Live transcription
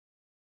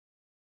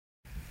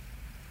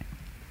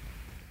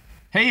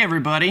Hey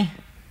everybody,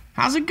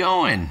 how's it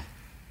going?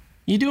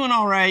 You doing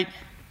all right?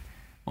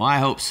 Well, I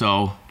hope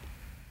so.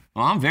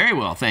 Well, I'm very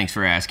well, thanks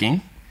for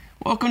asking.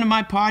 Welcome to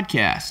my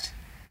podcast.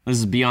 This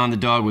is Beyond the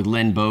Dog with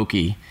Lynn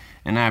Boakey,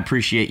 and I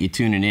appreciate you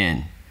tuning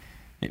in.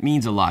 It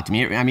means a lot to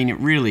me. I mean, it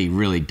really,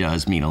 really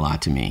does mean a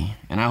lot to me.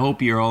 And I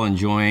hope you're all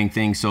enjoying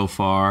things so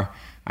far.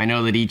 I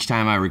know that each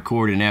time I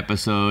record an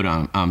episode,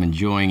 I'm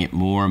enjoying it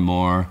more and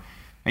more.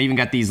 I even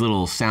got these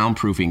little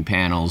soundproofing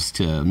panels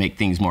to make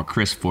things more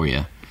crisp for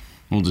you.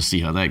 We'll just see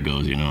how that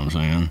goes, you know what I'm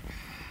saying?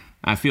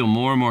 I feel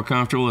more and more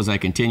comfortable as I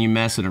continue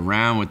messing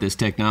around with this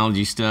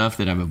technology stuff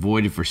that I've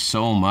avoided for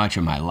so much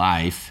of my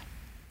life.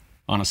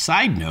 On a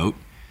side note,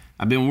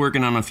 I've been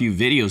working on a few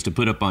videos to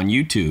put up on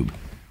YouTube.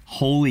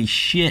 Holy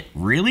shit,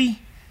 really?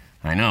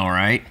 I know,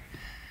 right?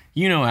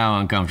 You know how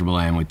uncomfortable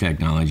I am with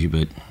technology,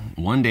 but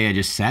one day I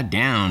just sat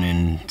down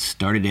and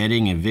started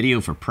editing a video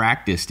for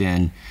practice,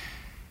 and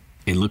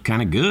it looked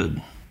kind of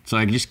good. So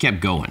I just kept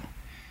going.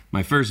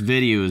 My first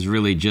video is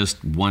really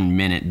just 1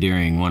 minute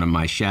during one of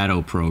my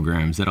shadow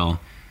programs that I'll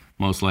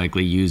most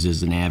likely use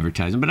as an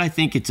advertisement, but I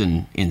think it's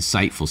an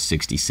insightful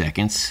 60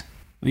 seconds.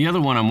 The other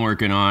one I'm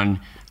working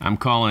on, I'm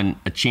calling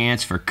A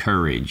Chance for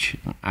Courage.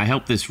 I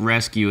helped this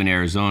rescue in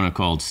Arizona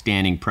called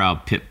Standing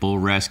Proud Pit Bull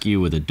Rescue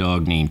with a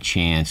dog named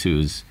Chance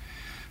who's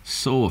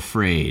so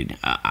afraid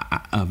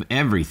of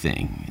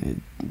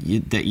everything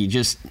that you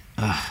just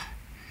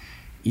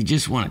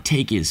want to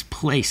take his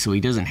place so he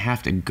doesn't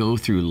have to go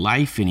through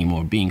life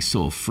anymore being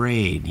so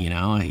afraid, you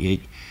know? You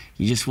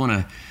just want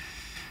to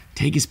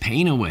take his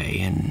pain away,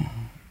 and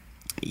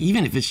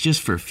even if it's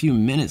just for a few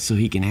minutes so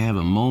he can have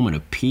a moment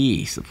of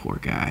peace, the poor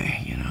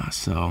guy, you know?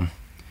 So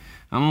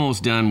I'm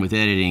almost done with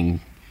editing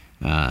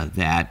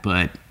that,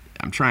 but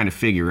I'm trying to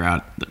figure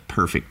out the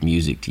perfect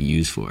music to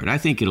use for it. I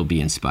think it'll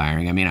be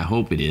inspiring. I mean, I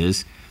hope it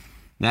is.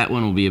 That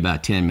one will be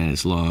about 10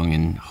 minutes long,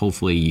 and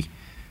hopefully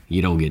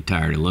you don't get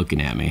tired of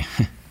looking at me.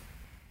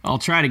 I'll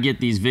try to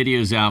get these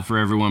videos out for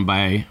everyone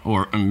by,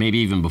 or maybe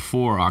even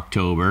before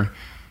October.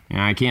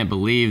 And I can't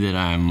believe that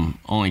I'm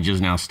only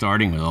just now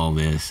starting with all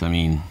this. I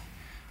mean,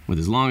 with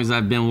as long as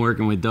I've been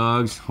working with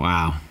dogs,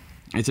 wow.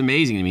 It's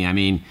amazing to me. I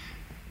mean,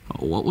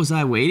 what was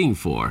I waiting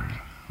for?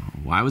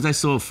 Why was I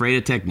so afraid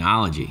of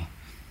technology?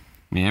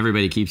 I mean,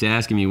 everybody keeps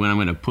asking me when I'm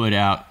going to put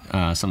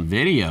out some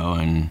video,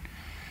 and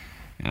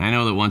I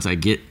know that once I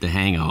get the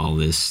hang of all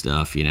this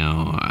stuff, you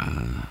know,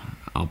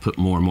 I'll put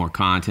more and more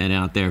content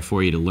out there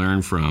for you to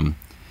learn from.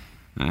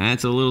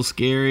 That's a little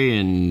scary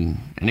and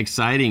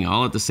exciting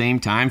all at the same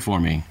time for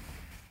me.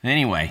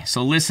 Anyway,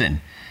 so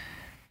listen.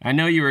 I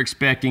know you were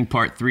expecting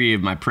part 3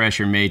 of my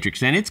pressure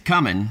matrix, and it's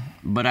coming,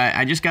 but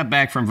I just got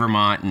back from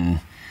Vermont,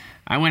 and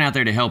I went out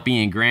there to help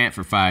Ian Grant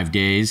for 5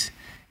 days.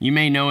 You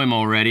may know him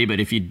already, but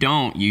if you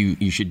don't,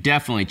 you should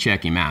definitely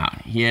check him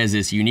out. He has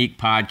this unique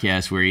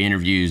podcast where he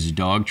interviews a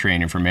dog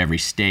trainer from every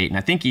state, and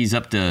I think he's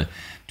up to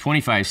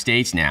 25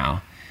 states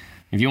now.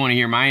 If you want to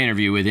hear my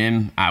interview with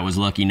him, I was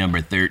lucky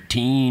number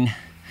 13.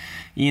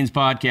 Ian's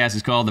podcast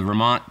is called The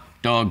Vermont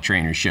Dog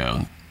Trainer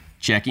Show.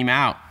 Check him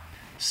out.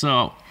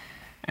 So,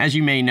 as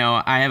you may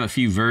know, I have a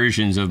few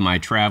versions of my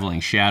traveling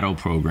shadow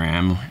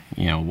program.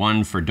 You know,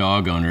 one for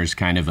dog owners,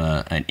 kind of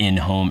an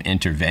in-home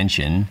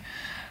intervention.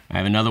 I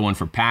have another one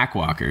for pack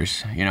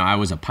walkers. You know, I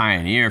was a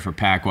pioneer for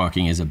pack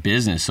walking as a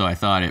business, so I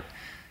thought it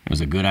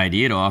was a good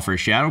idea to offer a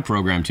shadow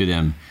program to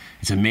them.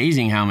 It's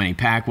amazing how many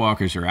pack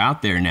walkers are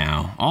out there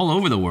now, all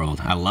over the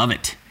world. I love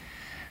it.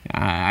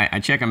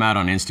 I check them out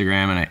on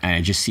Instagram, and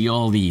I just see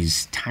all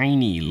these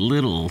tiny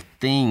little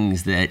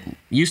things that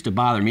used to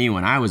bother me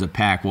when I was a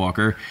pack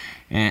walker,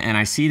 and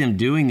I see them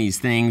doing these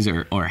things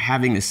or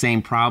having the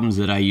same problems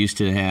that I used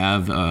to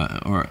have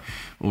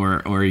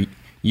or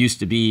used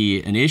to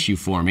be an issue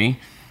for me.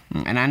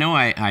 And I know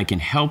I can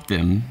help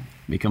them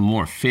become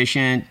more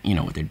efficient, you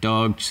know, with their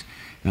dogs,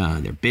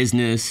 their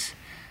business.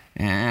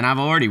 And I've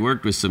already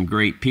worked with some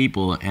great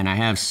people, and I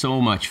have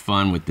so much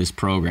fun with this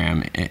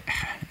program.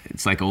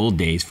 It's like old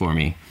days for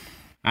me.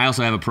 I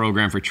also have a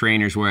program for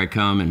trainers where I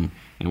come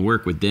and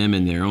work with them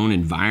in their own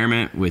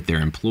environment with their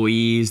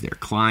employees, their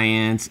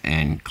clients,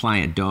 and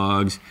client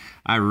dogs.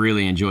 I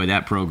really enjoy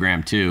that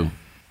program too.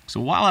 So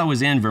while I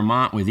was in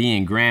Vermont with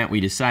Ian Grant, we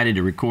decided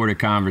to record a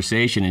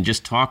conversation and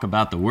just talk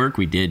about the work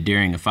we did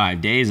during the 5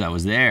 days I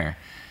was there.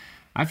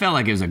 I felt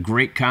like it was a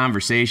great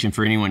conversation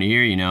for anyone to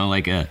hear, you know,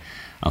 like a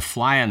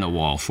fly on the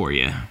wall for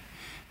you.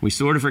 We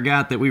sort of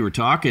forgot that we were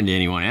talking to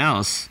anyone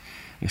else.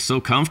 It's so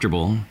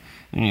comfortable.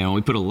 You know,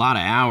 we put a lot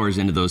of hours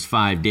into those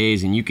 5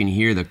 days, and you can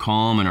hear the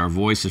calm in our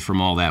voices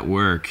from all that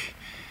work.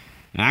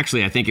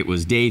 Actually, I think it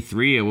was day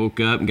 3. I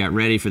woke up and got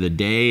ready for the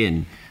day,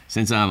 and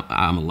since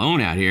I'm alone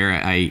out here,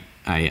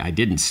 I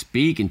didn't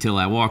speak until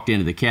I walked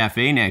into the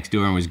cafe next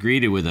door and was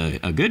greeted with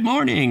a good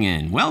morning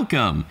and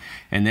welcome.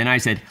 And then I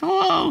said,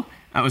 hello.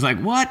 I was like,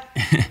 what?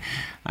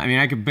 I mean,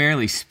 I could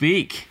barely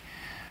speak.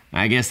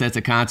 I guess that's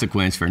a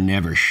consequence for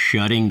never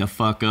shutting the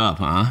fuck up,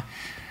 huh?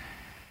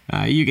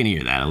 You can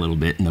hear that a little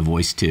bit in the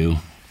voice, too.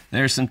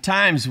 There's some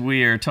times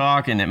we are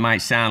talking that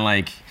might sound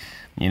like,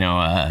 you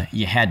know,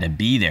 you had to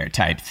be there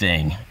type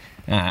thing.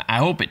 I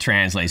hope it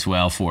translates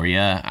well for you.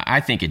 I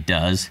think it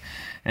does.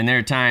 And there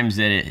are times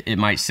that it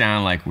might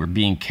sound like we're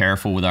being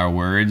careful with our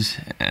words,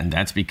 and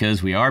that's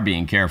because we are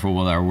being careful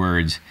with our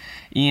words.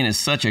 Ian is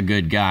such a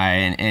good guy,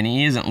 and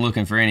he isn't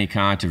looking for any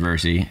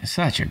controversy.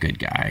 Such a good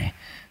guy.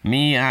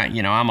 Me,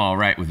 I'm all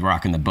right with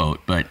rocking the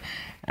boat, but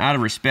out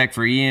of respect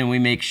for Ian, we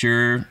make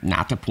sure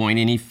not to point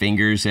any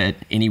fingers at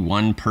any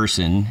one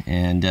person,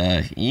 and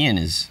Ian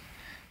is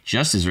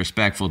just as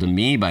respectful to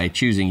me by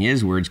choosing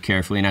his words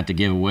carefully, not to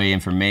give away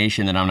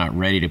information that I'm not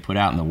ready to put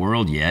out in the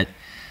world yet.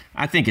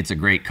 I think it's a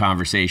great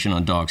conversation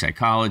on dog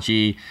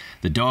psychology,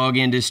 the dog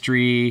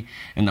industry,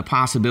 and the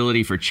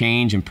possibility for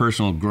change and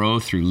personal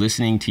growth through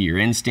listening to your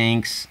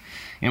instincts.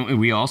 And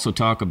we also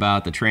talk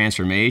about the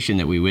transformation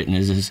that we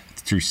witnessed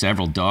through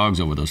several dogs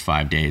over those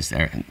 5 days.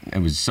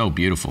 It was so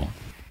beautiful.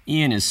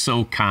 Ian is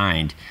so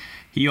kind.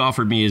 He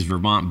offered me his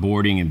Vermont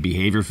boarding and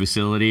behavior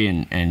facility,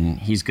 and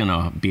he's going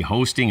to be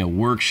hosting a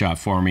workshop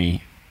for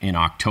me in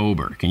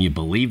October. Can you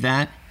believe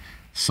that?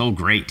 So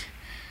great.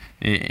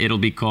 It'll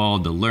be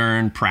called the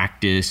Learn,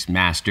 Practice,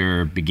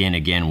 Master, Begin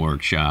Again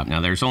workshop. Now,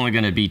 there's only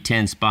going to be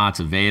 10 spots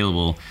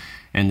available,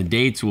 and the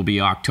dates will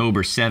be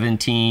October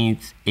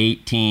 17th,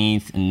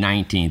 18th, and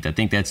 19th. I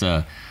think that's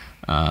a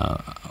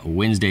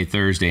Wednesday,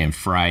 Thursday, and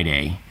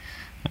Friday.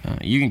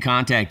 You can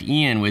contact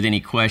Ian with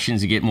any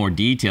questions to get more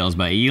details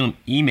by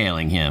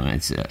emailing him.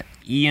 It's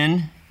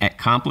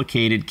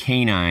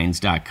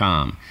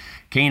Ian@complicatedcanines.com.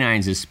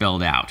 Canines is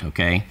spelled out,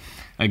 okay?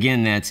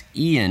 Again, that's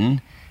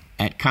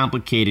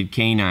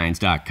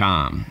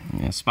Ian@complicatedcanines.com.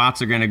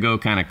 Spots are going to go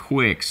kind of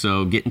quick,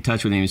 so get in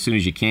touch with him as soon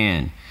as you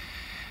can.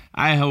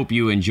 I hope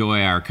you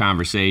enjoy our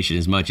conversation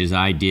as much as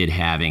I did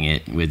having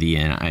it with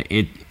Ian.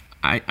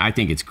 I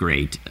think it's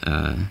great.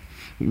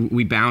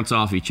 We bounce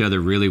off each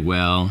other really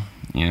well,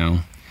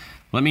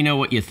 Let me know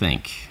what you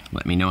think.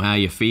 Let me know how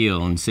you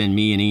feel, and send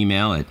me an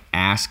email at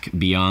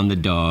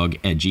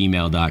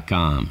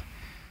askbeyondthedog@gmail.com.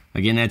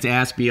 Again, that's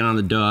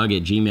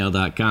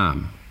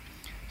askbeyondthedog@gmail.com.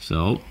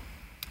 So,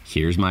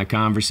 here's my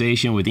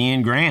conversation with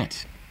Ian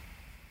Grant.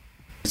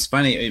 It's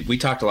funny, we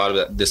talked a lot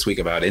about this week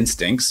about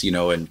instincts,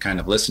 and kind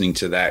of listening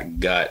to that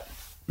gut,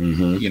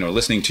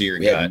 listening to your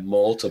gut. Had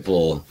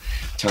multiple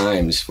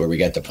times where we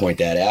got to point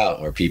that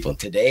out, where people,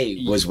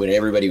 today was when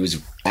everybody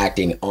was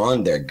acting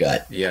on their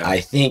gut. Yeah. I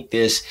think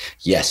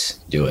yes,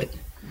 do it.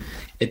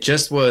 It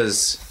just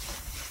was,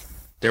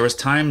 there was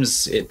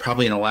times,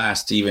 probably in the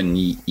last even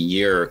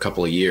year, a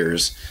couple of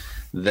years,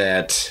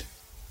 that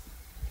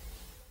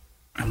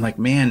I'm like,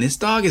 man, this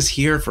dog is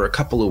here for a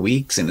couple of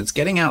weeks and it's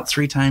getting out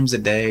 3 times a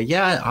day.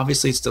 Yeah,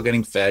 obviously it's still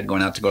getting fed,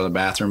 going out to go to the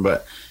bathroom,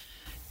 but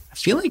I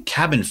feel like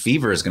cabin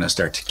fever is going to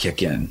start to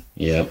kick in.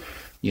 Yep.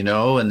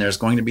 And there's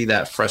going to be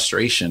that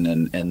frustration.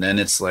 And then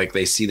it's like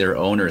they see their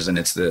owners and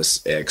it's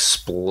this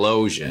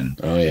explosion.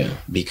 Oh, yeah.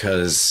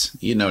 Because,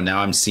 now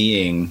I'm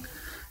seeing,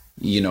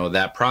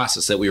 that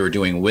process that we were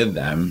doing with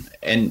them.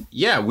 And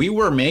yeah, we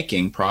were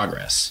making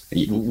progress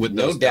with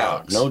those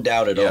dogs. No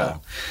doubt at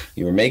all.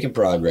 You were making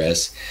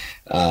progress,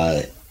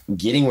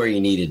 getting where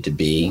you needed to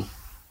be,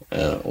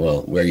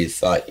 where you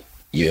thought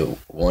you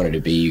wanted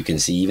to be. You can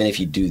see, even if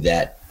you do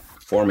that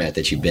format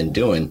that you've been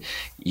doing,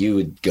 you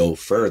would go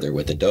further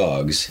with the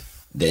dogs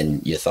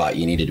than you thought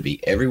you needed to be.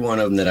 Every one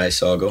of them that I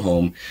saw go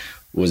home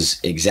was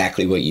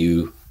exactly what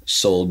you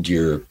sold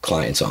your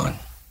clients on.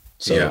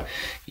 So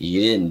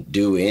you didn't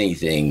do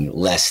anything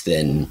less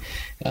than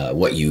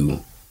what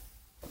you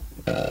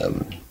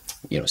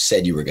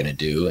said you were going to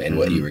do and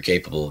what you were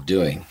capable of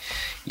doing.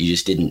 You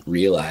just didn't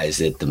realize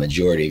that the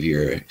majority of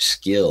your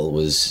skill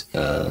was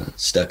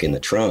stuck in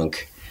the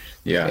trunk.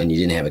 Yeah. And you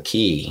didn't have a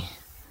key,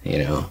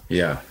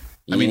 Yeah.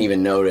 You didn't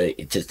even know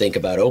to think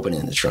about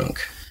opening the trunk.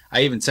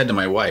 I even said to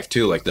my wife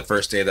too, like the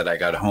first day that I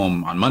got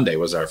home on Monday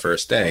was our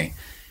first day.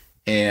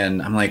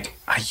 And I'm like,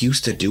 I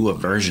used to do a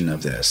version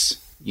of this,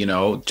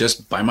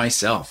 just by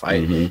myself.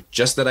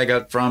 Just that I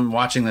got from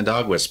watching The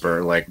Dog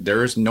Whisperer. Like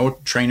there's no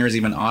trainers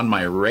even on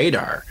my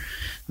radar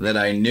that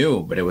I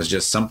knew, but it was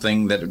just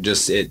something that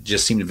it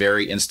just seemed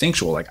very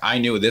instinctual. Like I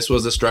knew this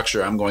was the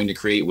structure I'm going to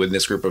create with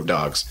this group of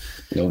dogs.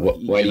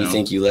 Why do you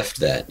think you left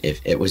that?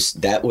 If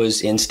that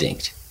was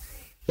instinct,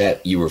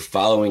 that you were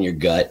following your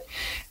gut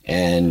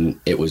and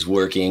it was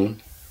working,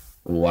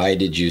 why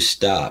did you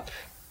stop?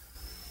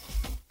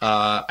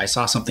 I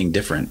saw something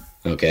different.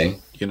 Okay.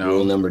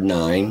 Rule number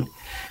 9.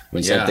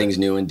 When something's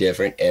new and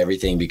different,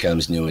 everything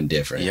becomes new and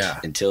different.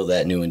 Yeah. Until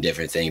that new and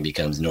different thing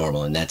becomes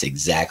normal. And that's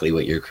exactly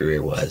what your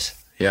career was.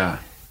 Yeah.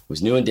 It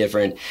was new and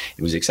different.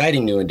 It was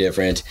exciting, new and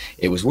different.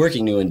 It was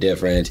working, new and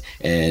different.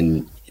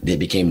 And it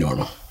became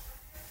normal.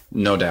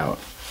 No doubt.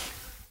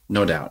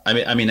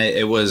 I mean,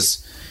 it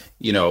was,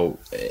 and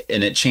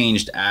it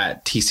changed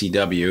at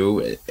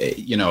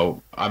TCW,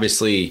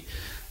 obviously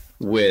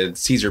with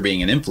Caesar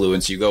being an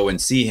influence, you go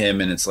and see him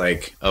and it's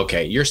like,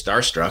 okay, you're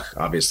starstruck,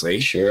 obviously.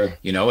 Sure.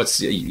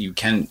 It's, you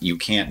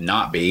can't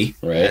not be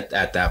right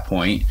at that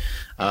point.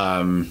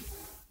 And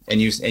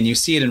you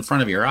see it in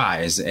front of your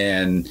eyes,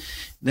 and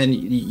then,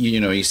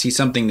 you see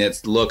something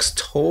that looks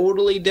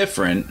totally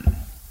different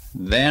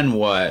than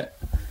what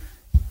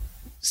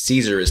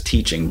Caesar is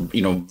teaching,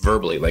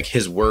 verbally. Like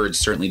his words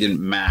certainly didn't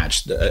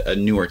match a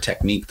newer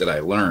technique that I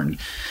learned.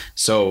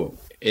 So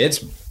it's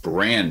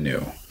brand new.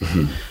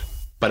 Mm-hmm.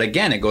 But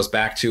again, it goes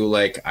back to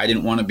like, I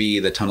didn't want to be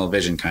the tunnel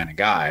vision kind of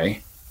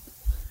guy,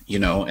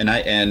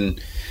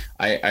 and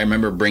I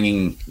remember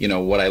bringing,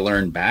 what I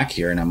learned back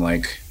here, and I'm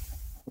like,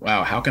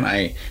 wow, how can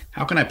I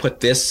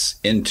put this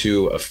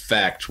into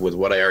effect with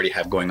what I already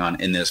have going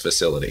on in this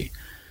facility?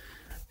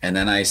 And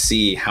then I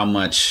see how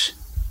much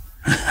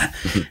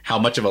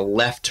of a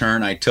left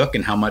turn I took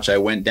and how much I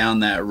went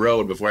down that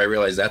road before I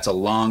realized that's a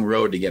long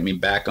road to get me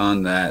back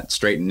on that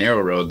straight and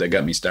narrow road that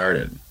got me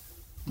started,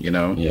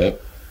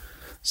 Yep.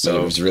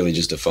 So it was really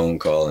just a phone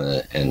call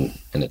and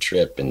a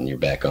trip, and you're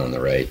back on the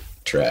right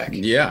track.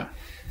 Yeah.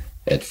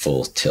 At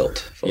full tilt,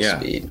 full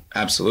speed.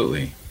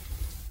 Absolutely.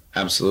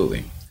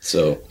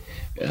 So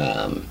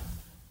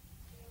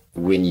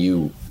when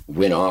you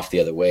went off the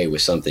other way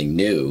with something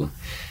new,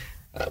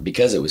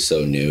 because it was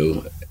so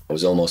new, it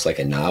was almost like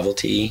a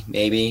novelty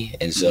maybe.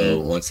 And so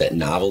once that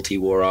novelty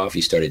wore off,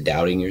 you started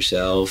doubting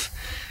yourself.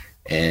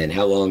 And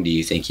how long do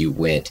you think you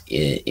went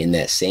in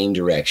that same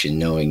direction,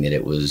 knowing that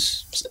it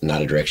was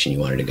not a direction you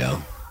wanted to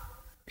go?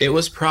 It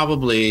was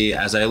probably,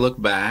 as I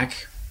look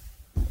back,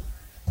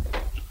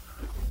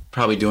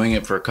 probably doing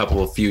it for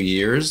a few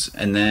years,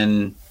 and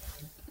then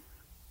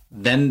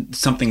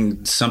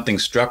something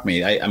struck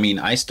me. I mean,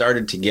 I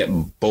started to get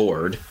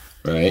bored,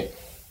 right?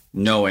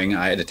 Knowing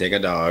I had to take a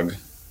dog,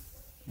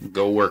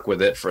 go work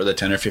with it for the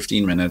 10 or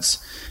 15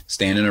 minutes,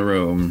 stand in a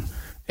room,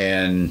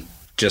 and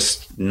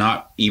just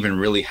not even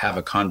really have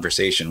a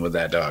conversation with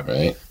that dog.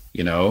 Right.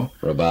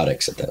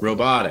 Robotic.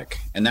 Robotic.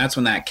 And that's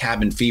when that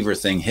cabin fever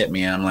thing hit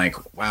me. And I'm like,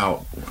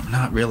 wow,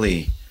 I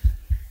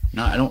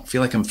don't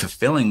feel like I'm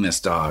fulfilling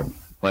this dog.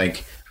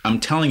 Like, I'm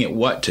telling it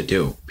what to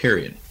do,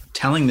 period.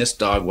 Telling this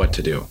dog what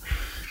to do.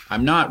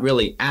 I'm not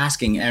really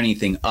asking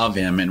anything of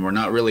him, and we're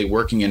not really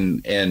working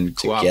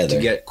to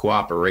get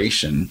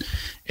cooperation.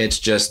 It's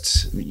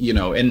just,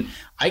 and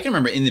I can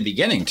remember in the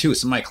beginning too,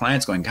 some of my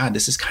clients going, God,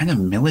 this is kind of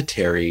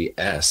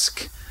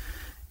military-esque,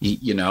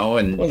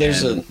 and well,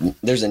 there's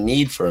a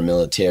need for a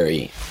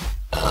military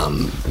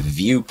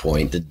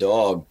viewpoint. The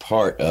dog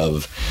part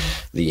of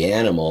the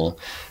animal,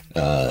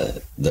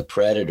 the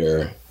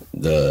predator,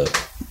 the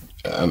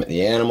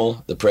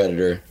animal, the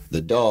predator,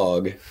 the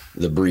dog,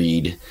 the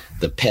breed,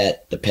 the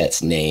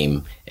pet's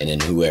name, and then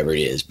whoever it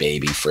is,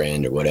 baby,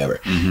 friend, or whatever.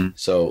 Mm-hmm.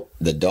 So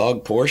the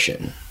dog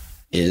portion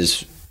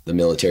is the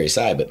military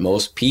side, but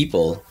most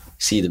people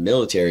see the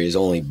military as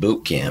only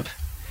boot camp.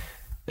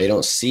 They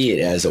don't see it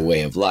as a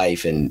way of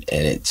life and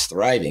it's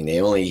thriving. They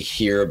only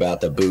hear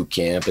about the boot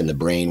camp and the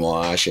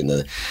brainwash and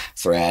the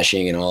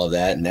thrashing and all of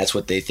that, and that's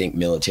what they think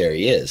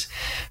military is.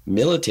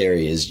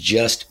 Military is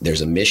just,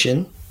 there's a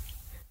mission,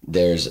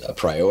 there's a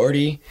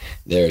priority,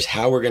 there's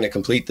how we're going to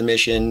complete the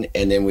mission,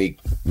 and then we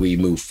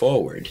move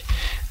forward.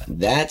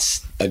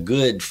 That's a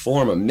good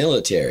form of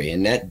military,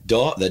 and that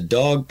the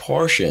dog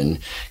portion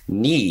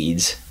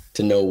needs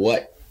to know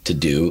what to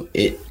do.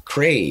 It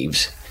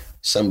craves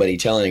somebody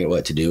telling it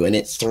what to do, and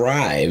it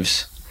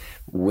thrives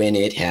when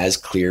it has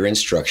clear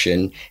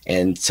instruction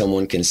and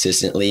someone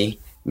consistently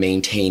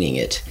maintaining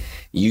it.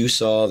 You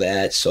saw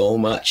that so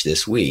much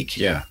this week.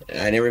 Yeah.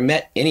 I never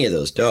met any of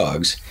those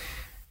dogs,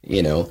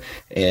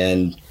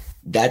 and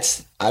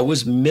I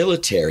was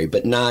military,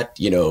 but not,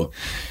 give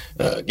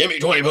me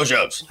 20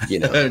 push-ups,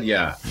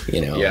 Yeah.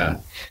 Yeah.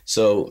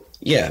 So,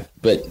 yeah,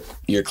 but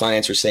your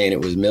clients were saying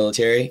it was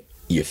military.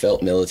 You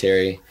felt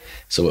military,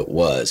 so it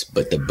was,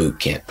 but the boot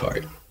camp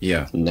part.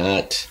 Yeah.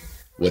 Not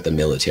what the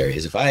military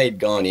is. If I had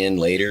gone in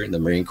later, in the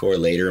Marine Corps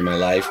later in my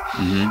life,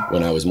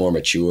 when I was more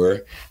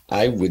mature,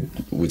 I would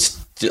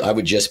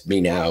just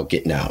be now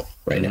getting out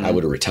right now. I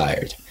would have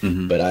retired.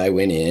 But I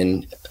went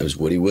in, I was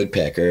Woody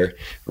Woodpecker,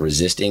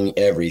 resisting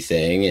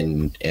everything,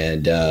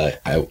 and I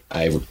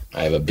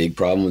have a big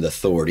problem with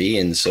authority,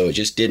 and so it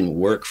just didn't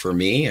work for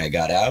me. I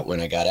got out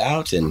when I got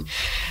out, and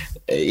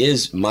it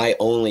is my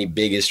only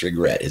biggest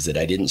regret is that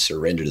I didn't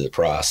surrender to the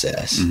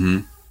process.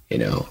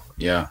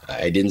 Yeah.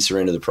 I didn't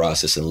surrender the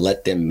process and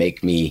let them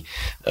make me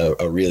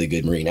a really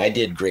good Marine. I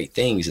did great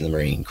things in the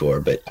Marine Corps,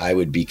 but I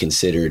would be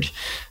considered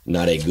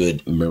not a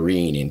good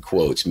Marine in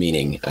quotes,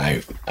 meaning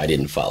I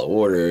didn't follow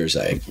orders.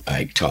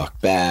 I talked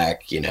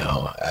back, I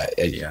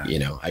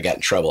got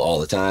in trouble all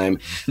the time.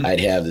 I'd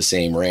have the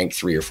same rank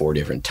 3 or 4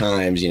 different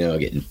times,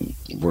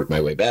 work my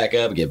way back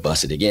up, get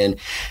busted again.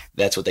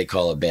 That's what they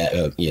call a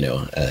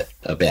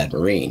bad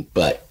Marine.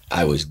 But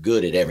I was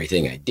good at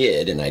everything I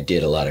did, and I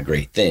did a lot of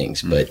great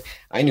things, but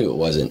I knew it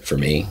wasn't for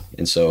me,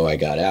 and so I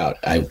got out.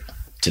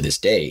 To this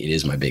day, it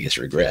is my biggest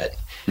regret,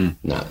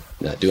 not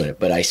doing it.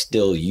 But I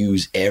still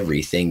use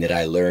everything that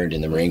I learned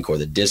in the Marine Corps: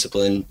 the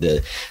discipline,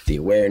 the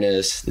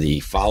awareness, the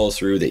follow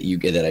through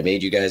that I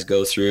made you guys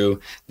go through.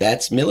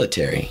 That's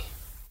military.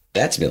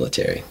 That's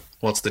military.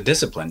 Well, it's the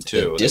discipline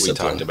too that we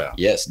talked about.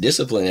 Yes,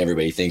 discipline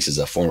everybody thinks is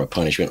a form of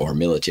punishment or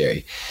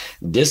military.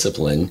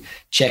 Discipline,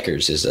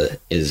 checkers is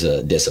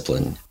a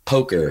discipline.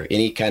 Poker,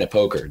 any kind of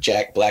poker,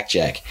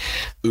 blackjack,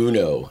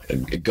 Uno,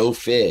 go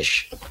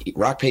fish,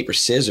 rock, paper,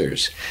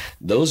 scissors.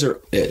 Those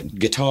are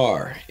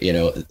guitar.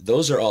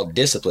 Those are all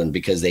discipline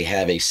because they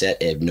have a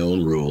set of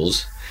known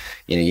rules.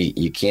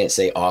 You can't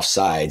say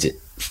offsides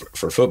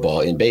for football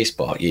in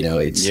baseball.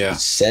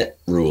 It's set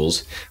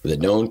rules with a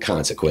known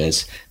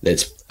consequence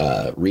that's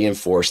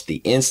reinforced the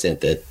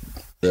instant that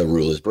the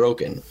rule is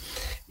broken.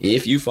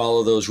 If you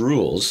follow those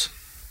rules,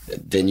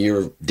 then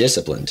you're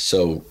disciplined.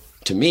 So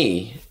to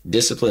me,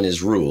 discipline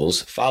is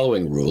rules.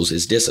 Following rules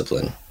is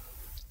discipline.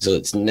 So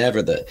it's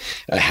never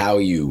how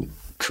you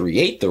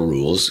create the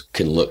rules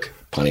can look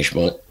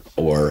punishment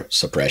or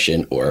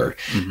suppression or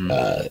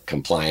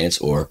compliance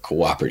or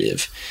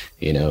cooperative.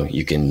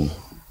 You can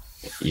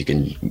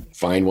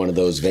find one of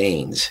those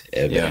veins.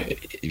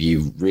 If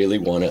you really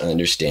want to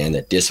understand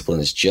that discipline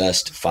is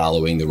just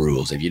following the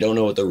rules. If you don't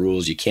know what the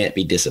rules, you can't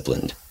be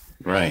disciplined.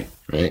 Right.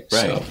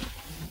 So,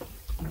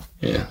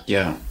 yeah.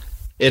 Yeah.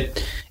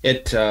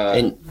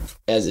 And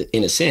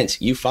in a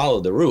sense, you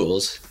followed the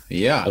rules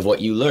of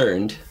what you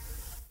learned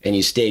and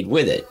you stayed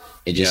with it.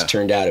 It just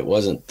turned out it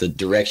wasn't the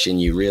direction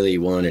you really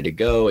wanted to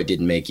go. It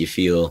didn't make you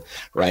feel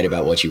right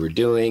about what you were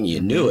doing. You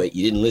knew it.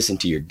 You didn't listen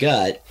to your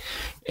gut.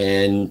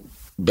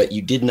 But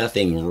you did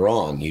nothing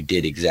wrong. You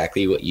did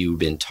exactly what you've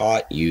been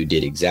taught. You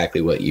did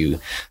exactly what you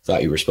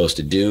thought you were supposed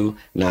to do.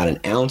 Not an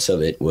ounce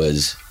of it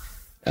was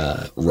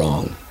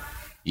wrong.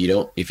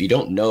 If you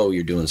don't know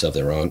you're doing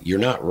something wrong, you're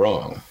not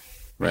wrong.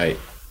 Right.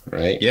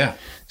 Yeah.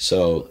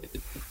 So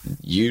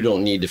you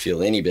don't need to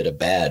feel any bit of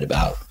bad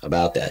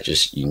about that.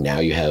 Just now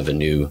you have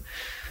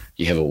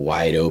a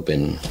wide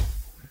open.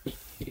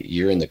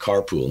 You're in the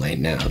carpool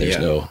lane now. There's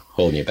no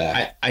holding you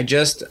back.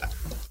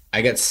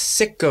 I got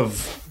sick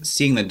of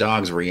seeing the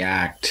dogs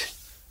react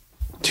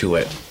to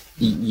it,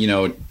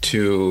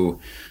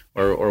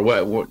 or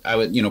what I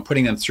would,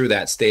 putting them through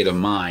that state of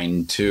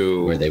mind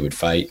to where they would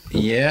fight.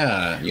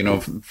 Yeah.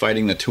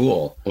 Fighting the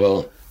tool.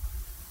 Well,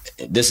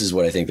 this is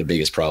what I think the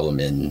biggest problem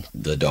in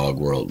the dog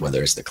world,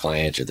 whether it's the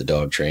clients or the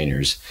dog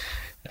trainers,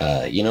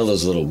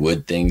 those little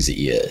wood things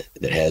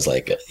that has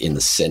like in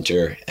the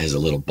center has a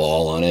little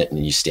ball on it,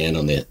 and you stand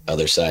on the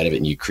other side of it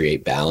and you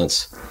create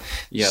balance.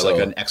 Yeah, so,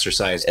 like an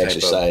exercise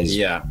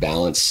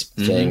balance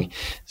thing.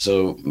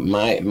 So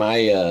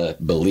my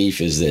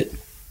belief is that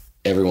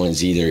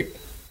everyone's either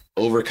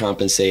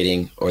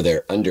overcompensating or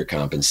they're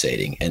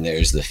undercompensating, and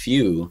there's the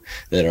few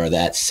that are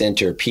that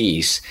center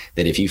piece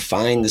that if you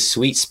find the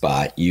sweet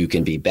spot, you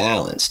can be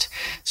balanced.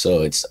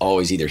 So it's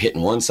always either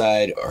hitting one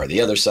side or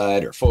the other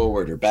side or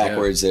forward or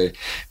backwards.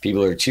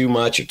 People are too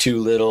much or too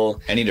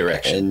little, any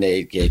direction, and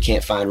they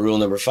can't find rule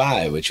number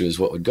 5, which was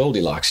what would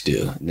Goldilocks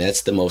do. And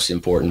that's the most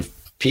important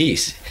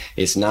piece.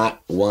 It's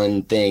not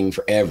one thing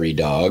for every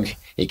dog.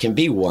 It can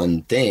be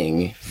one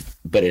thing,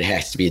 but it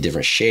has to be a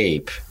different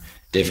shape,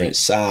 different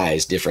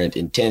size, different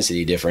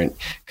intensity, different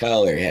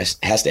color. It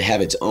has to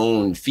have its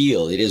own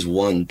feel. It is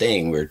one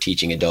thing. We're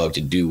teaching a dog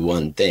to do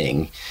one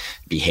thing,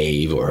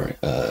 behave or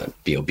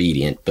be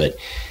obedient, but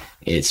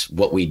it's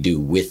what we do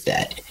with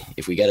that.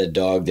 If we got a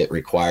dog that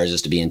requires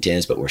us to be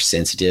intense, but we're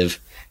sensitive,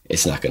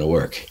 it's not going to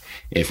work.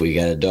 If we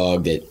got a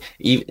dog that,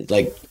 even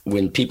like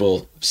when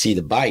people see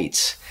the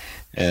bites,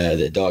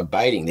 the dog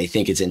biting, they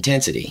think it's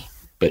intensity,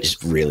 but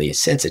it's really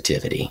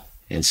sensitivity.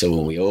 And so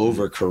when we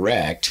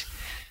overcorrect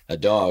a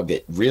dog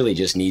that really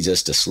just needs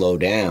us to slow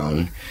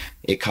down,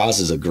 it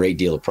causes a great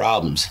deal of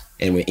problems.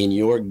 And in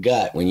your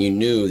gut, when you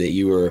knew that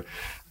you were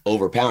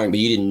overpowering, but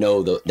you didn't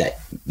know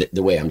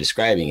the way I'm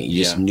describing it,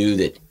 you just knew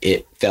that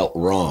it felt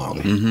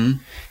wrong. Mm-hmm.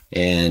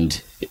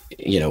 And,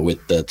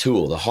 with the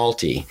tool, the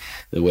Halti,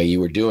 the way you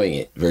were doing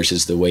it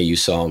versus the way you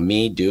saw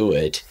me do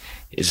it,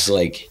 it's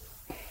like,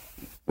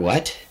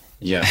 what?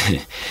 Yeah.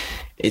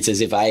 It's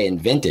as if I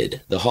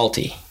invented the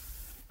Halti,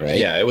 right?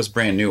 Yeah, it was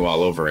brand new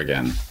all over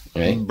again.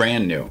 Right.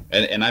 Brand new.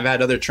 And I've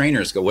had other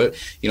trainers go,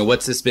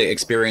 what's this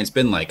experience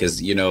been like? Is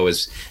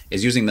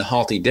using the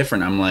Halti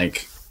different? I'm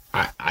like,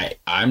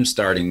 I'm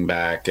starting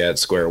back at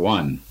square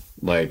one.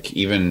 Like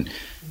even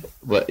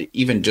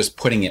just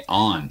putting it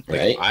on, like,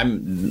 right?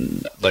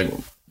 I'm like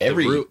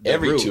every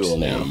tool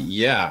now.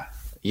 Yeah.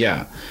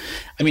 Yeah.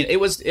 I mean, it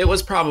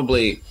was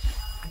probably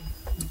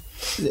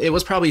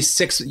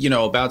 6,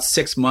 about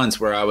 6 months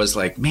where I was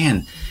like,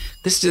 man,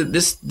 this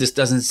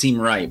doesn't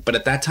seem right. But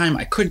at that time,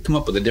 I couldn't come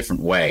up with a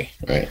different way.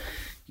 Right.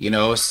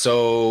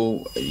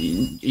 So,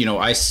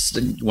 I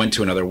went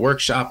to another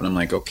workshop and I'm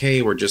like,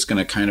 okay, we're just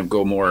going to kind of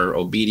go more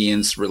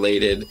obedience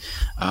related.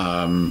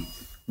 Serena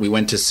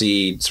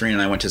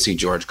and I went to see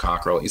George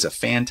Cockrell. He's a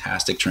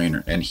fantastic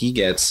trainer and he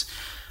gets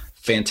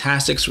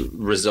fantastic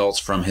results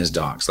from his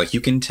dogs. Like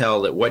you can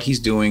tell that what he's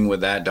doing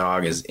with that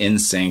dog is in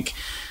sync.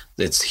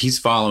 he's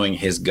following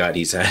his gut.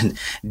 He's had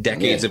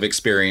decades of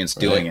experience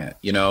doing it,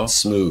 you know?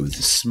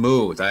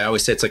 Smooth. I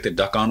always say it's like the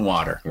duck on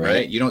water,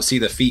 right? You don't see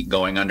the feet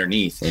going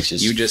underneath. It's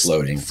just you just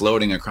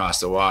floating across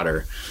the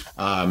water.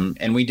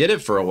 And we did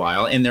it for a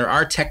while. And there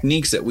are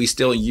techniques that we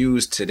still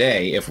use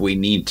today if we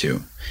need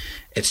to.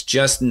 It's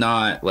just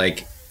not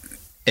like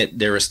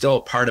there is still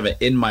a part of it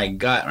in my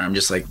gut where I'm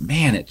just like,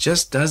 man, it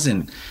just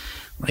doesn't,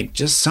 like,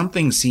 just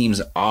something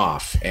seems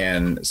off.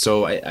 And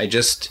so I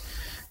just,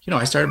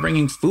 I started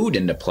bringing food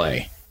into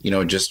play,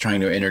 just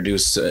trying to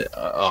introduce a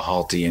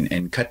Halti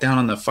and cut down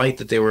on the fight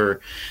that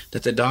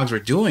the dogs were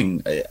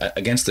doing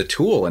against the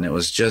tool. And it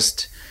was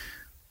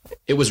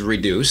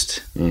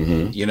reduced,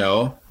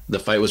 the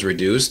fight was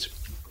reduced.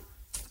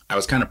 I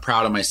was kind of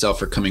proud of myself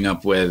for coming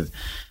up with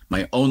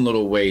my own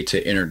little way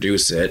to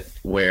introduce it,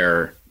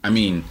 where,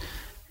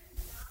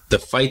 the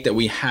fight that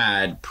we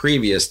had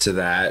previous to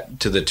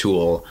the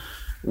tool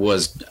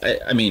was,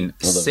 the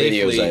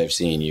safely, videos I've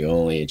seen, you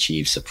only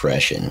achieve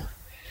suppression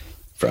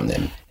from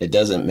them. It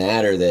doesn't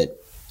matter that,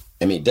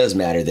 it does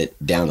matter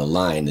that down the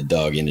line the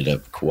dog ended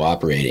up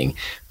cooperating,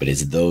 but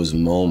it's those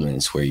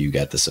moments where you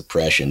got the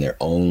suppression. They're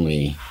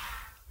only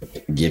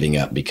giving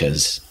up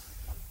because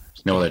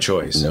no other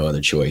choice.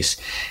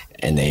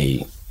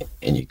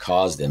 And you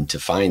cause them to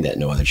find that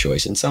no other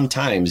choice. And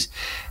sometimes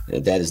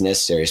that is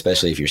necessary,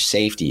 especially if your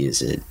safety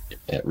is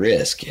at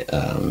risk.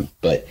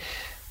 But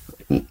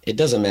it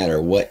doesn't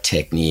matter what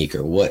technique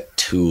or what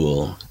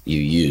tool you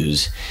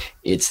use,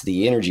 it's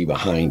the energy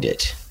behind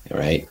it,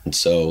 right? And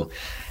so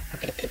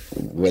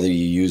whether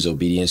you use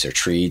obedience or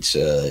treats,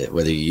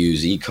 whether you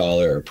use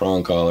e-collar or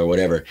prong collar or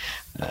whatever,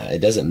 it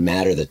doesn't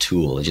matter the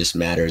tool. It just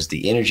matters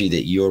the energy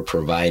that you're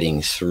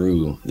providing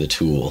through the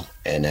tool.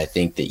 And I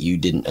think that you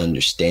didn't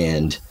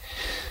understand,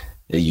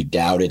 that you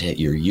doubted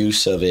your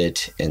use of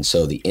it. And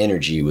so the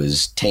energy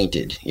was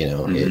tainted,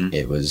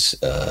 it was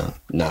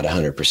not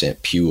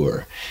 100%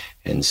 pure.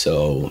 And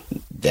so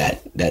they're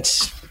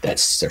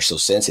so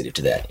sensitive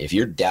to that. If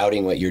you're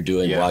doubting what you're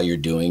doing while you're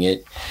doing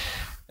it,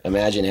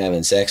 imagine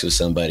having sex with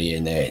somebody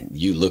and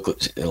you look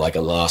like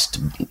a lost,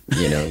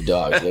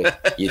 dog.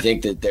 You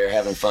think that they're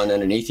having fun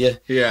underneath you?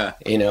 Yeah.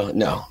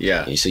 No.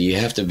 Yeah. So you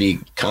have to be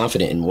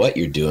confident in what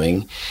you're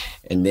doing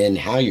and then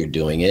how you're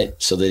doing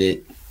it so that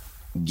it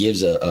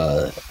gives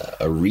a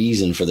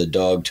reason for the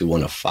dog to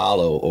want to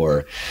follow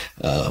or,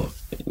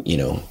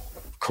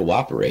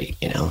 cooperate,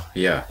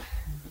 Yeah.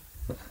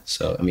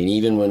 So,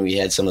 even when we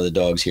had some of the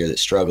dogs here that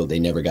struggled, they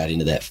never got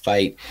into that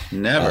fight.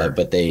 Never.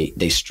 But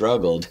they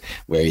struggled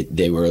where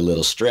they were a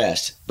little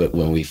stressed. But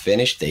when we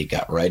finished, they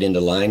got right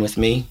into line with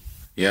me.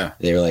 Yeah.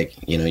 They were like,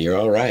 you're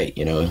all right,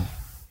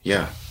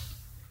 Yeah.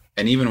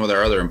 And even with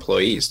our other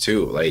employees,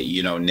 too. Like,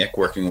 Nick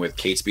working with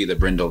Catesby, the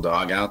brindle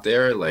dog out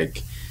there,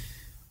 like,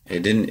 a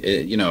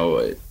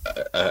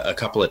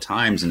couple of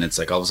times. And it's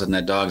like all of a sudden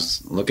that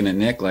dog's looking at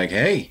Nick like,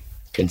 hey.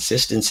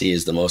 Consistency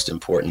is the most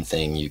important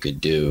thing you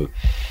could do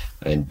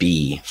and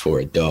be for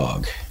a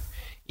dog.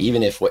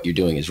 Even if what you're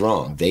doing is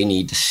wrong, they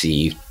need to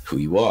see who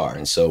you are.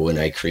 And so when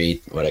I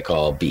create what I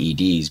call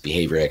BEDs,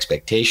 behavior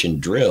expectation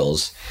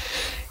drills,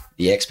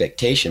 the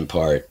expectation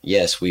part,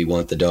 yes, we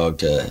want the dog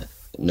to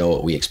know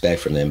what we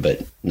expect from them,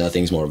 but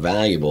nothing's more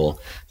valuable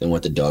than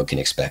what the dog can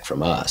expect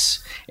from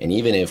us. And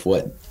even if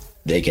what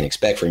they can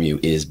expect from you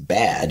is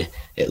bad,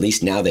 at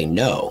least now they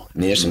know.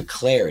 There's some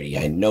clarity.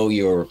 I know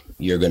you're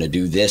going to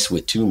do this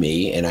to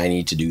me, and I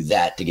need to do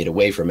that to get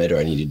away from it, or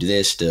I need to do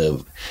this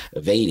to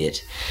evade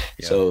it.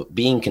 Yeah. So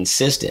being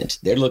consistent,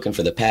 they're looking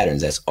for the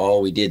patterns. That's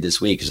all we did this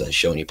week, is I was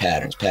showing you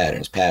patterns.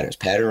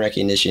 Pattern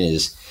recognition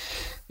is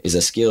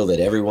a skill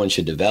that everyone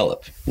should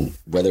develop,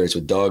 whether it's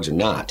with dogs or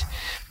not.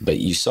 But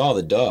you saw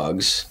the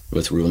dogs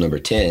with rule number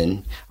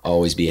 10,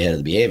 always be ahead of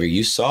the behavior.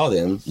 You saw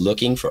them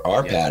looking for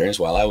our patterns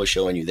while I was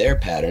showing you their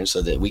patterns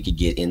so that we could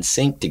get in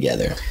sync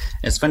together.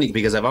 It's funny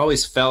because I've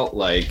always felt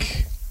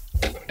like,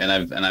 and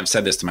I've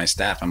said this to my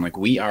staff, I'm like,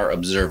 we are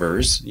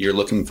observers. You're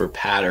looking for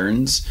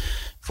patterns,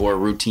 for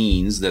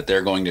routines that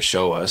they're going to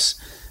show us.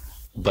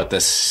 But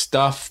the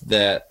stuff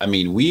that, I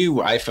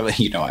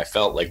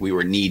felt like we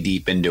were knee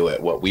deep into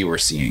it, what we were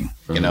seeing,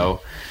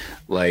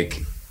 like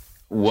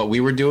what we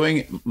were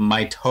doing,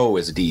 my toe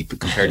is deep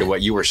compared to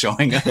what you were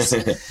showing us,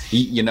 Well,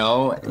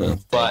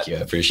 thank you. I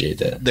appreciate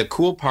that. The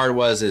cool part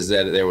is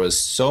that there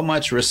was so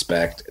much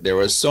respect. There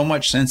was so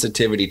much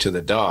sensitivity to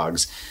the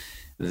dogs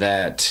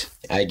that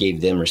I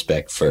gave them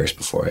respect first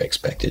before I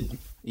expected.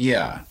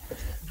 Yeah.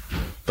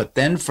 But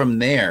then from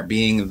there,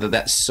 being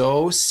that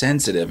so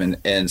sensitive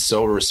and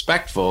so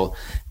respectful,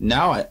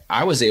 now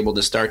I was able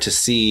to start to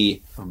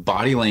see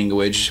body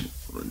language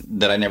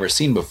that I never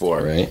seen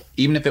before. Right.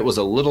 Even if it was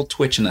a little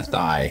twitch in the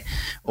thigh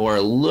or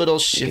a little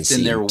shift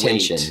in their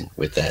tension weight.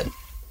 With that.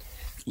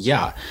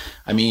 Yeah.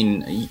 A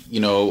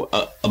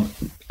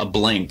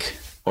blink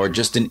or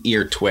just an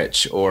ear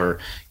twitch, or,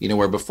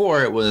 where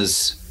before it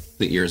was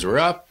the ears were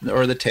up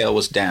or the tail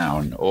was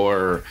down,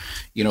 or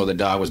the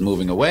dog was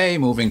moving away,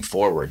 moving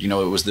forward. It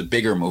was the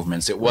bigger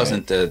movements. It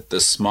wasn't the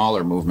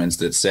smaller movements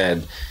that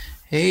said,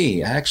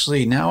 hey,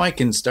 actually now I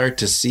can start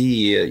to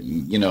see,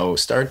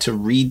 start to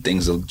read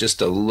things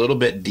just a little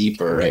bit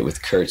deeper. Right,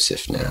 with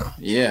cursive now.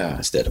 Yeah.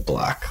 Instead of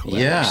block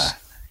letters. Yeah.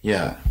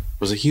 Yeah.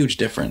 It was a huge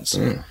difference.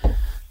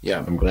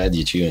 Yeah. I'm glad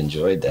that you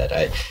enjoyed that.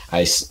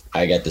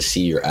 I got to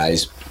see your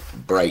eyes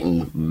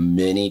brighten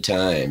many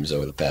times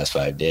over the past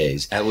 5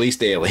 days. At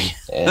least daily.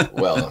 And,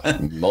 well,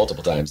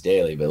 multiple times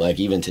daily, but like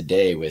even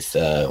today with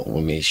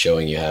when me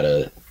showing you how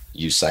to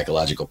use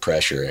psychological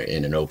pressure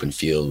in an open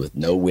field with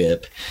no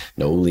whip,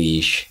 no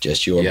leash,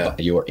 just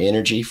your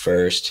energy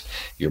first,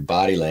 your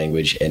body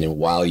language, and then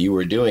while you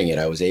were doing it,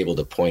 I was able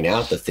to point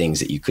out the things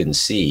that you couldn't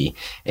see.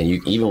 And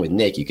you, even with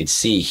Nick, you could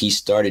see he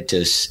started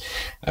to.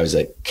 I was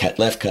like, cut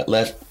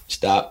left,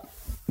 stop.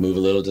 Move a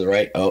little to the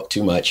right. Oh,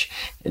 too much.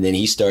 And then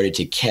he started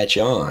to catch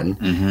on.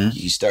 Mm-hmm.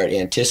 You start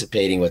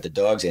anticipating what the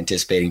dog's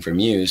anticipating from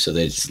you, so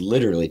that it's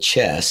literally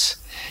chess.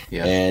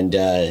 Yeah.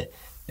 And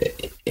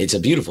it's a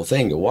beautiful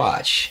thing to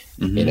watch.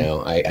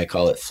 Mm-hmm. I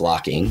call it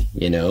flocking.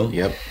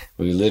 Yep.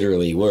 We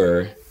literally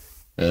were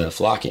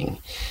flocking.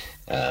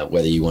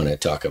 Whether you want to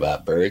talk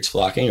about birds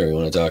flocking or you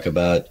want to talk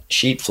about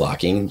sheep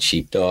flocking,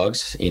 sheep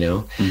dogs.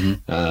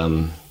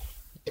 Mm-hmm.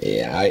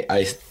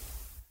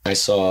 I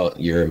saw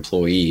your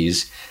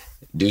employees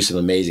do some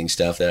amazing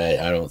stuff that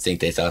I don't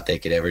think they thought they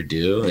could ever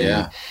do.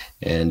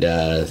 And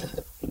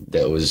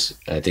that was,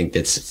 I think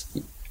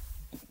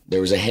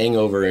there was a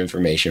hangover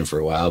information for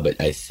a while,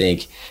 but I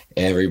think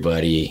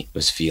everybody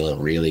was feeling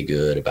really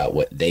good about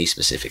what they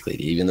specifically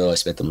did, even though I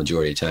spent the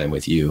majority of time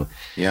with you.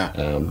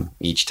 Yeah.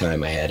 Each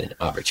time I had an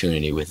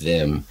opportunity with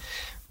them,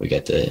 we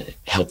got to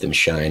help them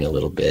shine a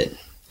little bit.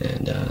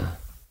 And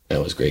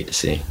that was great to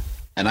see.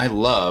 And I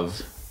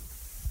love,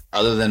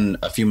 other than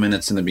a few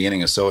minutes in the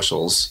beginning of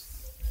socials,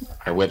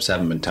 our whips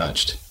haven't been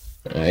touched.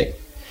 Right.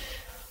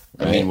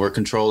 I mean, we're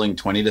controlling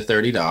 20 to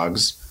 30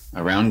 dogs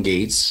around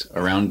gates,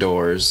 around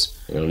doors.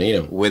 You don't need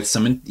them. With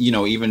some,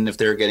 even if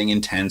they're getting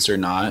intense or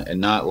not,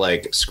 and not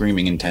like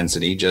screaming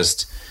intensity,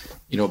 just,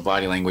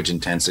 body language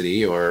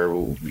intensity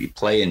or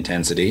play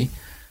intensity.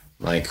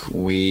 Like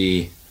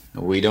we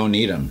don't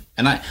need them.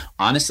 And I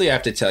honestly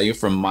have to tell you,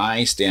 from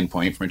my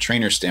standpoint, from a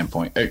trainer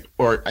standpoint,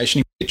 or I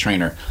shouldn't even be a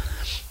trainer,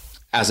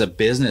 as a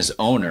business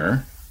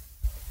owner,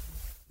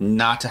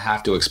 not to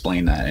have to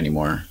explain that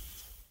anymore.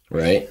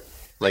 Right.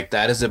 Like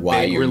that is a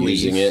big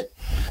relief. Using it.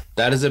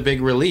 That is a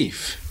big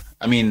relief.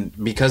 I mean,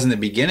 because in the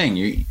beginning,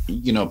 you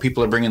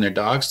people are bringing their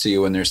dogs to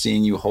you and they're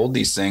seeing you hold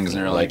these things and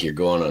they're like you're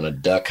going on a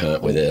duck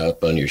hunt with it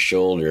up on your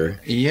shoulder.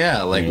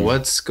 Yeah. Like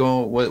what's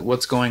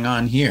going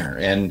on here?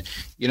 And,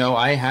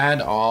 I had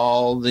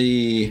all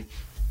the,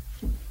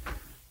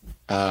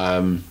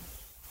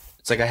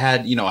 it's like I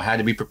had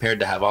to be prepared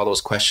to have all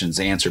those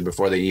questions answered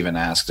before they even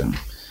asked them.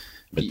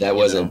 But that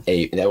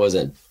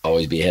wasn't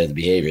always be ahead of the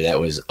behavior. That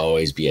was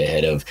always be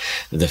ahead of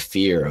the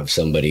fear of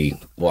somebody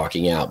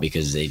walking out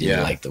because they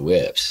didn't like the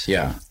whips.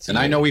 Yeah. So, and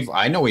I know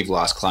we've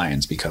lost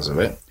clients because of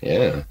it.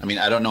 Yeah. I mean,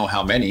 I don't know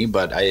how many,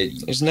 but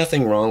there's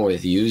nothing wrong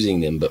with using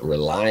them, but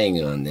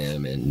relying on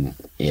them and,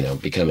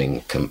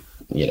 becoming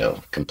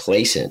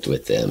complacent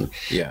with them.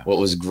 Yeah. What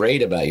was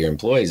great about your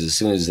employees, as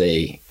soon as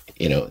they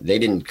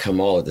didn't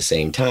come all at the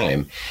same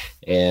time.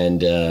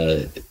 And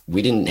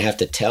we didn't have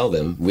to tell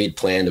them. We'd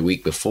planned a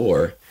week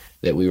before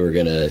that we were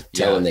going to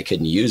tell them they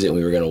couldn't use it.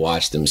 We were going to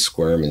watch them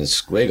squirm and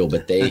squiggle.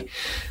 But the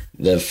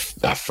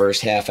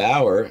first half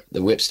hour,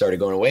 the whip started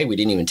going away. We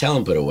didn't even tell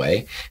them put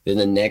away. Then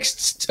the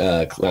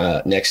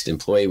next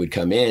employee would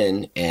come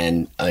in,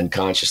 and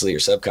unconsciously or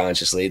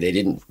subconsciously, they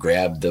didn't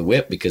grab the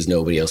whip because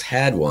nobody else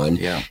had one.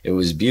 Yeah. It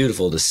was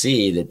beautiful to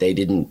see that they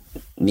didn't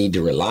need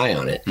to rely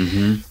on it.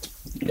 Mm-hmm.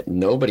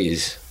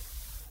 Nobody's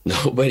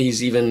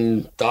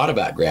even thought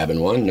about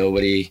grabbing one.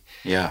 Nobody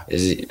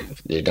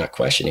they're not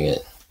questioning it.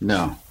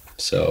 No.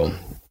 So,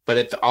 but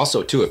if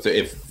also too, if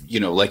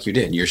like you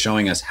did, you're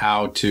showing us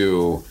how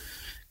to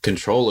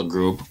control a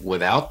group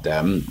without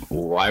them,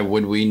 why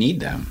would we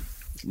need them?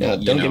 Now,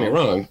 don't get me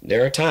wrong.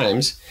 There are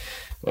times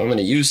I'm going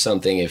to use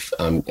something if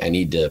I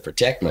need to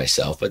protect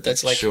myself, but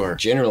that's like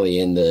generally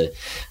in the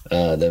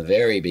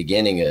very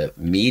beginning of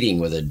meeting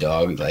with a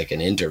dog, like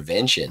an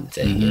intervention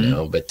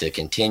thing, but to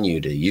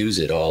continue to use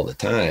it all the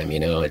time,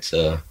 it's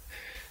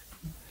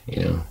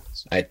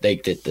I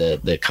think that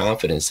the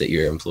confidence that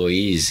your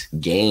employees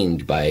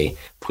gained by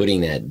putting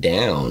that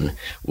down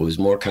was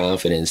more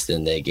confidence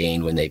than they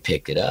gained when they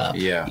picked it up.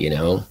 Yeah.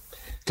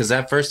 Because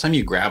that first time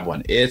you grab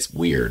one, it's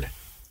weird.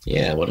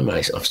 Yeah, what am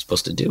I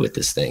supposed to do with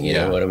this thing?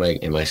 What am I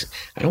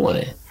I don't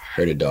want to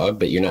hurt a dog,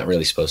 but you're not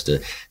really supposed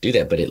to do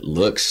that, but it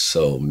looks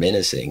so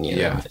menacing,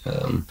 Yeah.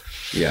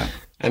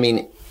 I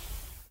mean,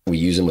 we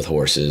use them with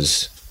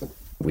horses.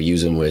 We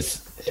use them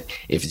with,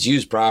 if it's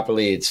used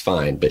properly, it's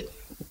fine, but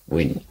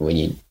when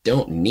you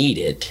don't need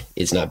it,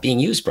 it's not being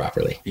used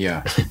properly.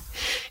 Yeah.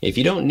 If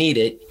you don't need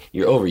it,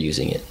 you're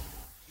overusing it.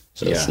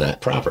 So it's not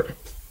proper.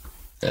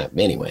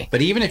 Anyway.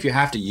 But even if you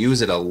have to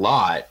use it a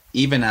lot,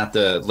 even at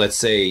let's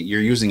say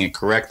you're using it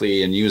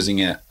correctly and using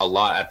it a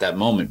lot at that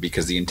moment,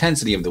 because the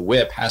intensity of the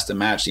whip has to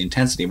match the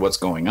intensity of what's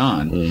going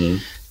on. Mm-hmm.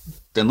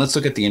 then let's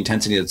look at the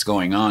intensity that's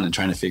going on and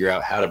trying to figure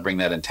out how to bring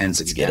that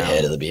intensity Get down.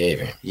 ahead of the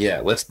behavior.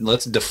 Yeah,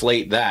 let's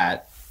deflate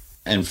that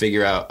and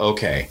figure out,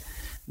 okay,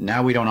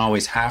 now we don't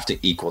always have to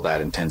equal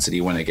that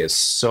intensity when it gets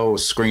so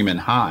screaming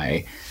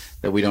high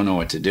that we don't know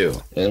what to do.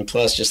 And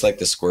plus, just like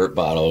the squirt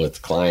bottle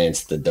with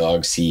clients, the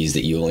dog sees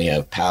that you only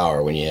have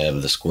power when you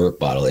have the squirt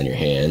bottle in your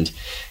hand.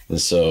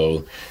 And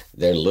so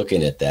they're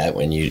looking at that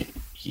when you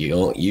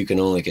can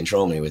only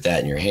control me with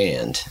that in your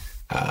hand.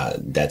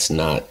 That's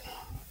not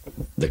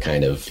the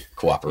kind of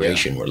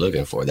cooperation we're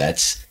looking for.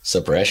 That's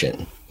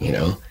suppression, you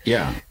know?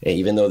 Yeah. And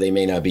even though they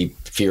may not be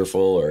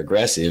fearful or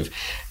aggressive,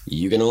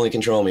 you can only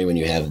control me when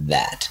you have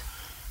that.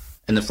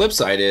 And the flip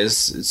side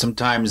is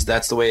sometimes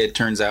that's the way it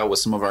turns out with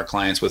some of our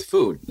clients with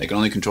food. They can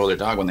only control their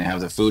dog when they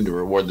have the food to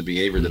reward the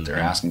behavior that they're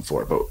asking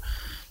for. But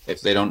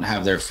if they don't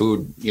have their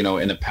food, you know,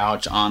 in a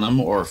pouch on them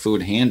or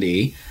food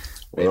handy,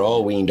 we're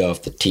all weaned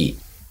off the teat.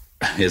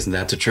 Isn't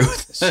that the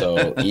truth?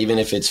 So even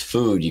if it's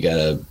food, you got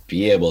to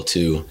be able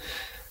to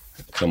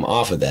come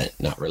off of that,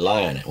 not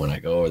rely on it. When I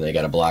go and they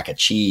got a block of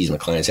cheese, my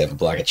clients have a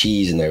block of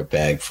cheese in their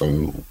bag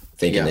from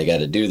thinking they got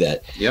to do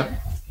that. Yep.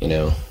 You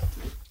know.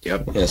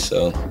 Yep. Yeah.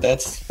 So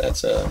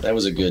that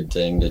was a good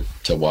thing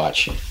to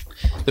watch.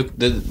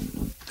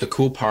 The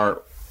cool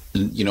part,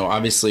 you know,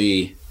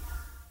 obviously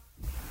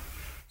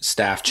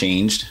staff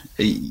changed.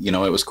 You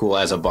know, it was cool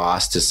as a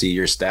boss to see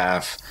your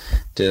staff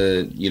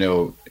to, you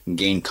know,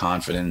 gain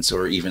confidence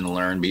or even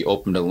learn, be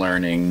open to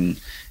learning,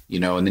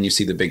 you know, and then you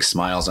see the big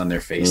smiles on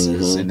their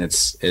faces. And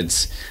it's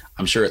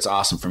I'm sure it's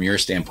awesome from your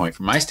standpoint.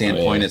 From my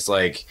standpoint, it's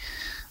like,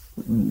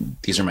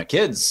 these are my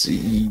kids,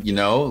 you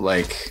know,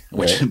 like,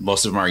 which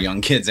most of them are young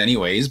kids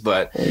anyways,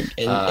 but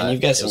and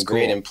you've got some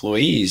great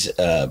employees,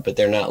 but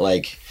they're not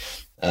like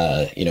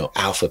you know,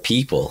 alpha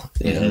people.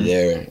 You know,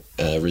 they're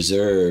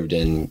reserved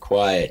and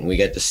quiet, and we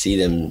got to see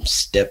them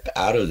step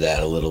out of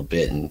that a little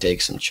bit and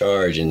take some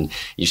charge, and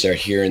you start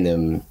hearing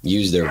them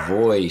use their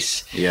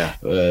voice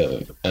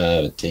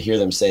to hear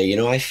them say, you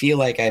know, I feel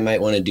like I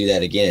might want to do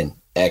that again.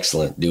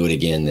 Excellent, do it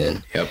again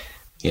then. Yep.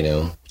 You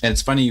know, and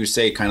it's funny you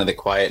say kind of the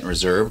quiet and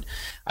reserved.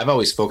 I've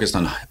always focused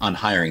on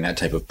hiring that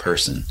type of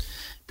person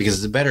because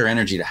it's a better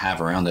energy to have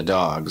around the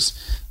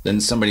dogs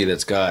than somebody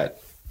that's got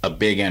a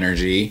big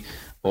energy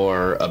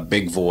or a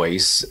big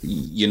voice,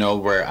 you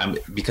know,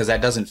 because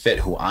that doesn't fit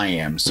who I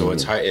am. So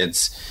it's hard.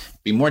 It's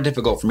be more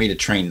difficult for me to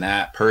train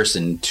that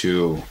person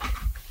to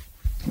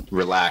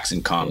relax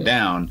and calm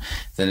down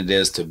than it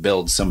is to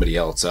build somebody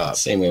else up.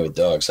 Same way with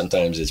dogs.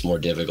 Sometimes it's more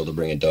difficult to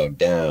bring a dog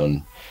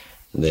down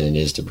than it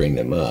is to bring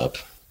them up.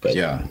 But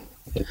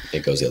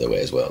it goes the other way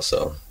as well.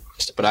 So,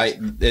 but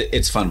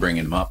it's fun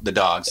bringing them up, the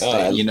dogs.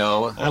 You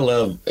know, I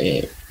love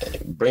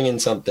bringing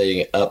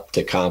something up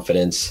to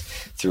confidence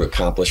through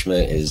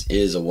accomplishment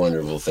is a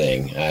wonderful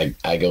thing.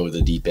 I go with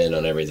the deep end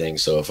on everything.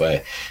 So if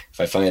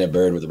I find a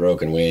bird with a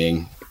broken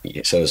wing,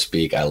 so to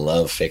speak, I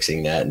love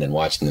fixing that and then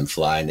watching them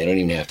fly, and they don't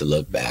even have to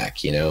look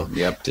back. You know.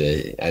 Yep.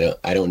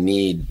 I don't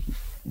need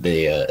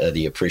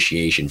the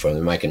appreciation from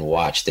them. I can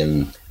watch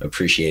them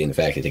appreciating the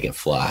fact that they can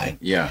fly.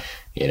 Yeah.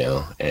 You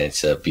know, and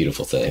it's a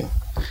beautiful thing.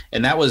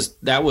 And that was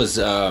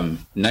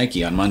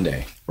Nike on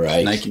Monday.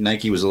 Right.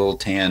 Nike was a little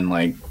tan,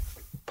 like,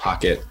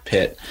 pocket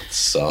pit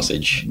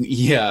sausage.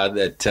 Yeah.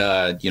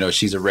 That, you know,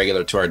 she's a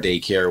regular to our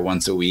daycare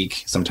once a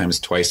week,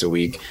 sometimes twice a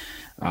week.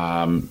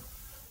 And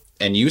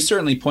you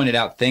certainly pointed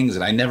out things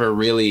that I never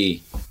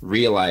really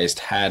realized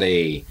had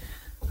I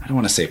don't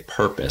want to say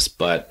purpose,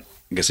 but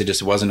I guess I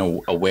just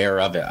wasn't aware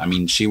of it. I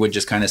mean, she would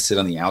just kind of sit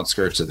on the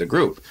outskirts of the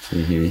group.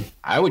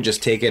 I would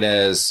just take it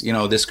as, you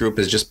know, this group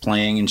is just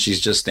playing and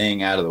she's just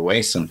staying out of the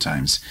way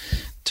sometimes.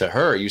 To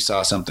her, you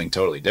saw something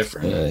totally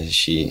different.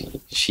 She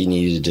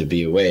needed to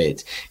be away.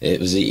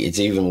 It's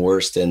even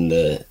worse than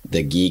the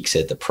geeks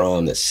at the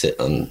prom that sit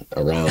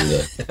around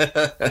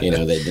the, you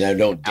know, they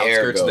don't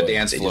dare outskirts go. Of the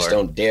dance floor. They just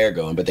don't dare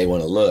go, but they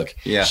want to look.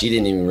 Yeah. She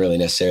didn't even really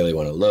necessarily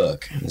want to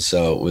look, and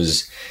so it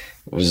was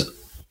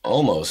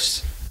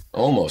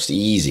almost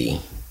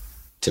easy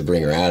to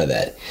bring her out of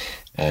that.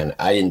 And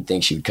I didn't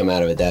think she would come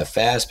out of it that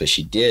fast, but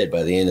she did.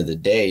 By the end of the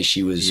day,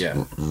 she was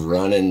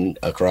running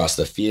across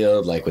the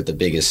field, like with the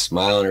biggest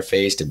smile on her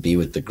face to be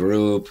with the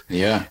group.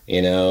 Yeah.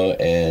 You know,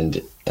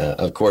 and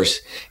of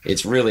course,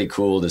 it's really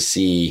cool to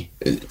see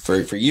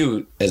for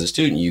you as a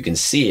student, you can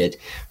see it.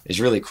 It's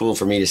really cool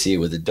for me to see it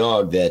with a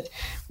dog that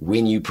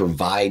when you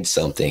provide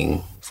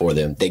something for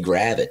them, they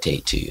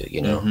gravitate to you. You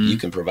know, you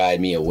can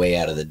provide me a way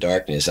out of the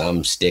darkness.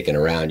 I'm sticking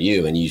around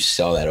you, and you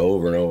saw that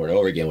over and over and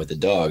over again with the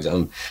dogs.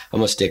 I'm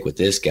gonna stick with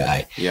this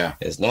guy. Yeah,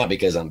 it's not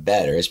because I'm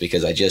better. It's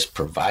because I just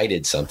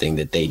provided something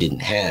that they didn't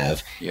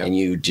have, and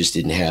you just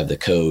didn't have the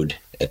code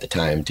at the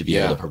time to be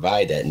able to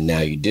provide that, and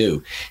now you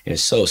do. And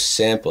it's so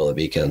simple, it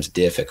becomes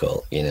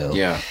difficult. You know.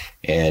 Yeah.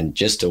 And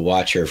just to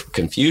watch her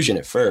confusion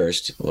at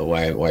first, well,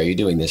 why are you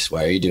doing this?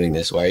 Why are you doing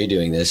this? Why are you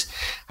doing this?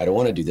 I don't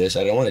want to do this.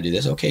 I don't want to do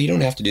this. Okay, you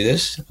don't have to do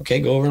this. Okay,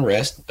 go over and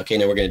rest. Okay,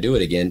 now we're going to do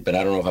it again, but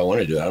I don't know if I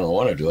want to do it. I don't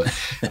want to do it.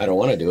 I don't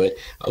want to do it.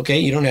 Okay,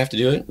 you don't have to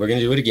do it. We're going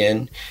to do it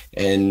again.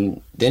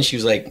 And then she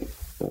was like,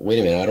 wait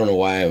a minute, I don't know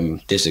why I'm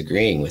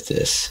disagreeing with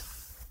this.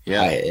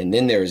 Yeah. And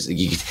then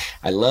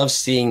I love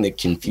seeing the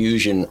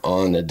confusion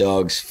on the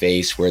dog's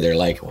face where they're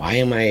like, why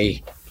am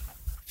I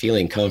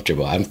feeling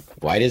comfortable?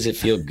 Why does it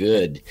feel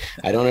good?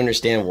 I don't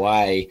understand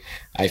why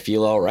I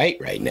feel all right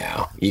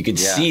now. You could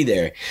see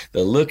the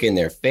look in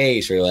their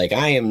face where like,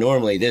 I am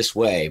normally this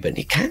way, but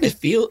you kind of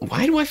feel,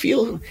 why do I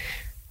feel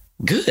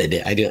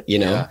good? I don't,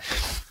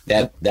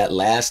 that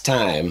last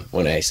time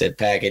when I said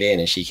pack it in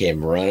and she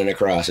came running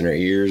across and her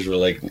ears were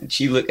like,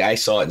 I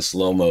saw it in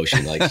slow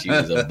motion, like she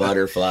was a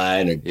butterfly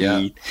in her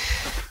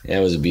teeth. That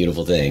was a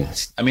beautiful thing.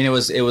 I mean, it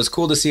was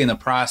cool to see in the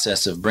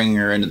process of bringing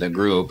her into the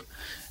group,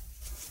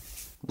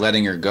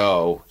 letting her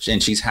go,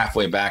 and she's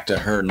halfway back to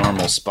her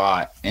normal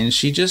spot, and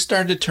she just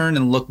started to turn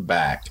and look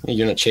back.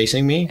 You're not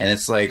chasing me? And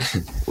it's like,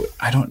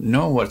 I don't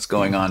know what's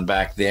going on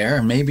back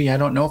there. Maybe I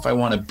don't know if I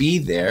want to be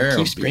there.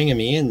 Keeps bringing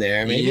me in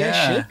there. Maybe I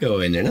should go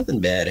in there.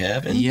 Nothing bad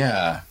happened.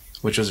 Yeah,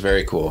 which was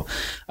very cool.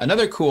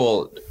 Another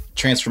cool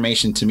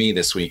transformation to me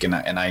this week, and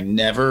I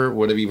never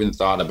would have even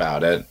thought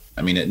about it.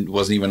 I mean, it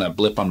wasn't even a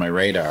blip on my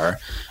radar.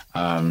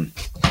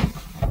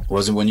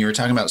 Was when you were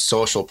talking about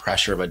social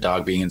pressure of a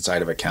dog being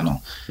inside of a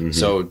kennel. Mm-hmm.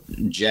 So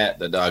Jet,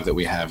 the dog that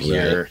we have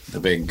here, the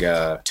big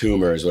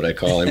tumor is what I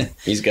call him.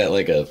 He's got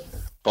like a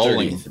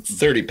bowling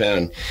 30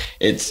 pound.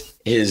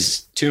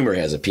 His tumor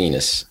has a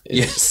penis.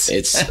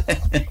 It's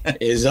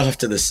off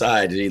to the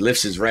side. He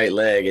lifts his right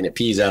leg and it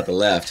pees out the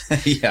left.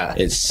 Yeah.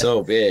 It's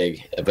so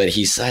big, but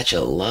he's such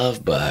a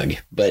love bug.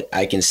 But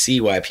I can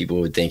see why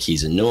people would think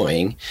he's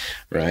annoying,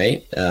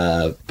 right?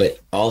 But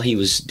all he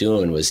was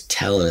doing was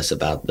telling us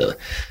about the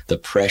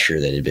pressure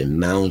that had been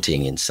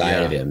mounting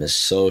inside of him, the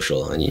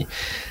social, and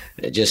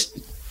just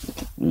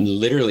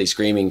literally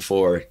screaming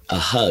for a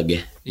hug.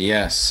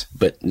 Yes.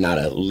 But not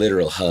a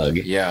literal hug.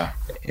 Yeah.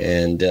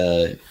 And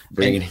go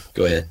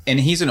ahead. And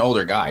he's an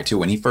older guy too.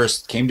 When he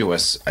first came to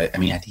us, I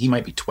mean, he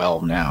might be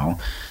 12 now.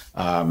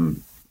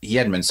 He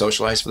hadn't been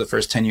socialized for the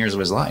first 10 years of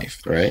his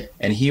life. Right.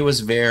 And he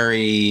was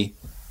very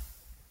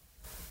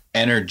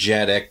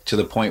energetic to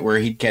the point where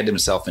he'd get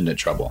himself into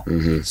trouble.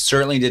 Mm-hmm.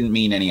 Certainly didn't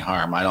mean any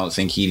harm. I don't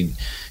think he,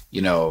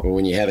 well,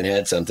 when you haven't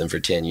had something for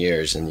 10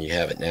 years and you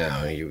have it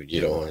now,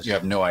 you don't want to. You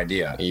have no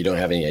idea. You don't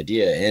have any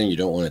idea, and you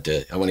don't want it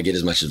to. I want to get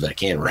as much as I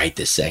can right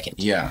this second.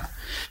 Yeah.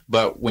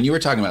 But when you were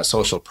talking about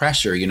social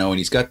pressure, and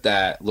he's got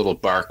that little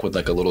bark with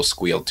like a little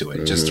squeal to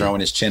it, just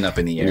throwing his chin up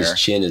in the air. His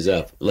chin is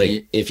up.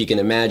 Like if you can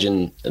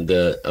imagine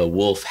a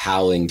wolf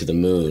howling to the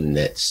moon,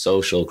 that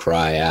social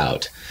cry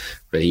out,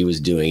 but he was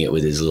doing it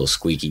with his little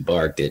squeaky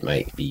bark that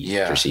might be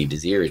perceived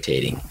as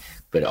irritating.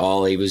 But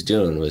all he was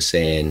doing was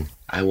saying,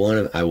 I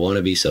want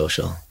to be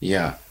social.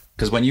 Yeah.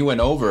 Because when you went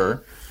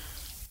over,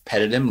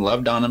 petted him,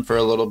 loved on him for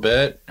a little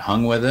bit,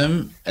 hung with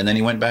him, and then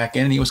he went back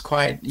in and he was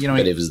quiet.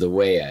 But it was the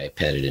way I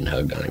petted and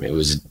hugged on him. It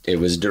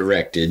was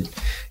directed.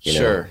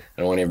 Sure.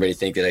 I don't want everybody to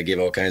think that I give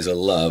all kinds of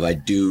love. I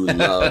do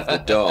love the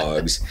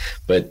dogs,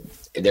 but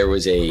there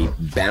was a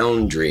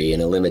boundary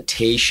and a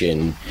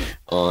limitation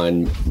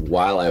on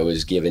while I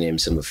was giving him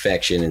some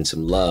affection and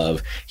some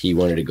love, he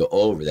wanted to go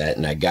over that,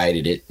 and I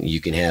guided it. You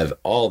can have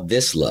all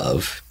this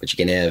love, but you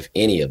can have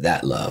any of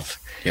that love.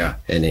 Yeah.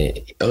 And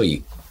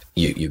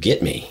you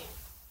get me.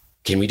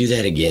 Can we do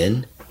that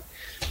again?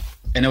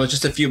 And it was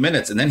just a few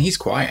minutes, and then he's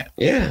quiet.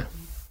 Yeah.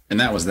 And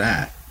that was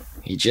that.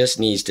 He just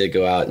needs to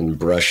go out and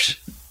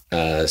brush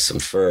some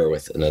fur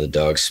with another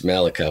dog,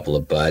 smell a couple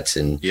of butts,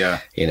 and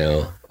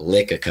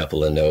lick a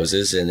couple of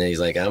noses, and then he's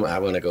like, I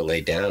want to go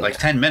lay down. Like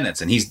 10 minutes,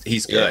 and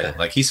he's good. Yeah.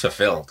 Like he's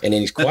fulfilled. And then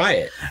he's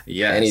quiet.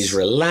 Yes. And he's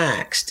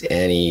relaxed,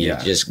 and he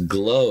just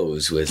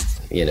glows with,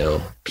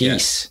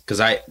 peace. Because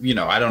I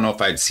don't know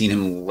if I'd seen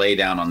him lay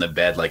down on the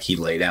bed like he'd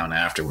lay down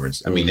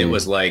afterwards. I mean, it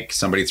was like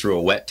somebody threw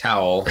a wet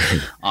towel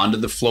onto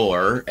the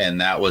floor, and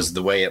that was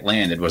the way it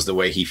landed, was the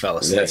way he fell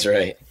asleep. That's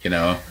right.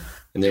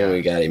 And then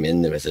we got him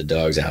in with the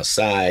dogs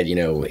outside,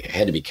 we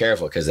had to be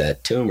careful because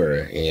that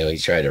tumor, he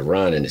tried to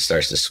run and it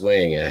starts to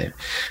swing.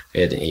 We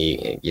had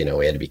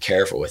to be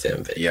careful with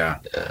him. But,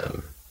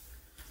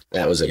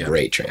 that was a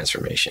great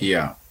transformation.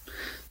 Yeah.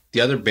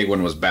 The other big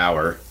one was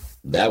Bauer.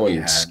 That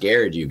one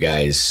scared you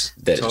guys.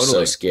 That was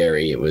so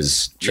scary. It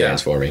was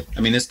transforming. I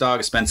mean, this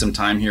dog spent some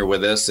time here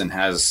with us and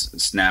has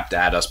snapped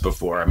at us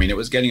before. I mean, it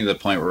was getting to the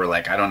point where we're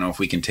like, I don't know if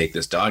we can take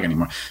this dog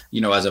anymore.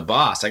 As a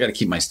boss, I got to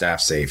keep my staff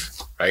safe,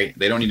 right?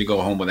 They don't need to go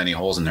home with any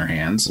holes in their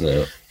hands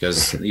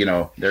because,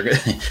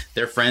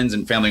 their friends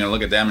and family are going to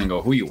look at them and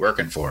go, who are you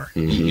working for?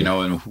 Mm-hmm.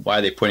 And why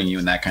are they putting you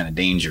in that kind of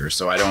danger?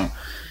 So I don't,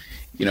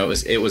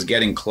 it was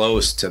getting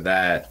close to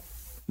that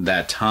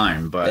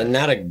time, but and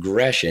not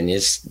aggression.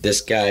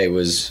 This guy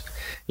was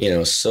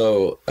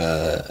so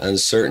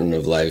uncertain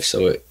of life,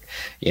 so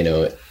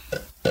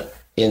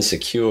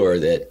insecure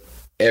that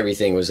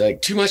everything was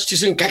like too much too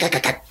soon.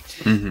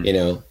 Mm-hmm.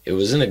 It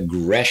wasn't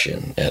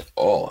aggression at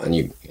all.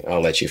 And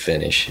I'll let you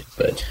finish,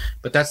 but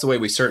that's the way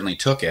we certainly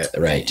took it,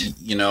 right?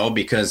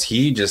 Because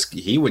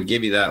he would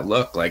give you that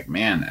look like,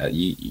 man,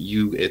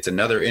 you it's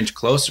another inch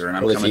closer and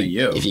I'm coming to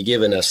you. If you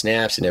give enough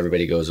snaps and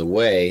everybody goes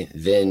away,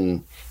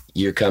 then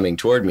you're coming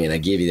toward me and I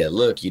give you that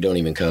look, you don't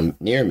even come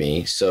near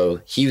me.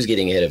 So he was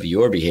getting ahead of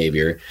your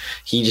behavior.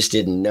 He just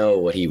didn't know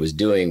what he was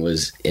doing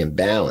was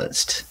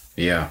imbalanced.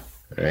 Yeah.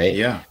 Right?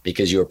 Yeah.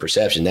 Because your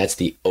perception, that's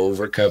the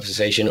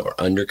overcompensation or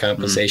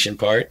undercompensation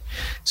part.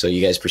 So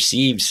you guys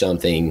perceived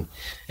something,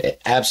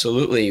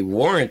 absolutely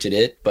warranted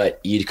it, but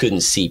you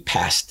couldn't see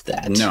past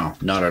that. No,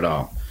 not at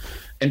all.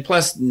 And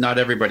plus, not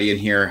everybody in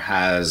here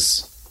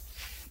has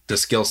the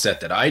skill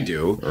set that I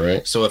do.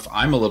 Right. So if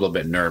I'm a little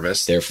bit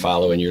nervous, They're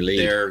following your lead.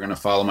 they're going to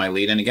follow my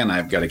lead. And again,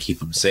 I've got to keep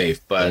them safe.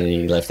 But And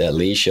you left that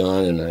leash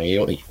on, and do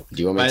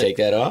you want me to take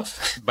that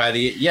off? by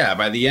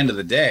the end of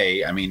the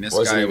day, I mean, this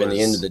Wasn't guy even was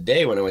the end of the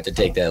day when I went to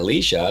take that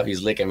leash off.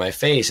 He's licking my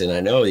face, and I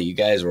know that you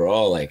guys were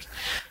all like,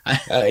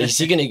 "Is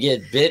he going to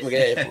get bit?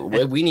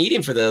 We need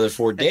him for the other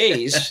 4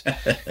 days."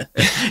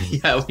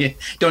 Yeah, we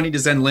don't need to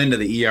send Lynn to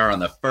the ER on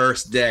the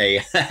first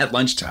day at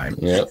lunchtime.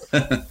 Yep.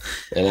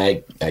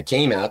 And I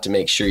came out to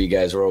make sure you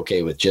guys were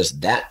okay with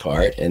just that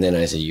part, and then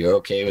I said, "You're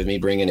okay with me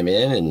bringing him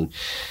in?" And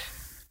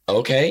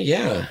okay,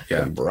 yeah.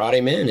 Yeah. I brought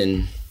him in,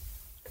 and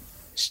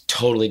it's a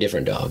totally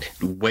different dog.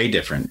 Way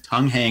different.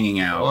 Tongue hanging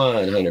out,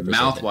 100%.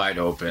 mouth wide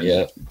open,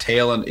 Yeah.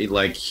 tail, and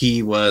like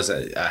he was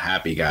a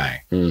happy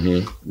guy.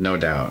 Mm-hmm. No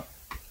doubt.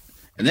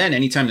 And then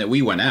anytime that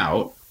we went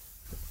out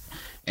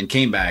and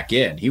came back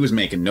in, he was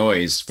making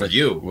noise for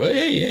you. Well,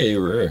 yeah, you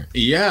were.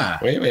 Yeah.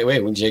 Wait,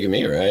 we're taking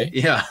me, right?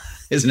 Yeah.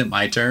 Isn't it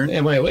my turn? Yeah,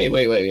 wait.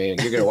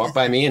 You're gonna walk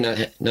by me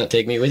and not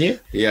take me with you?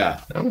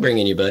 Yeah. I'm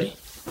bringing you, buddy.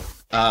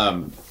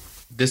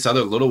 This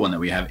other little one that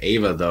we have,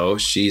 Ava, though,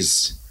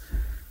 she's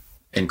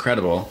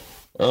incredible.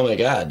 Oh my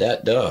God,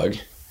 that dog.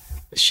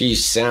 She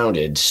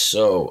sounded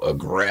so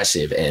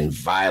aggressive and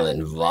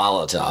violent,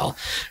 volatile,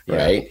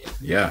 right?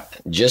 Yeah.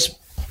 Just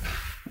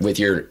with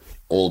your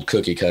old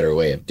cookie cutter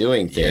way of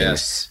doing things,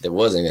 Yes. that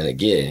wasn't going to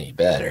get any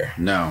better.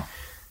 No.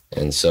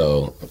 And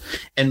so,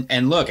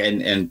 And look,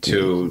 and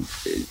to,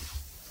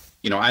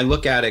 I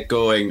look at it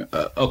going,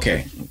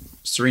 okay,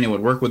 Serena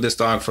would work with this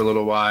dog for a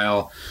little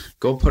while,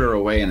 go put her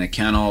away in the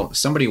kennel.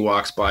 Somebody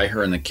walks by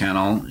her in the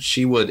kennel,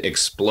 she would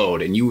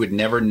explode, and you would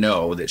never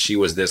know that she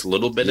was this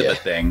little bit of a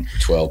thing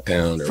 12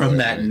 pound or from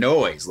whatever. that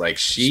noise. Like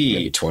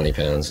Maybe 20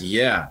 pounds.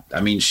 yeah,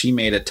 I mean, she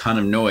made a ton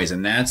of noise,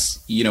 and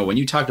that's, when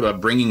you talked about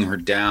bringing her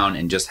down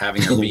and just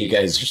having her be You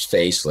guys just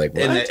face like,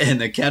 what? and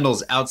the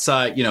kennel's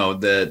outside,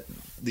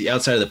 the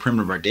outside of the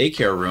perimeter of our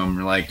daycare room.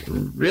 We're like,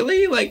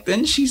 really? Like,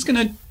 then she's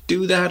gonna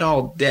do that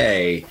all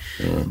day.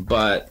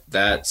 But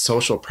that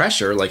social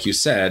pressure, like you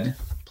said,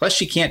 plus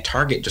she can't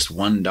target just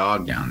one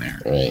dog down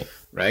there,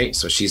 right?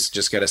 So she's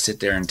just got to sit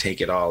there and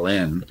take it all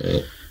in.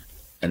 Right.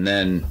 And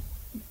then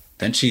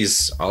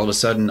she's all of a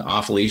sudden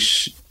off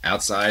leash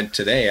outside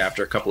today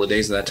after a couple of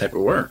days of that type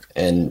of work.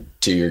 And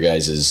to your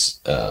guys'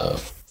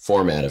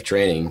 format of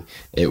training,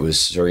 it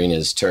was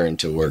Serena's turn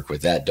to work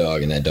with that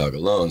dog and that dog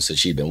alone. So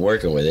she'd been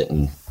working with it,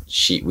 and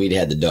we'd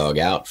had the dog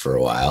out for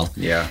a while.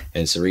 Yeah.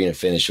 And Serena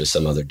finished with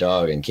some other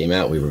dog and came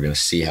out. We were going to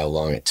see how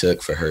long it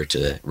took for her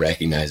to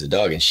recognize the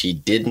dog. And she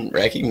didn't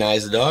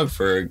recognize the dog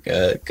for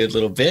a good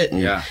little bit.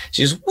 And Yeah.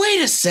 she was,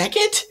 wait a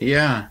second.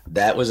 Yeah.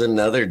 That was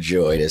another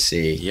joy to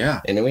see.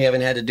 Yeah. And then we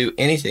haven't had to do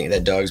anything.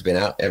 That dog's been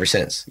out ever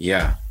since.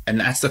 Yeah. And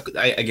that's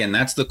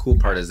the cool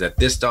part, is that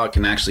this dog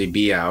can actually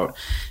be out,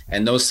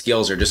 and those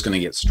skills are just going to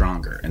get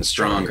stronger and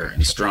stronger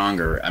and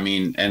stronger. I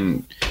mean,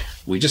 and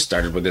we just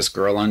started with this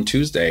girl on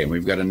Tuesday, and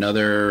we've got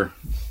another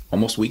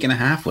almost week and a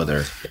half with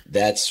her.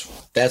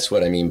 That's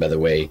what I mean by the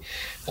way.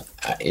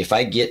 If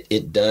I get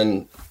it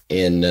done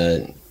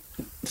in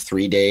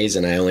 3 days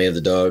and I only have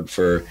the dog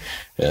for,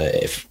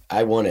 if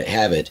I want to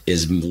have it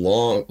is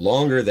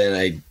longer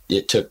than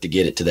it took to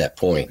get it to that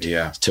point.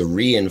 Yeah. To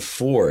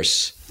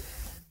reinforce.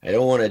 I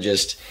don't want to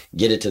just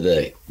get it to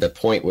the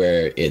point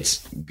where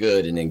it's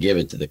good and then give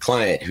it to the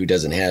client who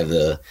doesn't have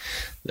the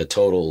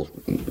total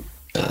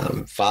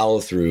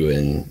follow through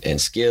and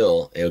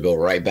skill. It'll go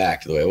right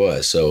back to the way it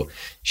was. So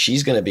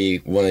she's going to be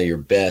one of your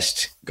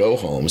best go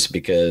homes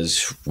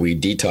because we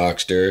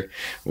detoxed her,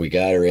 we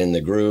got her in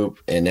the group,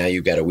 and now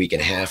you've got a week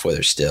and a half with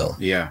her still.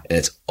 Yeah. And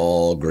it's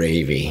all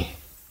gravy.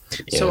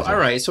 So, all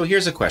right. So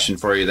here's a question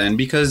for you then,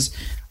 because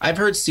I've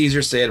heard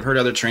Caesar say it, I've heard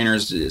other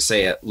trainers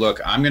say it.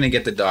 Look, I'm going to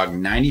get the dog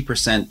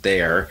 90%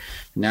 there.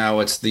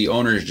 Now it's the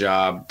owner's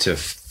job to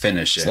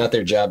finish it. It's not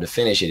their job to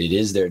finish it. It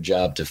is their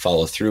job to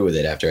follow through with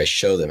it after I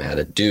show them how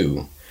to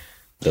do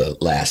the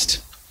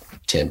last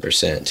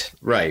 10%.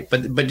 Right.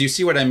 But do you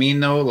see what I mean,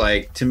 though?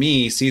 Like, to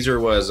me,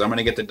 Caesar was, I'm going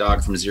to get the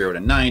dog from 0 to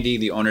 90.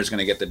 The owner's going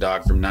to get the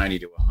dog from 90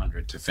 to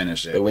 100 to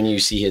finish it. But when you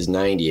see his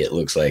 90, it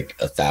looks like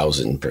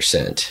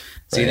 1,000%.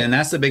 See, and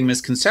that's the big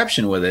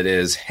misconception with it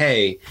is,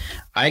 hey,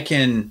 I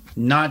can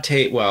not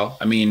take, well,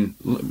 I mean,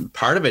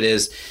 part of it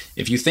is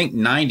if you think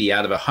 90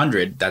 out of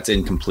 100, that's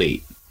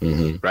incomplete,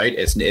 right?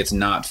 It's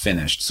not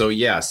finished. So,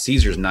 yeah,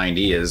 Caesar's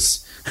 90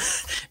 is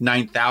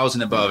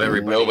 9,000 above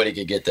everybody. Nobody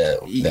could get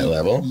that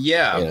level.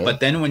 Yeah, you know?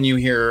 But then when you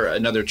hear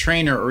another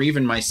trainer or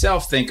even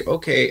myself think,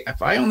 okay,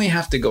 if I only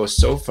have to go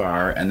so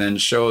far and then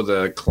show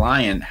the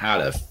client how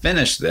to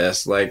finish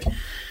this, like,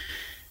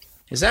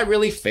 Is that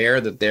really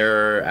fair that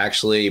they're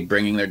actually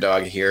bringing their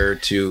dog here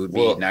to be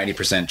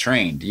 90%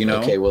 trained, you know?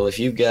 Okay, well, if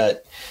you've got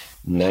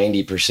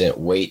 90%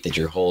 weight that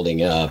you're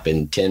holding up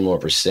and 10 more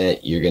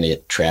percent, you're going to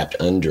get trapped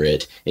under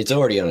it. It's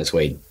already on its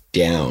way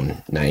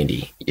down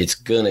 90. It's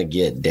going to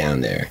get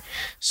down there.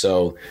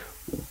 So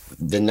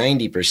the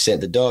 90%,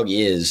 the dog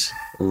is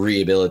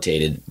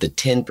rehabilitated. The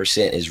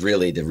 10% is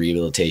really the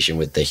rehabilitation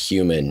with the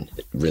human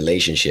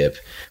relationship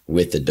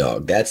with the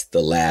dog. That's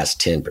the last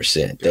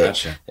 10%.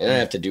 Gotcha. They don't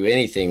have to do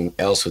anything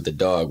else with the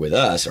dog with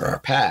us or our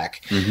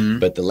pack,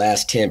 but the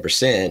last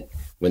 10%,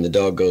 when the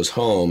dog goes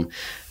home,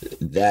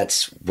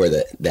 that's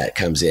where that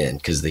comes in,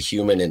 because the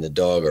human and the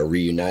dog are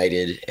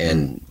reunited,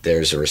 and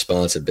there's a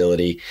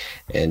responsibility.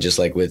 And just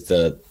like with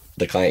the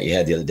client you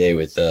had the other day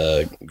with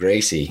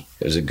Gracie,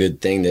 it was a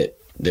good thing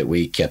that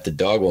we kept the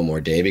dog one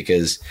more day,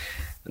 because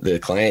the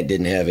client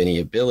didn't have any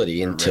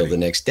ability until the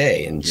next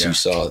day. And you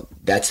saw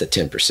that's the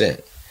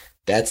 10%.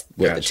 That's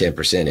what the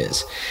 10%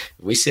 is.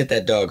 If we sent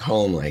that dog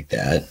home like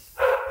that,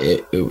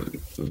 it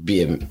would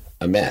be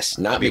a mess.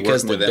 Not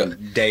because with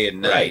them day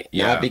and night. Right.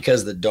 Not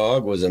because the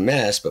dog was a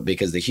mess, but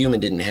because the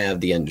human didn't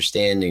have the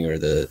understanding or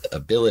the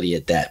ability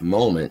at that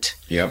moment.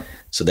 Yep.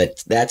 So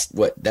that's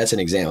an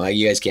example.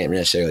 You guys can't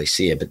necessarily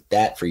see it, but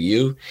that for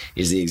you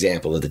is the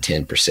example of the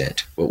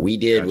 10%. What we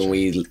did when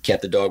we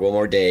kept the dog one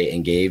more day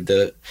and gave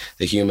the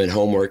human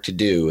homework to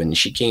do, and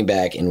she came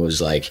back and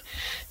was like,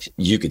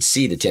 you could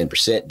see the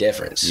 10%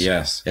 difference.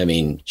 Yes. I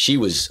mean, she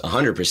was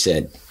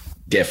 100%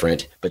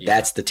 different, but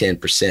that's the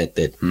 10%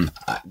 that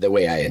the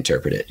way I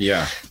interpret it.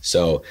 Yeah.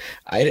 So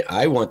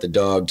I want the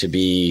dog to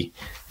be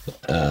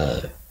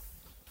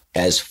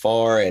as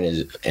far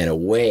and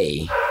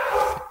away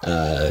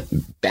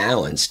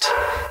balanced,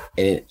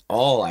 and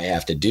all I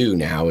have to do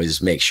now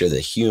is make sure the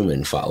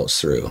human follows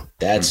through.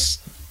 That's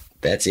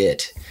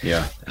it.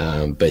 Yeah.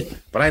 But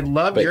I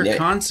love your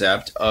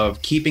concept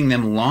of keeping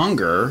them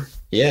longer.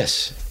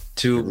 Yes.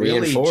 To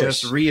really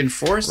just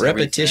reinforce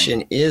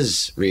repetition everything.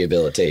 Is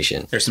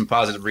rehabilitation. There's some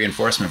positive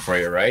reinforcement for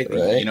you, right?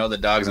 Right. You know, the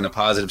dog's in a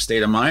positive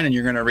state of mind, and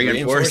you're going to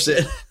reinforce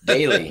it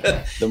daily.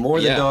 The more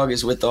the dog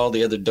is with all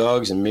the other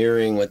dogs and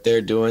mirroring what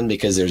they're doing,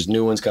 because there's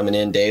new ones coming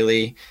in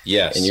daily.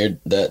 Yes. And you're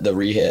the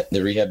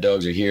rehab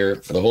dogs are here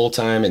for the whole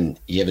time, and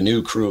you have a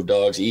new crew of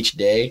dogs each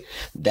day.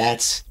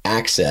 That's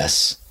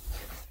access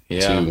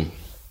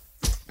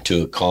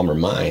to a calmer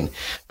mind.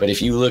 But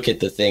if you look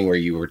at the thing where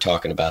you were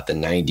talking about the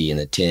 90 and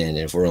the 10, and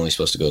if we're only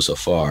supposed to go so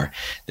far,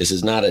 this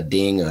is not a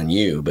ding on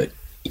you, but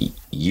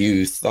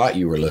you thought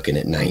you were looking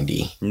at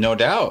 90. No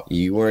doubt.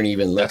 You weren't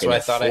even looking at 40.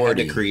 That's what I thought I had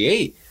to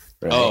create.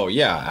 Right? Oh,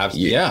 yeah.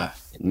 Yeah.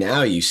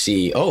 Now you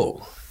see,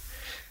 you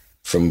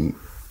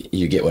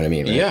get what I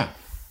mean, right? Yeah.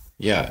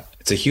 Yeah.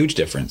 It's a huge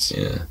difference.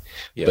 Yeah.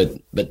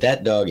 But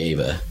that dog,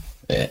 Ava,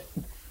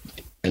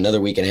 another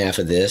week and a half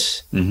of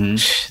this,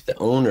 the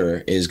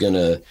owner is going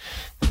to,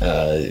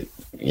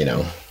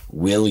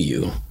 will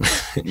you.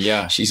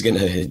 Yeah. She's going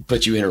to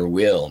put you in her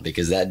will,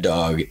 because that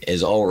dog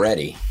is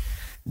already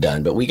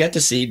done. But we got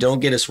to see, don't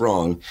get us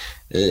wrong,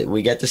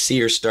 we got to see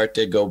her start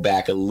to go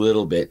back a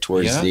little bit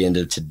towards the end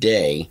of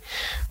today,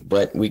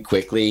 but we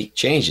quickly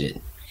changed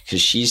it.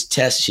 Because she's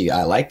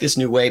I like this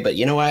new way, but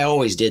I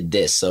always did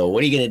this. So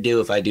what are you going to do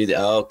if I do that?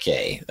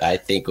 Okay, I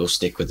think we'll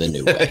stick with the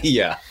new way.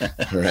 Yeah.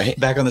 Right?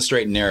 Back on the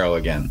straight and narrow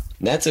again.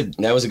 That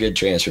was a good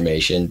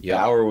transformation. Yep.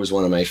 Bauer was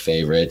one of my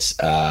favorites.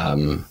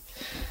 That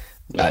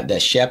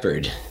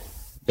shepherd.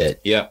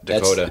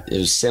 Dakota. It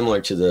was similar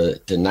to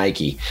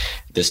Nike.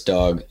 This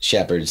dog,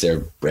 shepherds,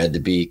 they're bred to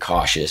be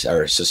cautious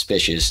or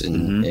suspicious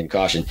and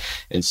caution.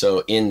 And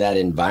so in that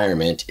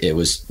environment, it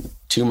was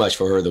too much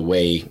for her the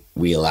way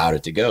we allowed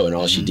it to go. And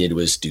all she did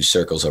was do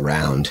circles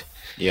around.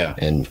 Yeah.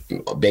 And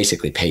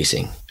basically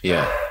pacing.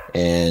 Yeah.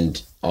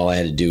 And all I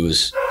had to do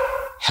was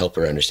help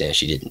her understand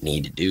she didn't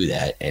need to do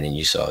that. And then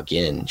you saw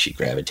again, she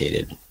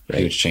gravitated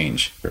huge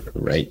change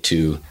right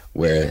to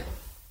where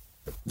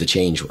the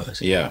change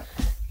was. Yeah.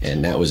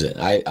 And that was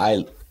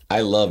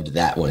I loved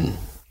that one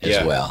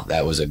as well.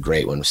 That was a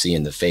great one,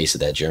 seeing the face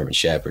of that German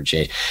Shepherd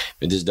change.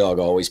 But this dog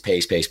always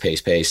pace,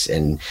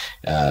 and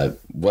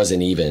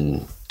wasn't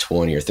even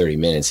 20 or 30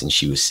 minutes, and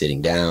she was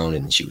sitting down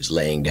and she was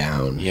laying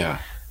down. Yeah.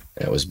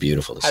 That was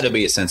beautiful to see. Had to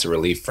be a sense of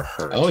relief for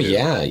her. Oh, too.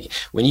 Yeah.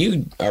 When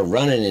you are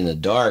running in the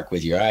dark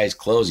with your eyes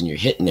closed and you're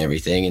hitting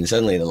everything, and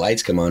suddenly the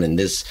lights come on, and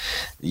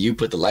you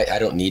put the light, I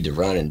don't need to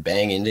run and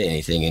bang into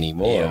anything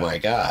anymore. Yeah. Oh, my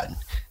God.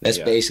 That's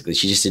basically,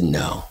 she just didn't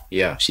know.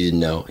 Yeah. She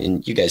didn't know,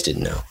 and you guys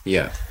didn't know.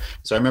 Yeah.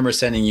 So I remember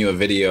sending you a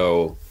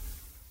video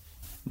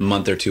a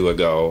month or two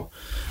ago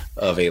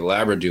of a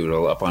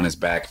Labradoodle up on his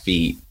back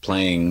feet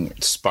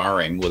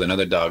sparring with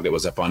another dog that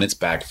was up on its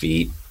back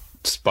feet,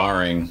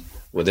 sparring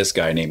with this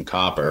guy named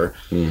Copper.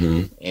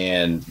 Mm-hmm.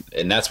 And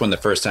that's when the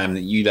first time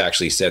that you'd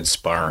actually said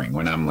sparring,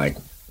 when I'm like,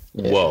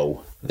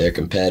 whoa. Their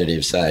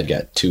competitive side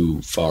got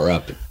too far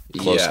up,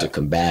 close to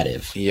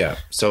combative. Yeah.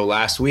 So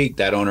last week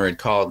that owner had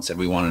called and said,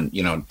 we wanted,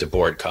 to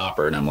board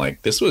Copper. And I'm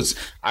like,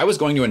 I was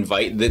going to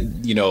invite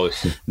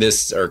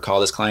this or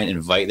call this client,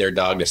 invite their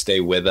dog to stay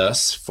with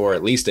us for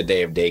at least a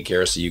day of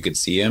daycare so you could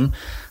see him.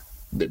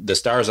 the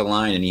stars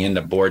align and he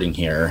ended up boarding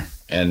here.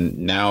 And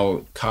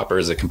now Copper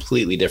is a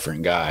completely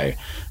different guy.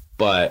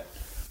 But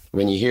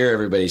when you hear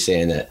everybody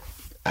saying that,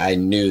 I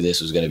knew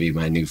this was going to be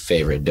my new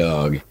favorite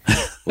dog.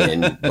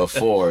 When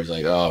before it was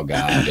like, oh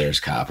God, there's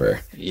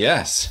Copper.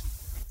 yes,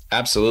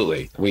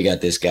 absolutely. We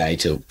got this guy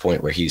to a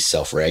point where he's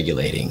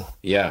self-regulating.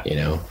 Yeah. You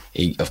know,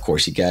 of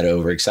course he got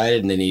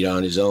overexcited and then he'd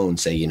on his own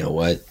say, you know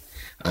what,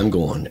 I'm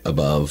going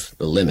above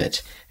the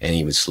limit. And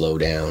he would slow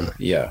down,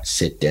 Yeah.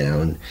 sit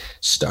down,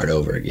 start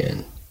over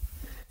again.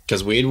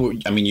 Because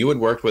you would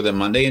work with him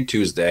Monday and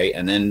Tuesday,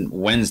 and then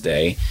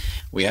Wednesday,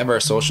 we have our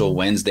social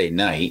Wednesday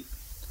night.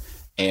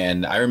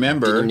 And I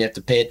remember, Didn't even have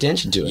to pay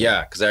attention to it.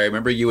 yeah, because I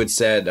remember you had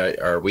said,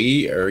 are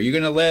you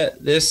going to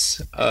let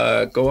this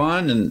go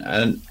on?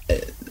 And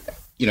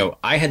you know,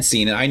 I had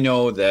seen it. I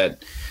know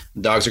that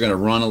dogs are going to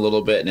run a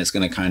little bit and it's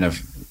going to kind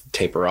of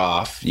taper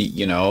off,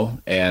 you know,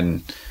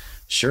 and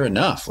sure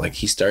enough, like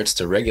he starts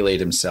to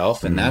regulate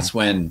himself, and that's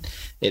when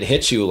it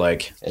hits you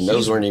like. And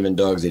those weren't even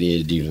dogs that he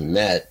had even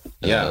met.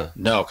 Yeah,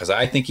 no, because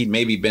I think he'd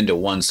maybe been to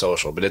one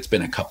social, but it's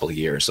been a couple of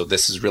years. So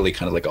this is really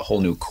kind of like a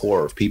whole new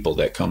core of people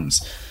that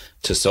comes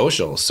to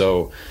social.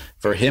 So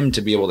for him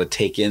to be able to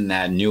take in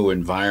that new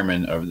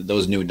environment of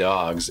those new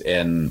dogs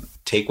and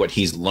take what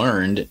he's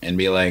learned and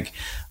be like,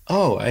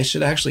 oh, I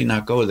should actually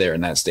not go there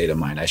in that state of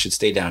mind. I should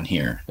stay down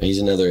here. He's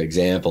another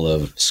example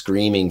of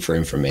screaming for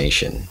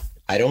information.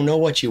 I don't know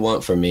what you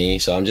want from me,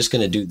 so I'm just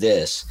going to do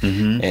this.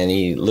 Mm-hmm. And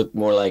he looked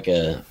more like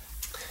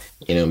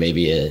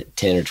maybe a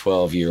 10 or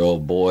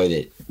 12-year-old boy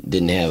that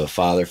didn't have a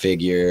father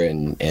figure,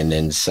 and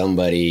then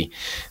somebody,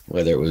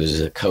 whether it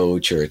was a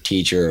coach or a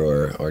teacher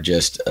or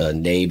just a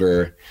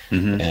neighbor,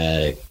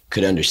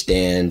 could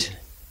understand.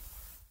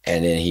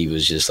 And then he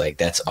was just like,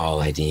 that's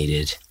all I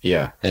needed.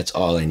 Yeah. That's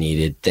all I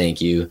needed. Thank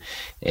you.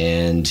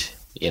 And,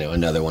 you know,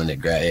 another one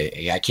that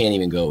I can't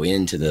even go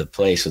into the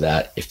place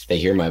without, if they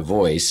hear my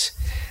voice,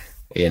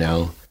 you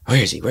know,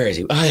 where is he? Where is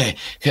he? Oh,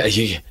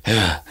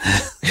 yeah.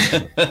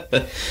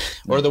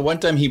 Or the one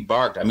time he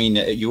barked. I mean,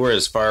 you were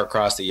as far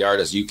across the yard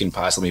as you can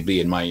possibly be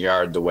in my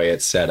yard, the way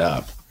it's set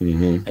up.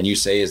 Mm-hmm. And you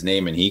say his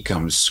name and he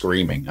comes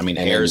screaming. I mean,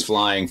 hairs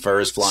flying,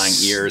 furs flying,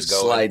 ears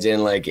going. Slides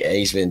in like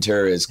Ace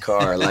Ventura's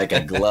car, like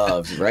a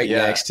glove, right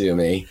next to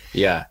me.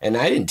 Yeah. And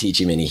I didn't teach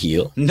him any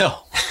heel. No,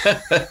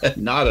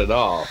 not at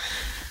all.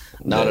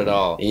 Not at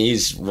all.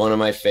 He's one of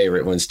my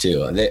favorite ones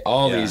too.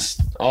 All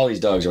these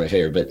dogs are my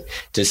favorite, but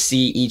to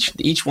see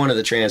each one of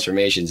the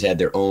transformations had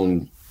their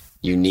own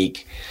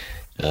unique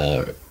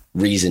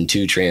reason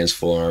to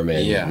transform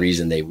and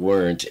reason they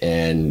weren't,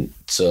 and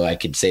so I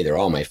could say they're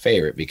all my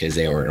favorite because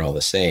they weren't all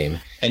the same.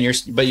 And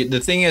but the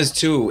thing is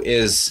too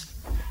is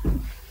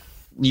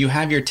you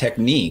have your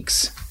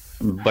techniques,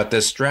 but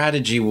the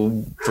strategy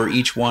for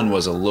each one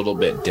was a little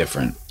bit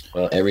different.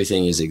 Well,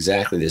 everything is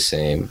exactly the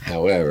same.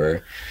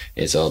 However,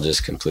 it's all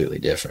just completely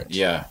different.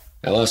 Yeah.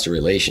 I lost a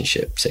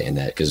relationship saying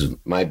that because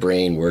my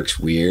brain works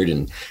weird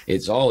and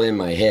it's all in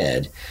my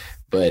head,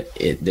 but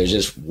there's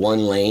just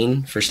one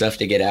lane for stuff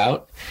to get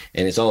out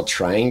and it's all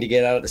trying to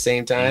get out at the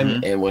same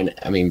time.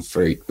 And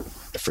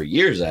for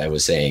years I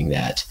was saying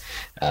that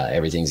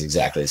everything's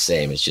exactly the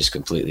same. It's just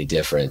completely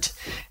different.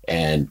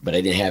 But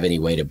I didn't have any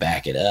way to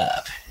back it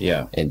up.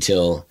 Yeah.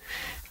 Until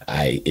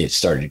it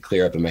started to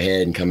clear up in my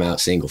head and come out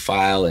single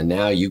file, and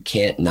now you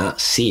can't not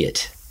see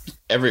it.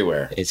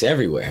 Everywhere. It's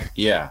everywhere.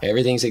 Yeah.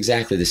 Everything's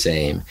exactly the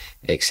same,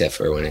 except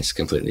for when it's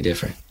completely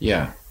different.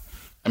 Yeah.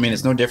 I mean,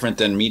 it's no different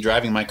than me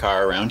driving my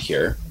car around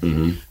here.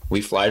 Mm-hmm.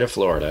 We fly to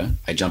Florida.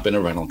 I jump in a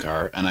rental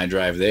car and I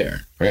drive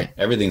there. Right.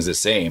 Everything's the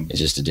same. It's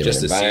just a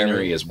different environment. The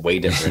scenery is way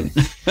different.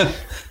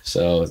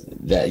 So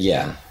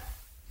that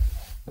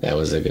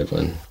was a good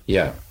one.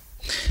 Yeah.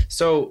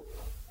 So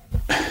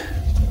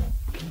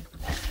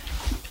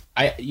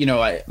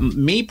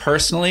me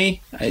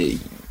personally,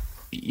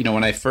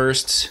 when I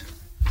first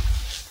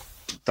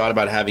thought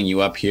about having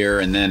you up here,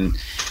 and then,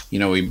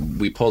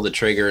 we pull the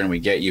trigger and we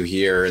get you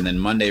here, and then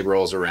Monday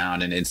rolls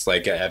around and it's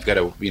like I've got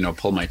to,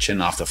 pull my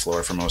chin off the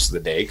floor for most of the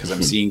day because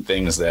I'm seeing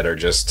things that are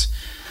just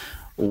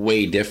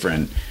way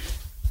different.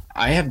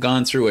 I have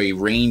gone through a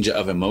range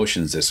of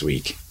emotions this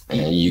week.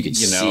 And you could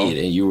see it,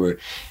 and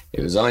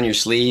it was on your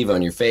sleeve,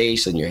 on your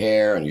face, on your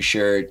hair, on your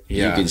shirt.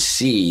 Yeah. You could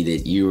see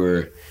that you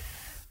were,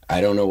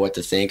 I don't know what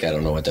to think, I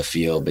don't know what to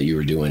feel, but you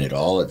were doing it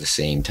all at the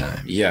same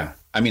time. Yeah.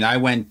 I mean, I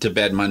went to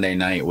bed Monday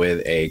night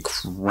with a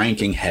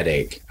cranking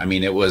headache. I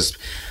mean,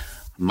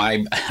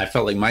 I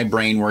felt like my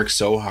brain worked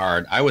so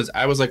hard. I was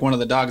like one of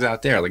the dogs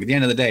out there. Like at the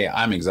end of the day,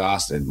 I'm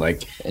exhausted.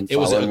 Like and it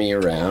was me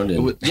around.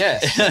 And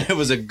it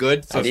was a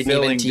good, fulfilling. I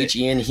didn't even teach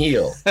Ian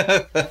heel.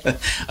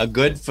 A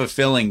good,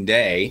 fulfilling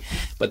day.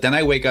 But then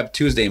I wake up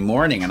Tuesday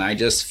morning and I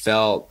just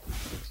felt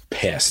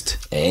pissed,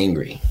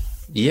 angry.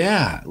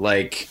 Yeah,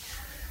 like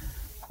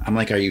I'm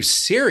like, are you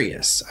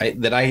serious?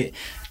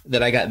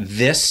 That I got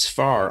this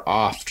far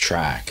off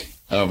track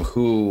of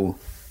who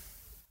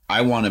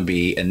I want to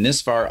be, and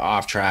this far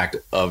off track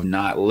of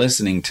not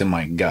listening to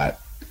my gut,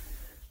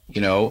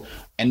 and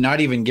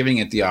not even giving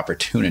it the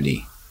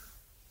opportunity.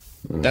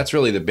 That's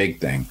really the big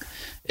thing,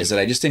 is that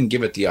I just didn't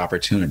give it the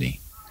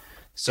opportunity.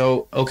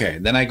 So, okay,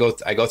 then I go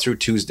through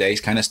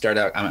Tuesdays, kind of start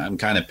out, I'm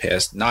kind of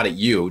pissed, not at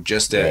you,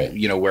 just at, Right.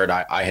 you know, where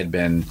I had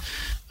been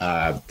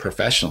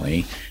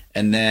professionally.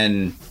 And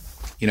then,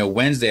 you know,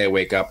 Wednesday I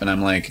wake up and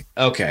I'm like,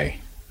 okay,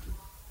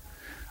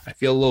 I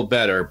feel a little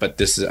better, but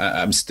this is,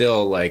 I'm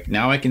still like,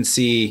 now I can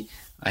see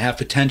I have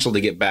potential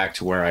to get back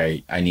to where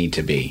I need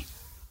to be,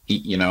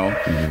 you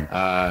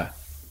know?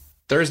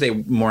 Thursday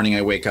morning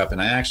I wake up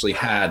and I actually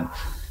had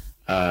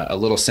a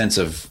little sense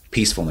of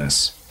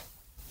peacefulness.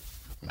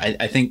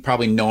 I think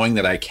probably knowing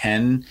that I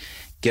can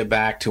get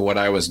back to what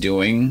I was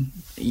doing,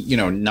 you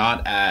know,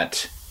 not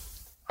at,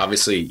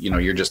 obviously, you know,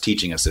 you're just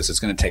teaching us this. It's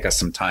going to take us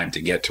some time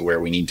to get to where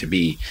we need to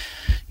be,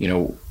 you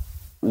know,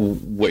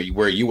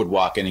 where you would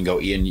walk in and go,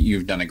 Ian,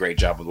 you've done a great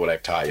job with what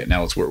I've taught you.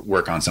 Now let's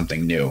work on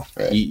something new.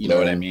 Right. You know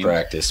what I mean?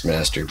 Practice,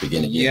 master,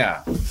 begin again.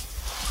 Yeah.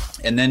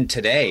 And then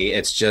today,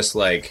 it's just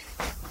like,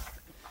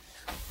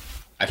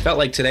 I felt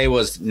like today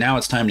was, now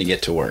it's time to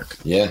get to work,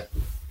 Yeah.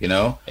 you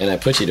know? And I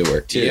put you to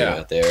work too Yeah.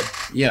 out there.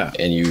 Yeah.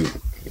 And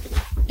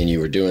you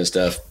were doing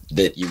stuff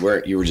that you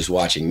were just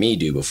watching me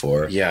do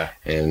before. Yeah.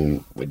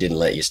 And we didn't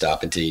let you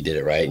stop until you did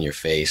it right, and your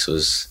face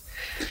was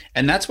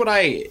And that's what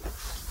I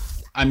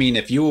mean,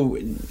 if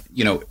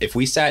if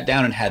we sat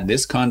down and had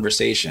this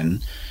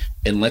conversation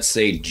in, let's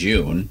say,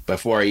 June,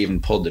 before I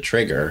even pulled the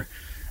trigger,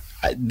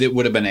 it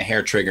would have been a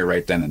hair trigger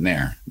right then and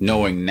there.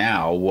 Knowing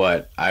now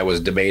what I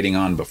was debating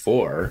on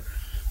before,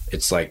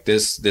 it's like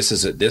this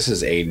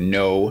is a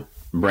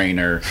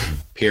no-brainer,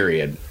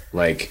 period.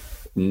 Like,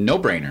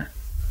 no-brainer.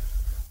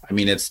 I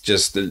mean, it's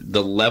just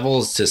the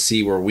levels to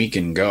see where we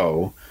can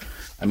go.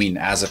 I mean,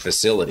 as a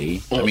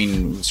facility, I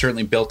mean,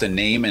 certainly built a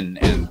name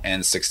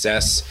and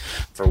success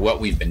for what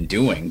we've been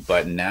doing.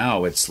 But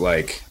now it's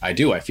like, I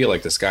feel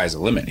like the sky's the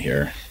limit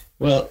here.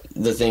 Well,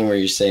 the thing where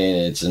you're saying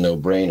it's a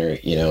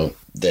no-brainer, you know,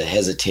 the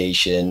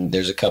hesitation,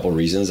 there's a couple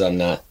reasons. I'm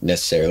not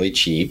necessarily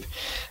cheap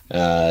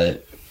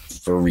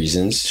for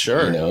reasons.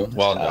 Sure. You know,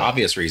 well,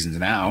 obvious reasons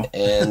now.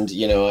 and,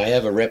 you know, I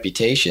have a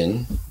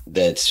reputation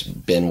that's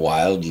been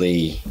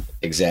wildly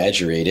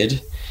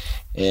exaggerated.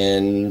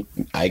 And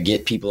I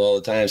get people all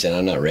the time saying,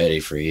 I'm not ready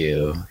for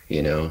you,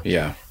 you know.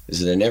 Yeah.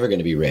 So they're never going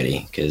to be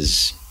ready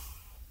because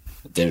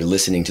they're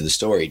listening to the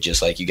story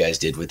just like you guys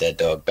did with that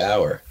dog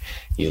Bauer.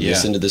 You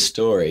listen to the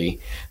story,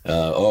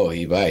 oh,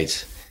 he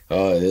bites,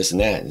 oh, this and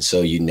that. And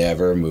so you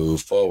never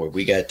move forward.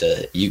 We got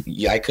to,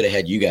 I could have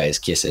had you guys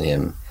kissing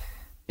him,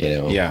 you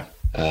know. Yeah.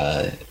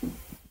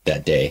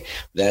 That day.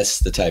 That's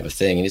the type of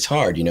thing. And it's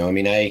hard, you know. I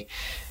mean,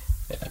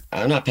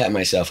 I'm not patting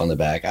myself on the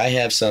back. I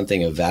have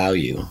something of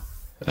value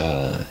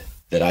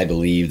that I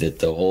believe that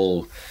the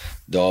whole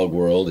dog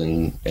world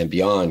and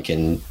beyond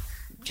can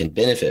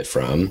benefit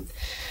from.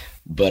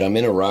 But I'm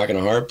in a rock and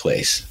a hard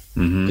place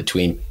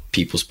between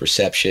people's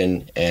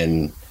perception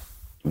and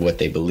what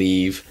they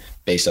believe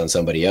based on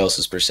somebody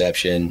else's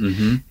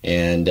perception.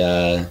 And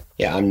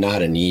yeah, I'm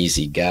not an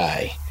easy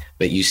guy.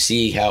 But you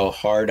see how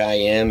hard I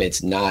am.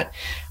 It's not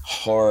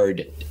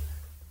hard.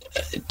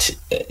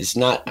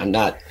 I'm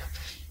not,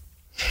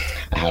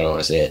 how do I want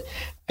to say it?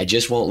 I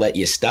just won't let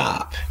you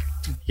stop.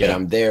 Yeah. But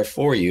I'm there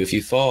for you if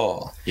you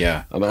fall.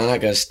 Yeah. I'm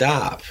not going to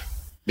stop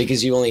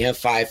because you only have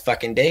 5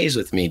 fucking days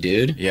with me,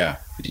 dude. Yeah.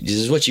 This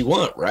is what you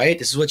want, right?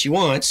 This is what you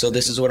want. So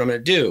this is what I'm going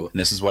to do. And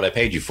this is what I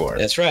paid you for.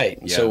 That's right.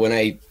 Yeah. So when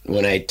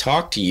I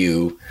talk to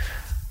you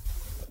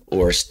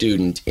or a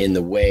student in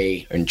the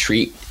way and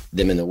treat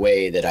them in the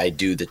way that I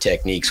do the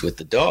techniques with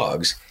the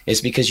dogs,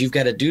 it's because you've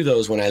got to do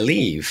those when I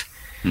leave.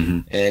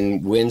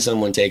 And when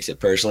someone takes it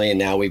personally, and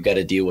now we've got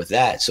to deal with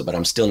that. So, but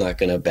I'm still not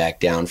going to back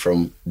down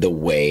from the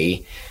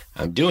way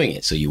I'm doing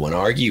it. So you want to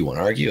argue?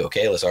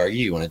 Okay, let's argue.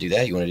 You want to do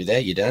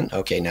that? You done?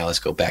 Okay, now let's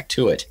go back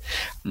to it.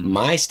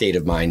 My state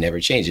of mind never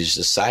changes. It's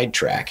just a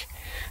sidetrack.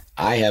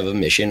 I have a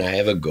mission, I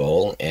have a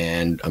goal,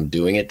 and I'm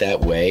doing it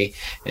that way.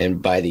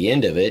 And by the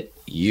end of it,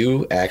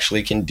 you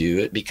actually can do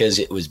it because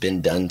it was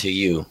been done to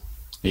you.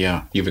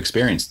 Yeah. I've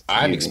experienced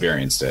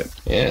it.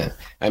 Yeah.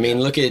 I mean,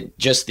 look at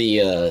just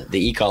the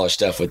e-collar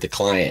stuff with the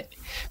client.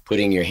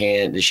 Putting your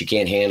hand, she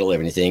can't handle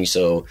everything,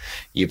 so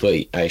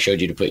I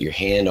showed you to put your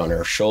hand on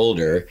her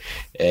shoulder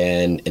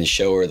and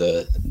show her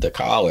the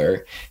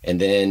collar, and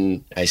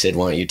then I said,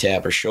 why don't you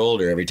tap her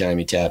shoulder every time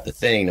you tap the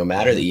thing, no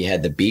matter that you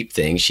had the beep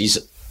thing, she's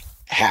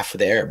half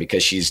there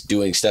because she's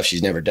doing stuff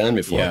she's never done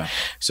before. Yeah.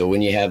 So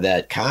when you have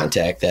that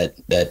contact,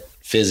 that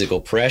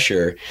physical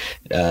pressure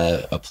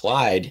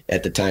applied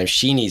at the time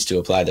she needs to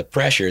apply the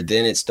pressure,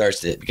 then it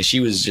starts to, because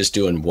she was just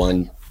doing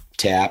one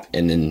tap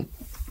and then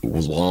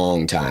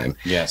long time.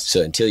 Yes.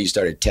 So until you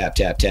started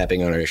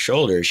tapping on her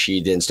shoulder, she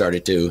then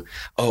started to,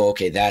 oh,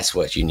 okay, that's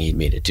what you need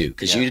me to do.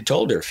 Because you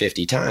told her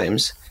 50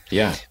 times.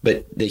 Yeah.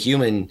 But the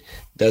human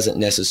doesn't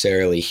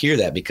necessarily hear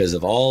that because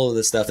of all of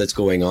the stuff that's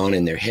going on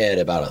in their head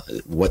about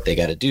what they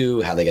got to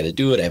do, how they got to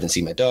do it. I haven't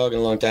seen my dog in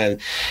a long time.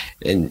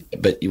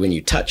 But when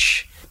you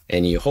touch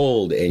and you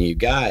hold and you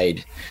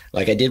guide,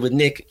 like I did with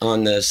Nick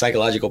on the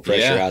psychological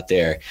pressure out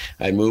there.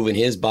 I'd move in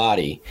his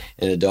body,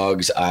 and the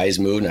dog's eyes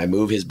moved, and I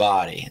move his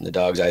body, and the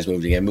dog's eyes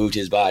moved again. I moved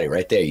his body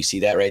right there. You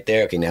see that right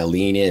there? Okay, now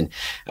lean in.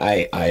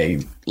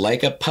 I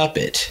like a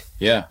puppet.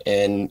 Yeah.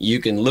 And you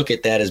can look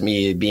at that as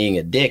me being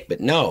a dick, but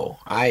no,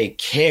 I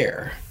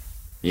care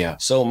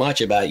so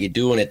much about you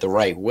doing it the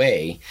right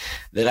way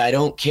that I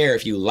don't care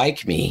if you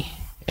like me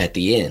at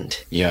the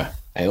end. Yeah.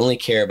 I only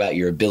care about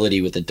your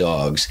ability with the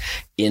dogs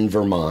in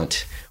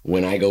Vermont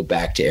when I go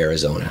back to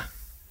Arizona.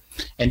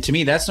 And to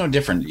me, that's no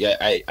different. Yeah,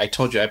 I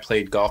told you I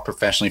played golf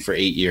professionally for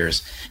 8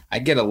 years. I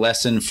get a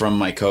lesson from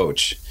my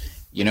coach,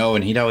 you know,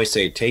 and he'd always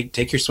say,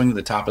 take your swing to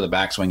the top of the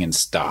backswing and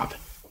stop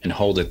and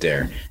hold it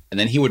there. And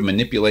then he would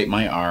manipulate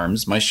my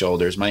arms, my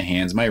shoulders, my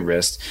hands, my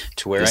wrists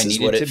to where I needed to be. This is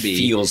what it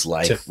feels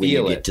like when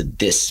you get to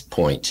this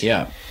point.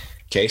 Yeah.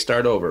 Okay,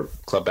 start over,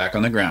 club back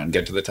on the ground,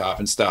 get to the top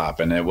and stop.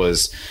 And it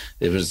was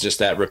just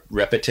that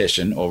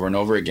repetition over and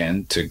over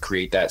again to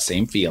create that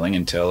same feeling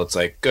until it's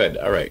like, good,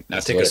 all right,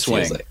 now take a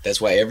swing. Like.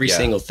 That's why every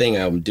single thing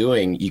I'm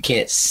doing, you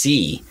can't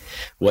see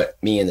what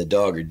me and the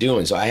dog are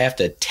doing. So I have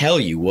to tell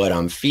you what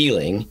I'm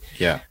feeling.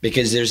 Yeah.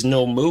 Because there's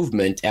no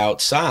movement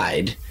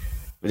outside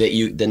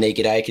that the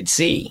naked eye could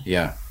see.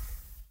 Yeah.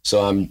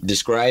 So I'm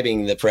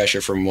describing the pressure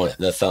from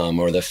the thumb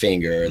or the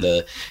finger or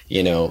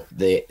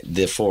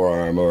the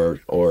forearm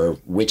or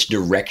which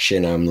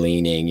direction I'm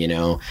leaning, you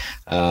know.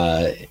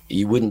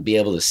 You wouldn't be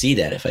able to see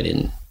that if I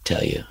didn't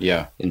tell you.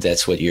 Yeah. And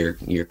that's what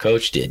your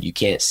coach did. You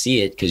can't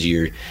see it because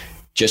you're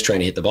just trying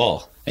to hit the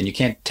ball. And you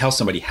can't tell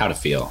somebody how to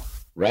feel.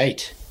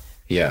 Right.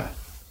 Yeah.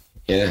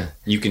 Yeah.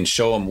 You can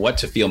show them what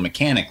to feel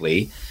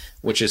mechanically,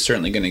 which is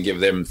certainly going to give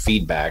them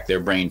feedback, their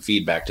brain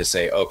feedback to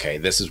say, okay,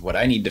 this is what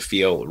I need to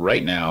feel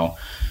right now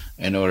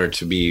in order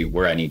to be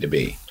where I need to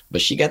be.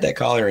 But she got that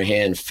collar in her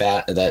hand,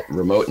 that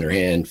remote in her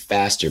hand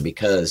faster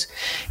because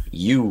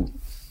you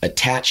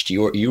attached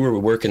you were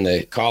working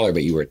the collar,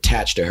 but you were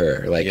attached to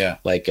her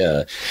like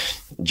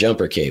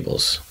jumper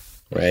cables,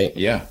 right?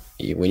 Yeah.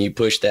 When you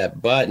pushed that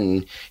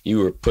button, you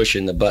were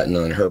pushing the button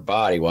on her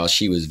body while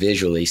she was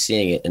visually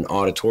seeing it and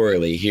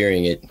auditorily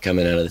hearing it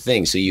coming out of the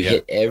thing. So you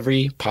hit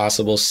every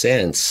possible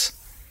sense,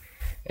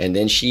 and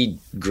then she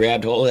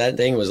grabbed hold of that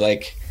thing. It was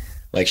like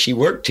she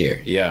worked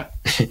here. Yeah.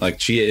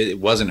 Like it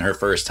wasn't her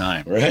first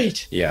time.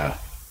 Right. Yeah.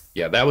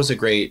 Yeah. That was a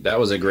great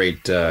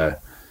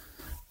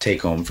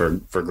take home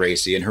for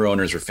Gracie, and her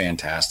owners were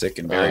fantastic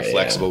and very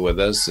flexible with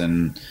us,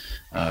 and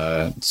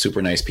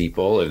super nice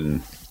people.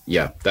 And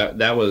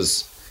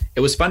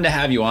it was fun to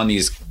have you on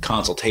these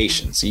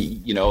consultations,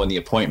 you know, and the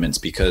appointments,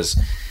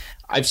 because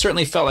I've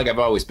certainly felt like I've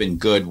always been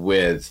good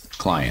with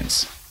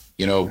clients,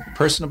 you know,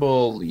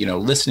 personable, you know,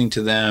 listening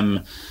to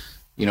them,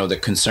 you know, the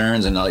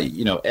concerns and,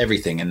 you know,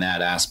 everything in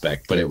that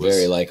aspect. But it was a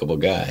very likable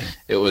guy.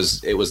 It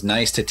was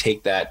nice to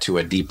take that to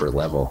a deeper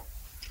level.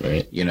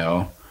 Right. You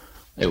know,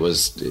 it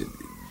was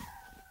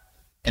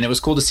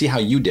cool to see how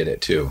you did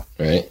it too.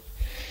 Right.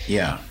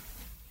 Yeah.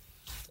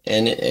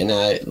 And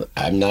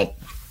I'm not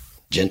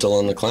gentle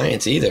on the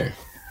clients either.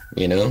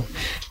 You know,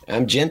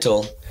 I'm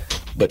gentle,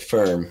 but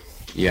firm.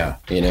 Yeah.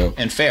 You know,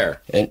 and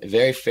fair, and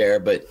very fair,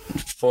 but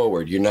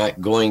forward. You're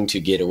not going to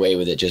get away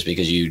with it just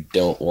because you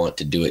don't want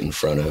to do it in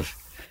front of.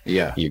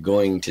 Yeah. You're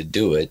going to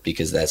do it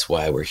because that's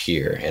why we're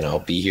here, and I'll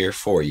be here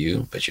for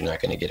you, but you're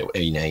not going to get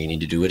away. Now you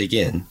need to do it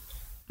again.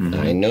 Mm-hmm.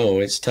 I know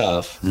it's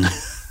tough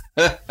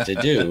to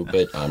do,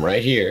 but I'm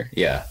right here.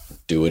 Yeah.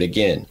 Do it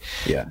again.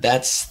 Yeah.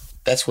 That's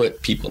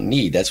what people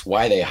need. That's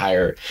why they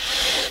hire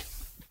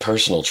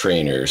personal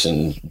trainers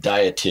and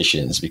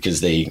dietitians,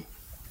 because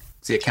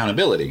it's the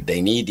accountability.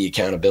 They need the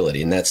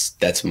accountability, and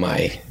that's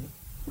my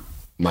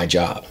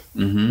job.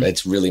 Mm-hmm.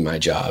 That's really my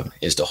job,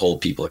 is to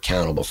hold people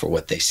accountable for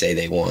what they say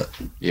they want.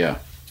 Yeah.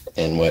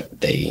 And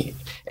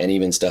and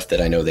even stuff that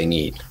I know they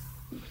need.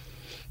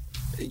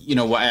 You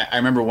know, I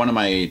remember one of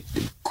my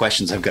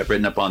questions I've got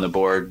written up on the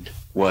board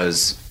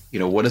was, you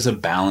know, what does a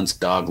balanced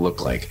dog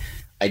look like?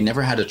 I'd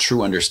never had a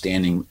true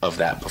understanding of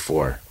that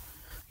before.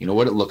 You know,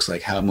 what it looks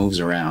like, how it moves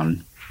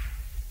around.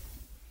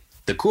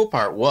 The cool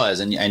part was,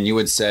 and you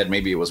had said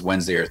maybe it was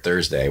Wednesday or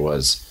Thursday,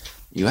 was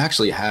you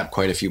actually have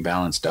quite a few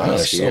balanced dogs.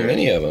 There's here. So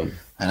many of them.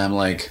 And I'm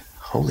like,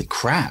 holy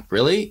crap,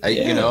 really?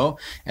 You know,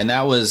 and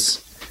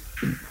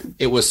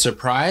it was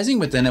surprising,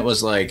 but then it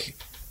was like,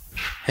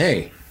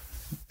 hey,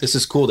 this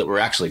is cool that we're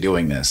actually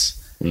doing this.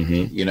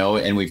 Mm-hmm. You know,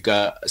 and we've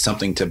got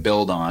something to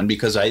build on,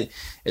 because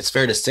it's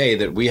fair to say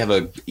that we have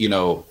a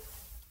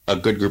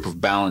good group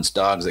of balanced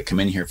dogs that come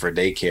in here for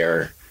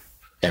daycare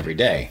every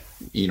day,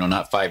 you know,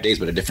 not 5 days,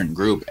 but a different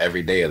group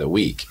every day of the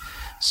week.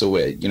 So,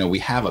 you know, we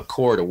have a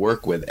core to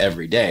work with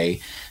every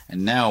day,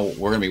 and now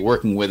we're going to be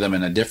working with them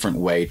in a different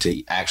way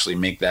to actually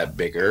make that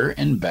bigger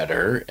and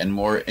better and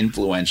more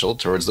influential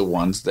towards the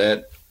ones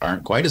that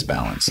aren't quite as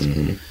balanced,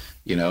 mm-hmm.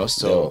 you know,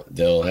 so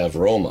they'll have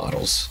role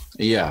models.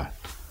 Yeah.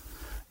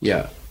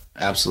 Yeah,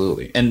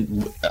 absolutely.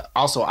 And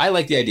also I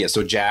like the idea.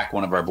 So Jack,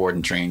 one of our board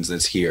and trains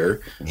that's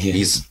here,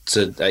 he's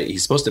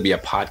supposed to be a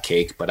pot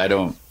cake, but I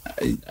don't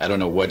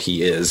know what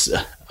he is.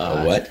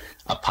 What?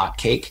 a pot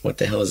cake. What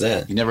the hell is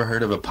that? You never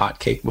heard of a pot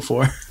cake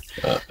before?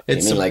 You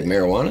mean like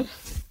marijuana?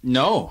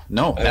 No, I don't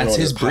know that's what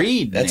his a pot-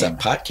 breed. That's name. a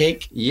pot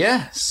cake?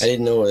 Yes. I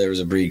didn't know there was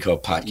a breed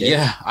called pot cake.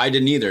 Yeah, I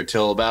didn't either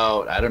till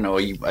about, I don't know,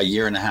 a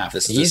year and a half.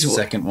 This is the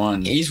second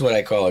one. He's what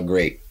I call a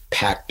great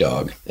pack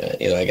dog.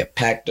 Like a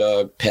pack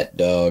dog, pet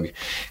dog.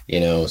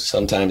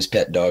 Sometimes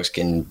pet dogs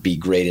can be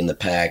great in the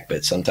pack,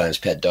 but sometimes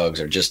pet dogs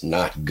are just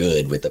not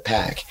good with the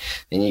pack.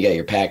 Then you got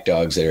your pack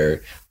dogs that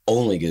are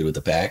only good with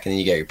the pack, and then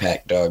you got your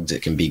pack dogs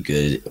that can be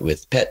good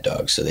with pet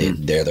dogs. So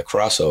they're the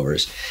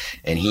crossovers.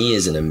 And he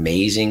is an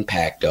amazing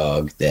pack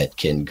dog that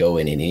can go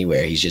in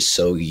anywhere. He's just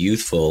so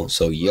youthful,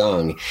 so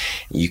young.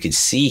 You could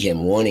see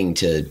him wanting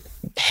to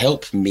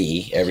help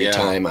me every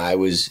time I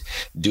was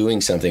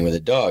doing something with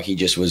a dog. He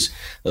just was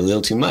a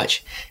little too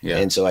much. Yeah.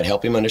 And so I'd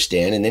help him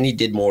understand. And then he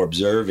did more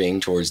observing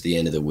towards the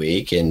end of the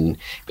week. And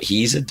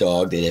he's a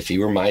dog that if he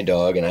were my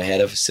dog and I had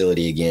a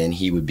facility again,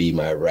 he would be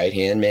my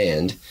right-hand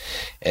man.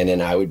 And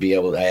then I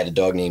had a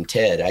dog named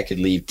Ted. I could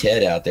leave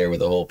Ted out there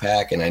with a whole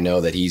pack, and I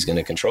know that he's going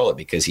to control it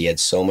because he had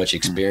so much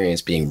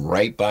experience being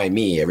right by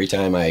me every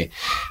time I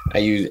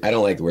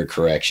don't like the word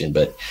correction,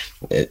 but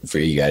for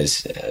you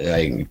guys,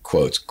 I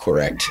quotes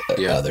correct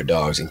other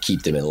dogs and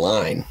keep them in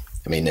line.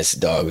 I mean, this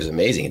dog was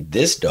amazing.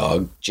 This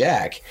dog,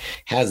 Jack,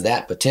 has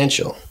that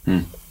potential.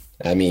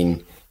 I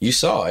mean, you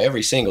saw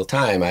every single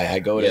time I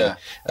go to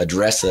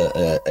address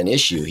an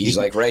issue, he's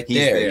like right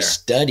there. He's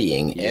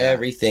studying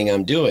everything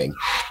I'm doing.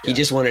 He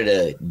just wanted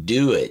to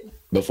do it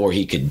before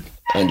he could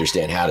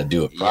understand how to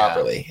do it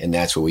properly. And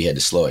that's what we had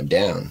to slow it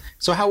down.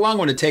 So how long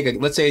would it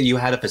take? Let's say you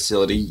had a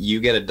facility,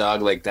 you get a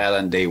dog like that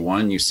on day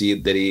one, you see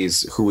that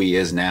he's who he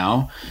is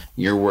now,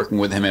 you're working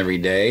with him every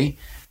day.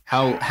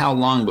 How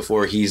long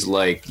before he's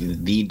like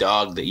the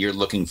dog that you're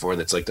looking for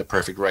that's like the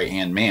perfect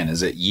right-hand man?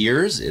 Is it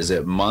years? Is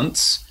it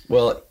months?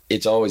 Well,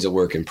 it's always a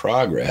work in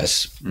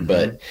progress,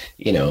 but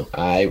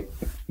my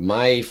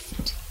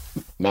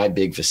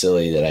big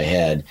facility that I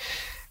had,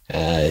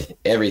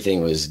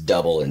 everything was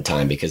double in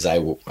time because I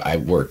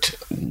worked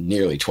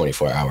nearly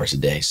 24 hours a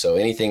day. So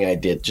anything I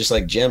did, just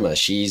like Gemma,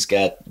 she's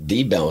got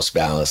the most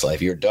balanced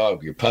life. Your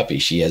dog, your puppy,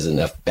 she has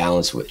enough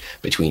balance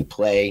between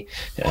play,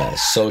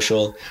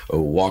 social,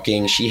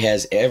 walking. She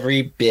has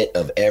every bit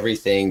of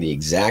everything, the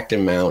exact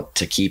amount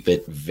to keep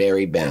it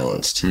very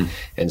balanced.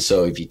 And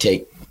so if you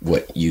take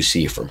what you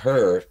see from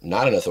her,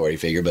 not an authority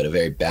figure, but a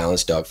very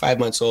balanced dog, 5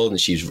 months old, and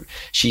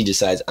she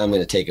decides, I'm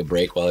going to take a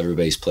break while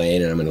everybody's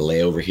playing and I'm going to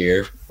lay over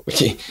here.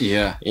 But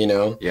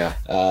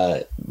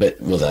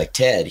with like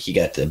Ted, he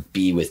got to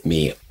be with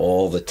me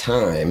all the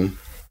time,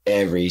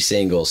 every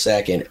single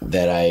second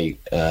that I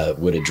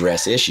would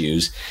address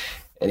issues.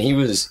 And he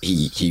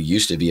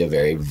used to be a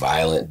very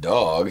violent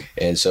dog,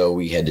 and so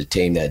we had to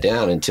tame that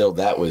down until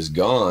that was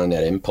gone,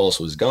 that impulse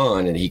was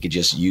gone, and he could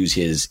just use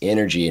his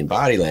energy and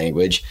body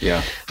language.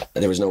 Yeah,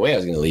 there was no way I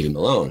was going to leave him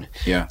alone.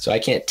 Yeah, so I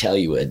can't tell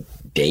you a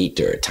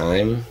date or a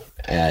time.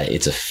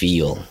 It's a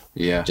feel.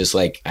 Yeah, just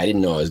like I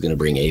didn't know I was going to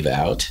bring Ava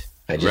out.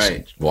 I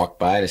just walked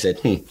by and I said,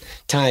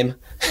 time.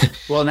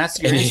 Well, and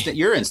that's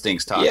your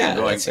instincts talking. Yeah,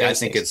 going, I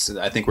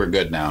think we're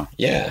good now.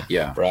 Yeah,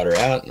 yeah. Brought her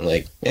out and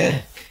we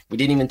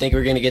didn't even think we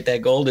were going to get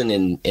that golden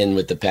in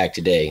with the pack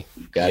today.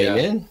 Got him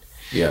in.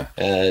 Yeah.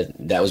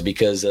 That was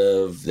because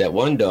of that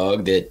one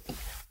dog that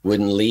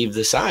wouldn't leave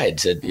the side.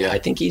 Said, I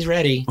think he's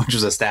ready. Which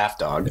was a staff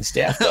dog.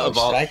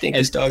 I think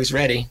this dog's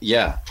ready.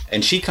 Yeah.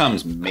 And she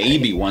comes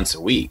maybe once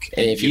a week.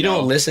 And if you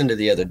don't listen to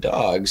the other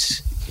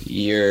dogs,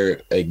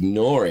 you're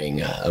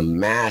ignoring a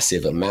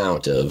massive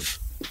amount of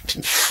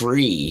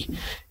free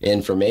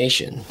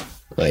information.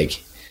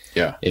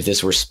 If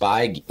this were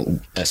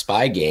a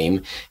spy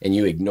game and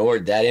you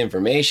ignored that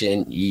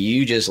information,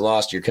 you just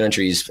lost your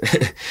country's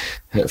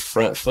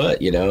front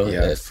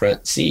foot,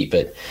 front seat.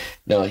 But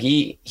no,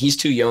 he's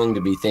too young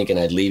to be thinking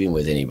I'd leave him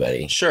with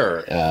anybody.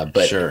 Sure.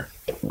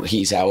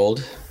 He's how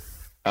old?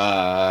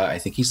 I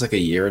think he's like a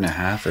year and a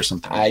half or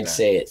something. I'd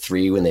say at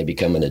 3 when they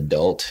become an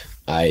adult,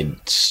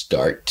 I'd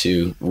start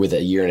to, with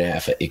a year and a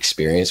half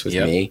experience with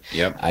me,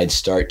 I'd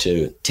start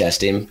to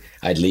test him.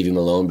 I'd leave him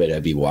alone, but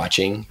I'd be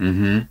watching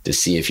to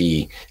see if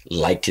he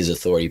liked his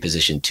authority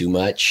position too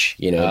much,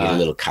 get a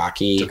little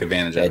cocky. Took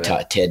advantage of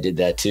it. Ted did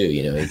that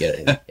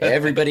too,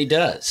 everybody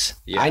does.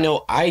 Yeah. I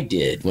know I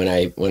did when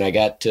I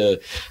got to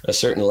a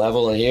certain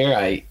level in here,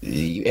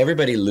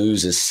 everybody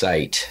loses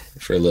sight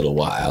for a little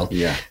while.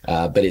 Yeah.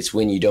 But it's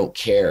when you don't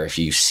care if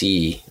you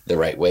see the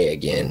right way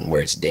again,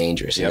 where it's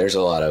dangerous. And there's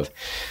a lot of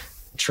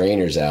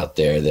trainers out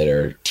there that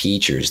are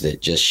teachers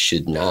that just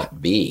should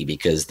not be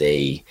because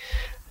they're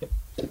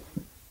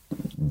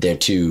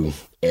too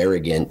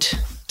arrogant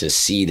to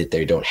see that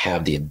they don't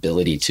have the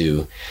ability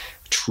to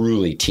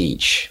truly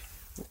teach,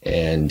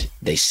 and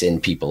they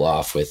send people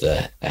off with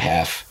a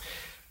half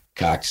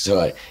cocked.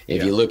 So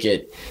if you look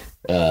at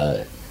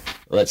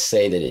let's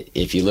say that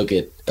if you look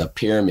at a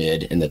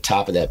pyramid and the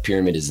top of that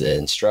pyramid is the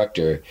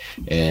instructor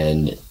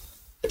and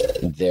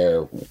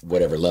they're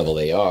whatever level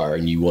they are,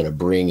 and you want to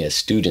bring a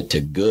student to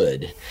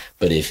good,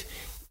 but if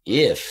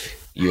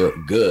you're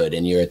good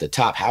and you're at the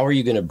top, how are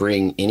you going to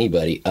bring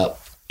anybody up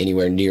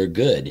anywhere near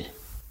good?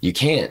 You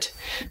can't.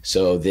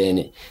 So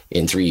then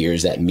in 3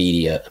 years, that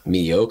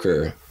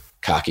mediocre,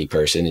 cocky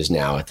person is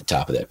now at the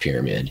top of that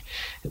pyramid.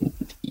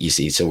 You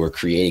see, so we're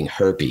creating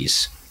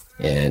herpes,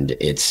 and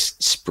it's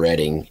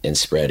spreading and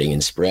spreading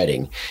and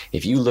spreading.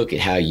 If you look at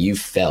how you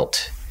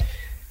felt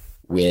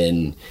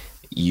when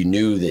you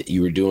knew that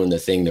you were doing the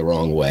thing the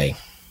wrong way,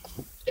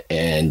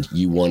 and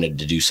you wanted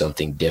to do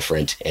something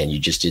different and you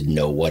just didn't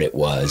know what it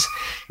was,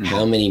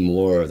 how many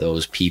more of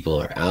those people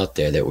are out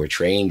there that were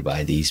trained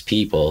by these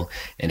people,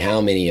 and how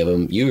many of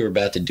them you were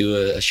about to do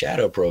a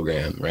shadow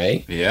program,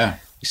 right? Yeah.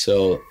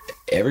 So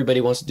everybody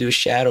wants to do a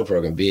shadow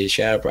program, be a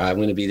shadow program. I'm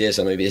going to be this.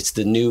 I'm going to be, it's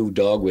the new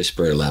dog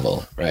whisperer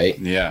level, right?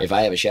 Yeah. If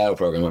I have a shadow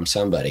program, I'm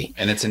somebody.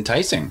 And it's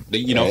enticing.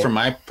 You know, from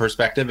my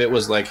perspective, it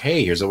was like,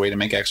 hey, here's a way to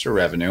make extra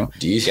revenue.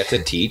 Do you get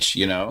to teach,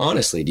 you know?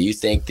 Honestly, do you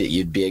think that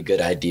you'd be a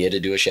good idea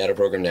to do a shadow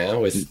program now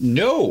with?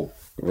 No.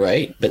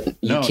 Right? But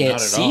you can't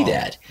see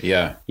that.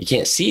 Yeah. You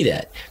can't see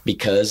that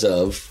because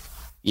of,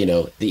 you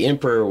know, the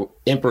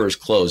emperor's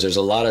clothes. There's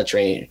a lot of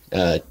trained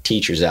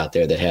teachers out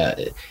there that have,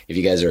 if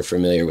you guys are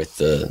familiar with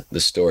the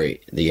story,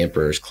 the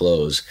emperor's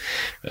clothes,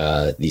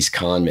 these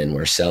con men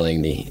were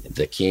selling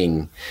the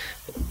king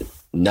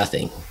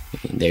nothing.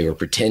 They were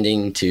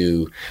pretending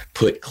to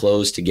put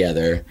clothes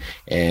together,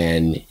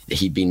 and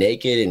he'd be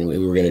naked, and we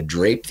were going to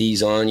drape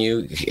these on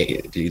you.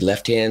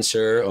 Left hand,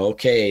 sir.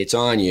 Okay, it's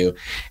on you.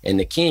 And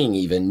the king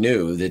even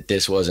knew that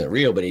this wasn't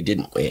real, but he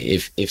didn't.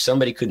 If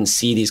somebody couldn't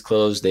see these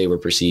clothes, they were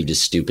perceived as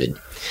stupid.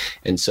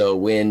 And so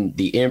when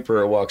the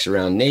emperor walks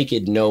around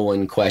naked, no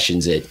one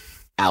questions it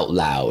out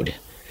loud.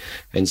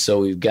 And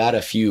so we've got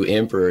a few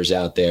emperors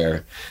out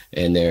there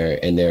and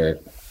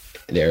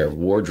their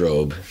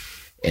wardrobe,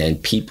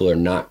 and people are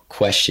not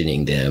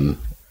questioning them.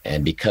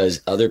 And because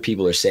other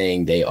people are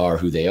saying they are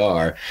who they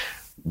are,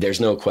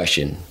 there's no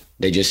question.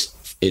 They just,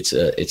 it's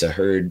a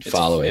herd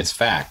following. It's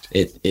fact.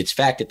 It's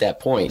fact at that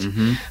point.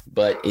 Mm-hmm.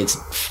 But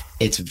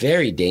it's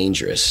very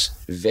dangerous,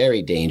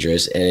 very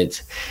dangerous.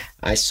 And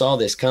I saw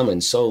this coming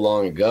so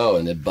long ago,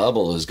 and the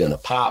bubble is going to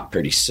pop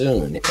pretty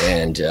soon.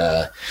 And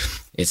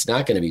it's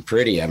not going to be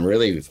pretty. I'm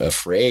really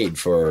afraid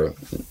for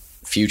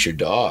future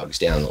dogs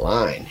down the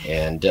line.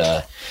 And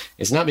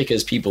it's not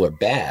because people are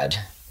bad.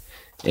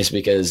 It's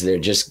because they're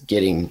just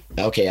getting,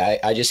 okay,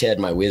 I just had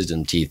my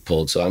wisdom teeth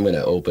pulled, so I'm going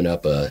to open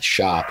up a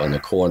shop on the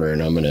corner,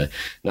 and I'm going to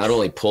not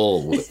only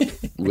pull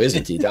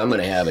wisdom teeth, I'm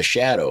going to have a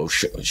shadow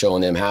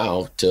showing them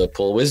how to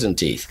pull wisdom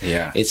teeth.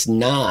 Yeah. It's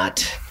not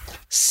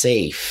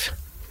safe.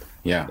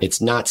 Yeah.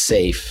 It's not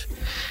safe.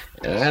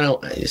 And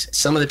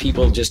some of the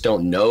people just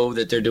don't know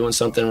that they're doing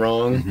something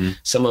wrong. Mm-hmm.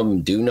 Some of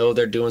them do know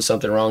they're doing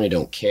something wrong and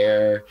don't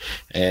care.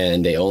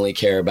 And they only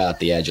care about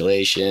the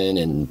adulation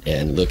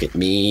and look at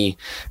me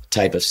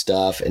type of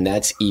stuff. And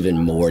that's even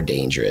more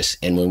dangerous.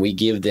 And when we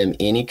give them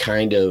any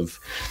kind of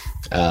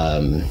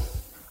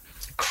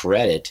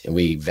credit and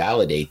we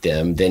validate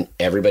them, then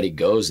everybody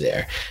goes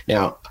there.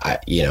 Now,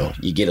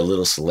 you get a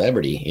little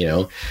celebrity,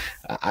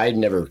 I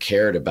never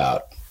cared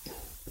about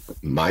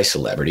my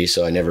celebrity,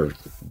 so I never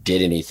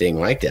did anything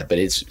like that. But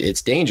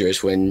it's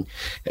dangerous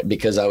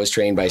because I was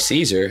trained by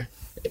Caesar,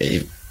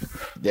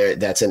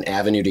 that's an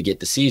avenue to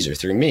get to Caesar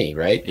through me,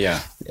 right?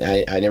 Yeah.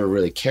 I never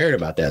really cared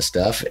about that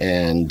stuff,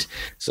 and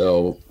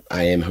so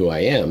I am who I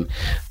am.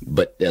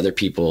 But the other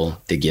people,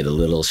 they get a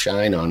little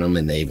shine on them,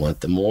 and they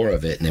want more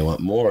of it, and they want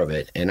more of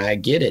it. And I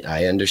get it.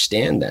 I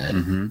understand that.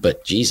 Mm-hmm.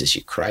 But Jesus,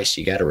 Christ,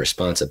 you got a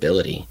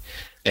responsibility.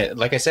 And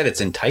like I said,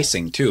 it's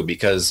enticing too,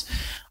 because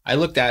I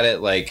looked at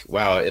it like,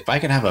 wow, if I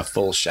can have a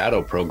full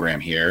shadow program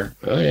here,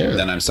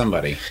 then I'm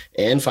somebody.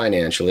 And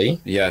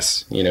financially.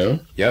 Yes.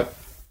 Yep.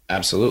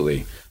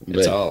 Absolutely.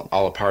 It's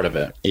all a part of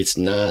it. It's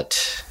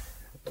not,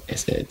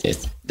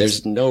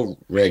 there's no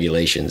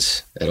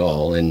regulations at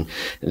all. And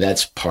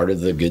that's part of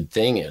the good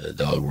thing of the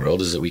dog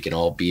world, is that we can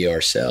all be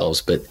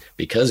ourselves. But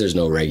because there's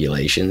no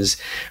regulations,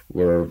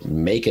 we're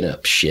making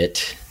up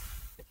shit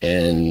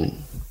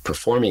and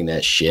performing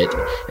that shit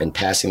and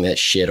passing that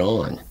shit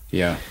on.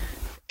 Yeah.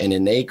 And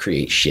then they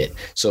create shit.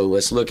 So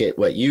let's look at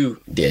what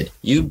you did.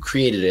 You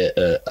created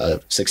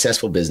a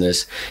successful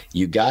business.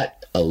 You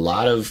got a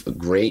lot of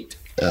great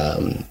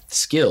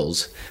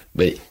skills,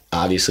 but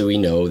obviously we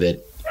know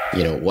that,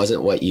 it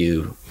wasn't what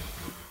you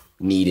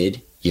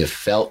needed. You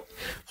felt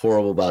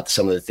horrible about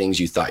some of the things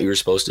you thought you were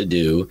supposed to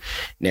do.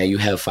 Now you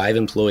have 5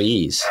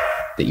 employees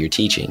that you're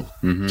teaching.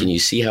 Mm-hmm. Can you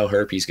see how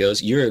herpes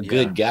goes? You're a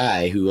good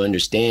guy who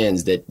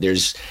understands that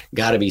there's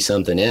got to be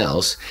something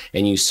else,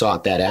 and you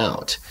sought that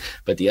out.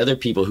 But the other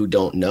people who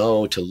don't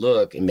know to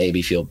look and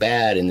maybe feel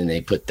bad, and then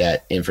they put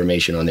that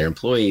information on their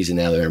employees, and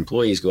now their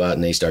employees go out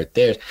and they start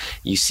theirs.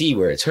 You see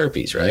where it's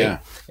herpes, right? Yeah.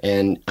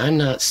 And I'm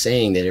not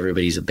saying that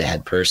everybody's a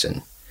bad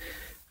person.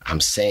 I'm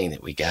saying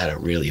that we got to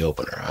really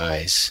open our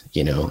eyes,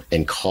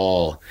 and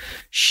call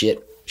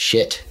shit,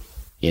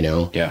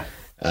 Yeah.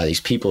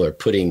 These people are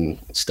putting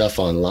stuff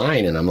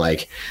online, and I'm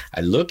like,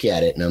 I look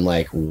at it and I'm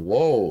like,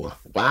 whoa,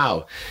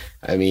 wow.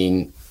 I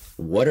mean,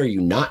 what are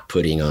you not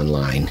putting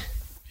online?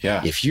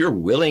 Yeah. If you're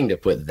willing to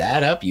put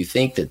that up, you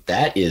think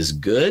that is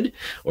good,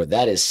 or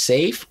that is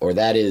safe, or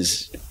that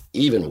is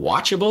even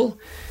watchable,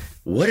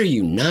 what are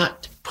you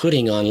not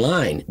putting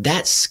online?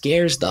 That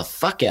scares the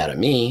fuck out of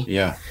me.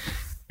 Yeah.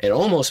 It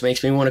almost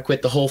makes me want to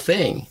quit the whole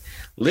thing.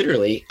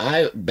 Literally,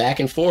 I back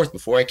and forth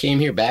before I came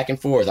here, back and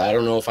forth. I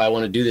don't know if I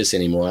want to do this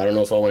anymore. I don't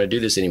know if I want to do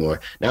this anymore.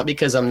 Not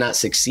because I'm not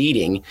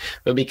succeeding,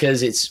 but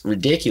because it's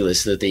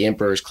ridiculous that the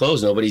Emperor's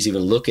closed. Nobody's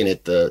even looking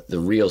at the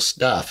real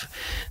stuff.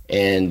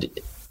 And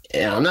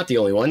I'm not the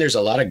only one. There's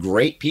a lot of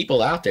great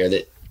people out there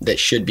that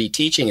should be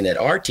teaching and that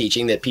are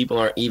teaching that people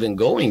aren't even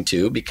going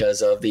to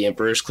because of the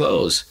Emperor's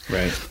close.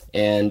 Right.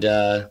 And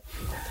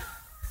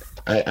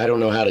I don't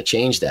know how to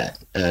change that.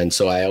 And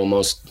so I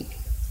almost,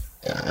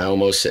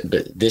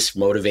 but this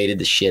motivated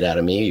the shit out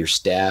of me. Your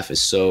staff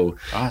is so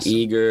awesome.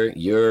 Eager.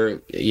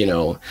 You're,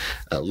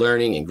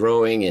 learning and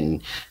growing.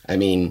 And I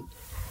mean,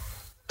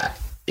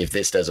 if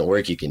this doesn't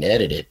work, you can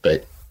edit it.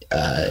 But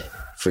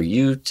for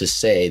you to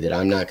say that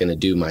I'm not going to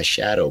do my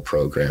shadow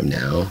program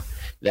now,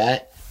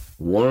 that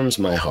warms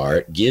my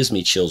heart, gives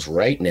me chills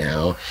right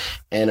now.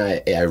 And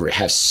I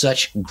have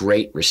such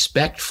great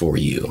respect for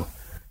you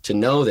to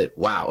know that,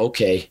 wow,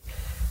 okay,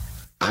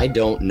 I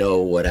don't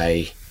know what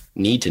I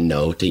need to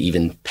know to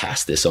even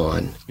pass this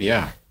on.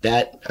 Yeah.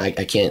 That I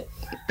can't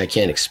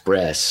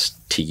express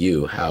to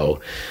you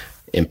how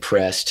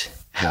impressed,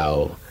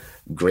 how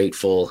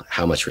grateful,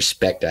 how much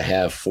respect I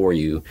have for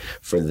you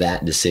for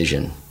that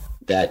decision.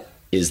 That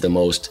is the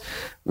most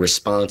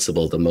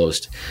responsible, the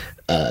most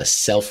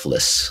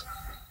selfless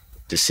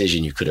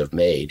decision you could have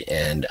made.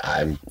 And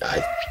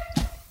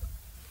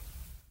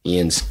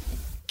Ian's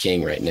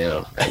king right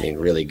now. I mean,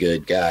 really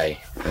good guy.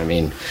 I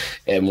mean,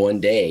 and one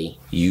day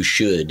you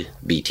should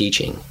be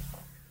teaching.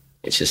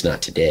 It's just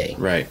not today.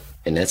 Right.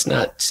 And that's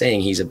not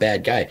saying he's a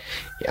bad guy.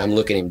 I'm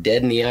looking him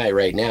dead in the eye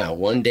right now.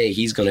 One day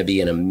he's going to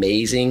be an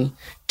amazing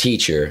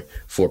teacher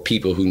for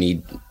people who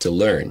need to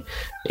learn.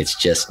 It's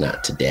just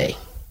not today.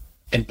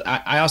 And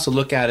I also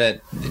look at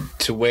it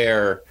to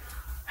where,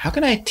 how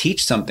can I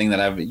teach something that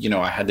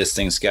I had this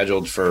thing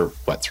scheduled for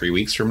 3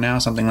 weeks from now,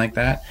 something like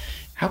that.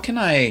 How can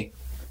I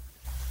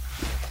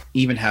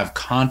even have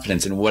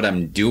confidence in what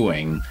I'm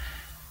doing,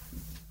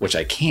 which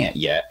I can't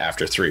yet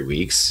after 3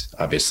 weeks,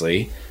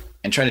 obviously,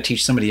 and try to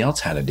teach somebody else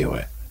how to do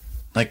it?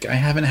 Like, I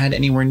haven't had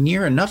anywhere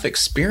near enough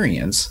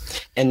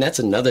experience. And that's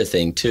another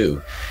thing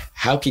too.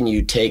 How can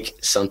you take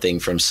something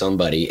from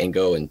somebody and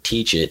go and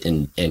teach it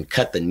and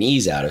cut the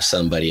knees out of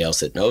somebody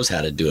else that knows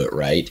how to do it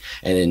right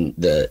and then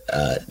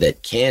that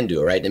can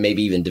do it right, and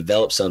maybe even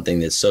develop something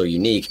that's so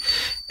unique,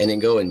 and then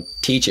go and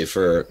teach it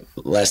for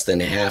less than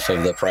half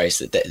of the price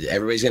that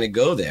everybody's going to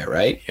go there,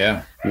 right?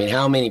 Yeah. I mean,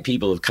 how many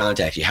people have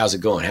contacted you? How's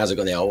it going? How's it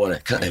going? They all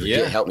want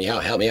to help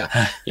me out,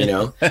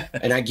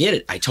 And I get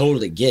it. I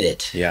totally get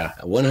it. Yeah.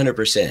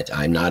 100%.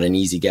 I'm not an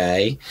easy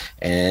guy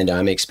and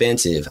I'm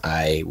expensive.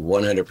 I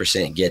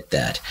 100% get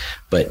that.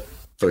 But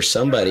for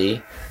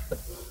somebody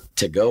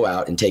to go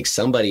out and take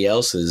somebody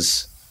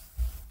else's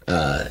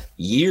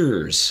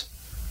years,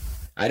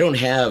 I don't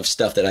have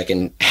stuff that I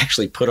can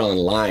actually put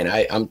online.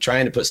 I'm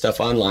trying to put stuff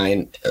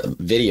online,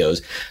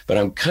 videos, but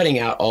I'm cutting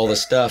out all the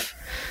stuff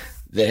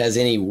that has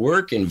any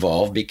work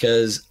involved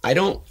because I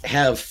don't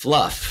have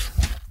fluff.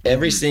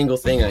 Every single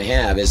thing I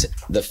have is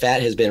the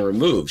fat has been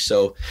removed.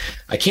 So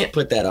I can't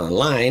put that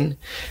online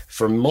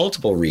for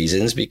multiple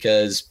reasons,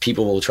 because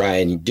people will try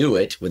and do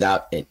it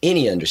without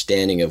any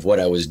understanding of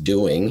what I was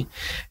doing.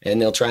 And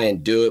they'll try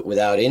and do it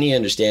without any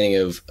understanding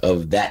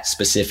of that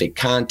specific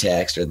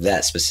context or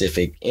that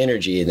specific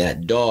energy and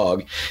that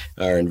dog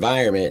or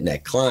environment and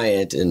that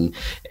client, and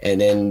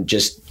then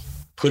just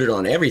put it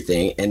on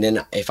everything. And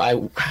then I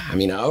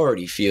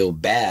already feel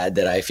bad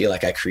that I feel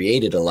like I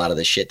created a lot of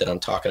the shit that I'm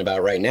talking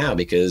about right now,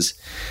 because,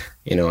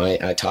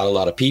 I taught a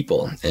lot of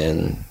people,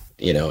 and,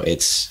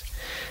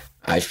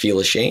 I feel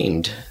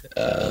ashamed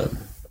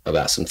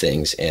about some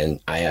things, and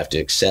I have to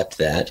accept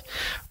that.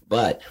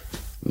 But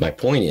my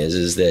point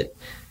is that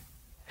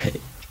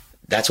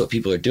that's what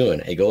people are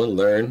doing. They go and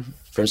learn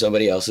from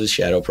somebody else's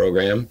shadow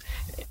program,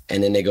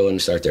 and then they go and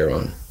start their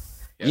own.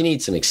 You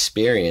need some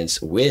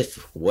experience with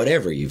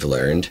whatever you've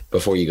learned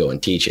before you go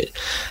and teach it.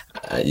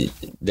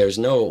 There's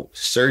no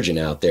surgeon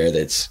out there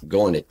that's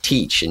going to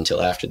teach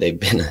until after they've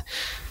been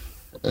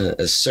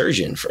a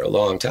surgeon for a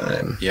long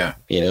time. Yeah.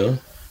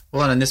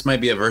 Well, and this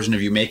might be a version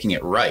of you making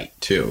it right,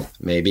 too.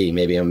 Maybe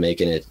I'm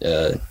making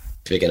it,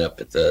 picking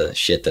up at the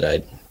shit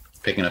that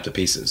Picking up the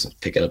pieces.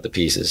 Picking up the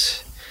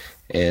pieces.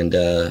 And,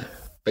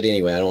 but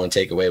anyway, I don't want to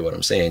take away what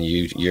I'm saying.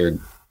 You're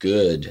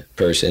good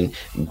person,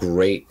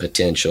 great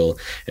potential,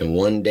 and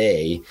one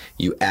day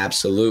you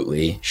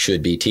absolutely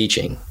should be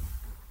teaching.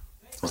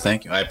 Well,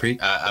 thank you.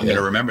 I'm going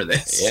to remember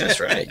this. Yeah, that's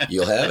right.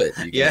 You'll have it.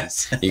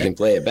 You can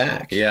play it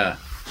back. Yeah.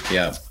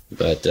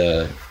 But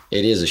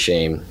it is a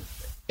shame,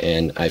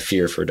 and I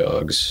fear for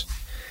dogs.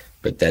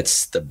 But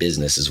that's the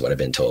business, is what I've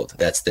been told.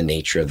 That's the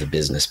nature of the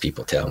business,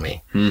 people tell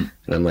me. And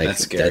I'm like,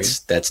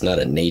 that's not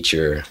a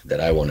nature that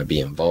I want to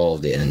be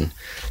involved in.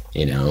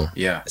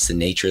 Yeah. It's the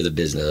nature of the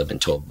business. I've been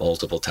told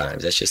multiple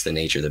times. That's just the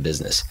nature of the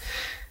business.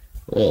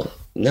 Well,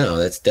 no,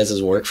 that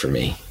doesn't work for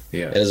me.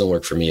 Yeah. That doesn't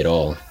work for me at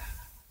all.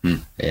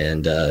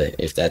 And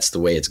if that's the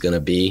way it's going to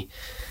be,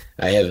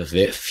 I have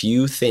a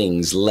few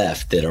things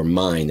left that are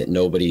mine that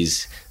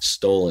nobody's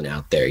stolen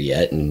out there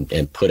yet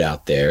and put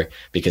out there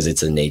because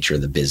it's the nature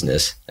of the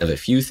business. I have a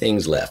few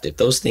things left. If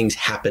those things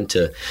happen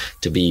to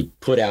be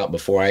put out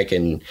before I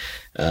can,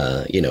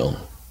 to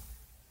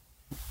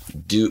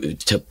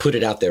put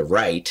it out there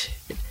right,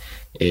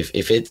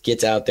 if it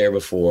gets out there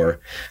before,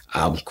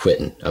 I'm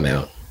quitting. I'm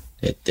out.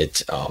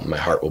 My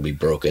heart will be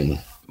broken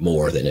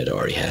more than it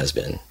already has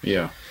been.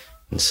 Yeah.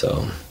 And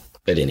so,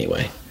 but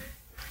anyway.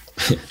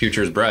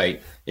 Future's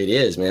bright. It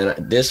is, man.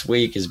 This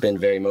week has been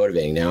very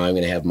motivating. Now I'm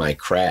going to have my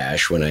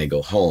crash when I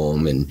go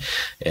home, and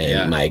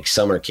my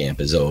summer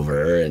camp is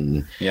over,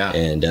 and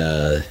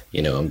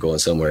I'm going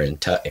somewhere in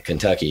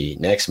Kentucky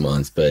next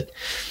month, but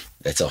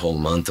that's a whole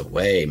month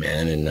away,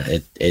 man. And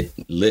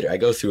I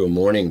go through a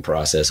mourning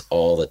process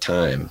all the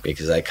time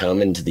because I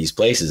come into these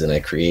places and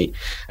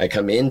I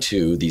come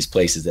into these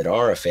places that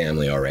are a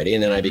family already,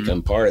 and then I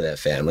become part of that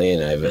family,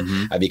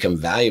 and I become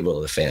valuable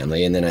to the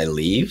family, and then I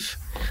leave.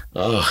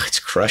 Oh, it's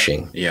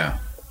crushing. Yeah,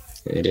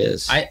 it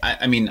is.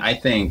 I mean, I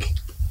think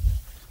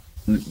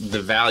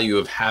the value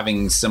of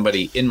having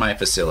somebody in my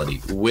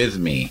facility with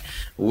me,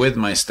 with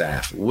my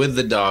staff, with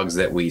the dogs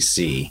that we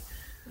see,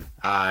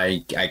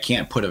 I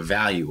can't put a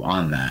value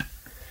on that.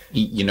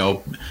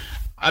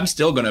 I'm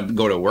still going to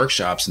go to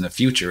workshops in the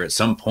future at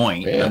some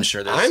point. Yeah, I'm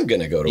sure I'm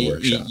going to go to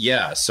workshops.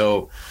 Yeah.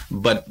 So,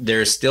 but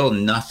there's still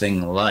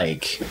nothing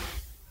like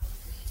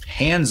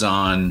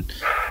hands-on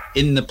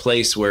in the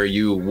place where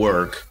you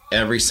work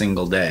every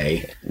single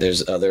day.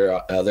 There's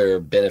other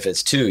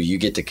benefits too. You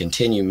get to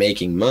continue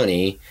making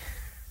money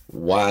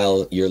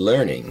while you're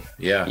learning.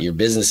 Yeah. Your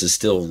business is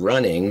still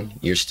running.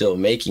 You're still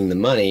making the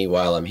money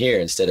while I'm here,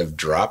 instead of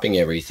dropping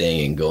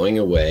everything and going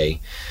away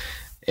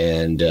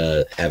and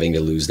having to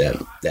lose that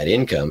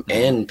income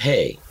and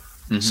pay.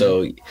 Mm-hmm.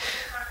 So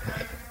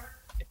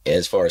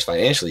as far as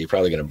financially, you're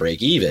probably going to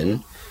break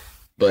even,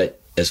 but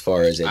as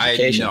far as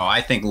education,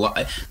 I think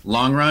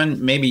long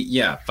run, maybe,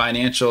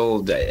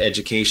 financial,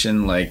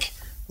 education, like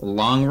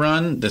long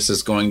run, this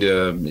is going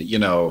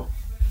to,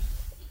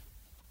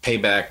 pay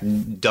back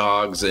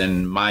dogs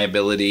and my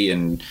ability,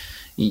 and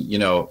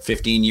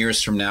 15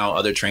 years from now,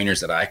 other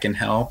trainers that I can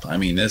help. I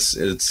mean,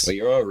 well,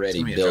 you're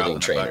already building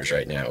trainers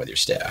right now with your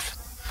staff.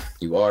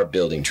 You are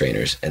building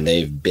trainers, and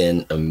they've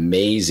been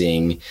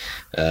amazing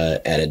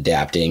at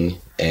adapting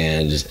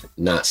and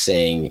not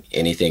saying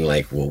anything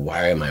like, well,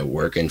 why am I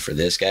working for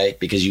this guy?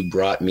 Because you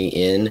brought me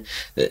in.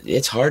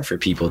 It's hard for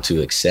people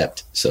to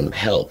accept some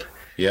help.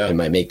 Yeah. It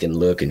might make them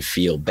look and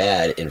feel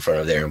bad in front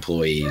of their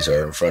employees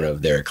or in front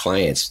of their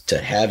clients. To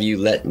have you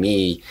let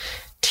me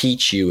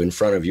teach you in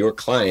front of your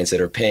clients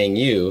that are paying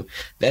you,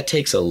 that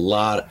takes a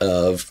lot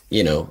of,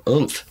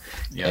 oomph.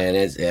 Yeah.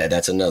 And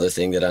that's another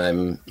thing that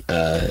I'm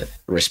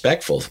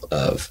respectful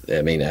of.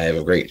 I mean, I have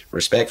a great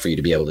respect for you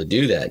to be able to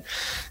do that.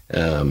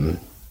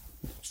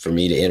 For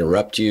me to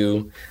interrupt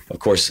you, of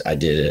course, I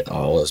did it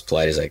all as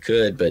polite as I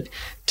could, but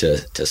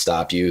to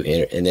stop you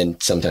and then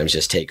sometimes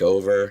just take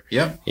over.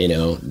 Yeah.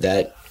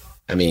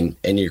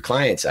 And your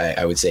clients,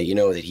 I would say,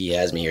 that he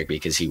has me here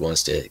because he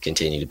wants to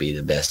continue to be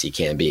the best he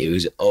can be.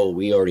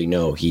 We already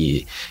know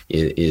he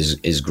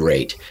is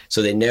great.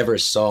 So they never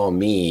saw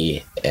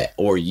me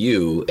or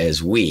you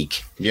as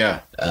weak.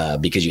 Yeah.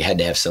 Because you had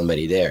to have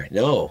somebody there.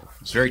 No.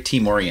 It's very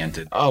team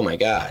oriented. Oh my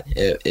God.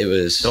 It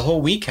was. The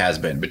whole week has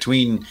been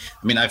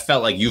I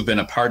felt like you've been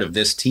a part of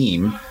this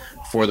team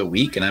for the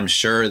week, and I'm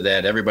sure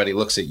that everybody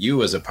looks at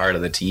you as a part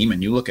of the team,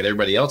 and you look at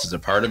everybody else as a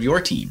part of your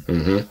team.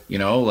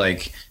 Mm-hmm.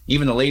 Like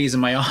even the ladies in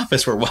my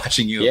office were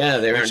watching you. Yeah,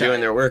 they were doing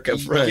their work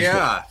up front.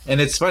 Yeah, and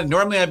it's fun.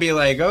 Normally I'd be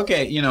like,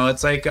 okay,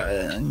 it's like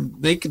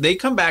they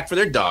come back for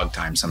their dog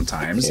time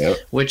sometimes, yep.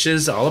 Which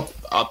is all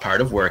a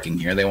part of working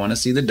here. They want to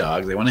see the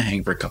dogs. They want to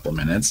hang for a couple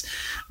minutes,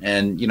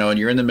 and and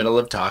you're in the middle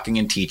of talking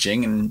and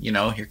teaching, and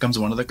here comes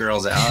one of the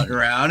girls out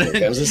around. Here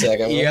comes the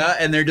second one. Yeah,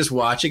 and they're just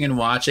watching,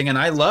 and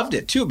I loved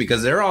it too,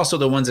 because they're also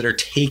the ones that are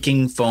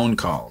taking phone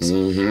calls.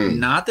 Mm-hmm.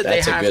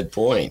 That's a good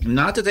point.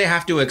 Not that they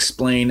have to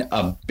explain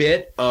a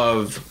bit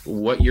of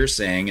what you're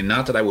saying, and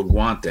not that I would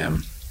want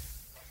them,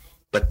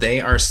 but they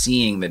are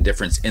seeing the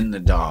difference in the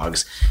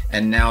dogs,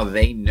 and now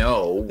they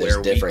know there's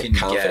where different we can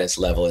confidence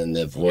level in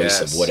the voice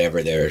of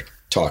whatever they're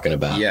talking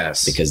about.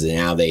 Yes. Because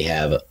now they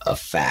have a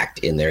fact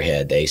in their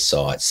head. They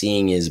saw it.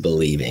 Seeing is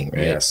believing,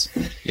 right? Yes.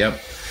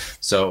 Yep.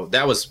 So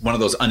that was one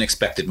of those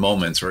unexpected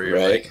moments where you're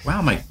like,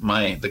 wow,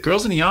 the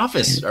girls in the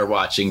office are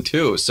watching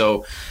too.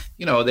 So,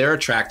 they're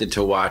attracted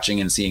to watching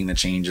and seeing the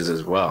changes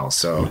as well.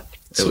 So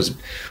it was.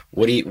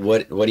 What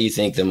do you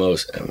think the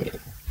most? I mean,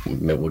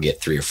 we'll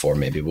get 3 or 4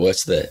 maybe. But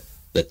what's the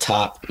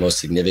top most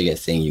significant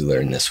thing you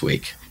learned this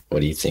week?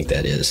 What do you think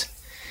that is?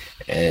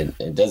 And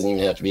it doesn't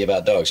even have to be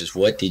about dogs. Just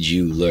what did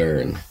you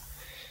learn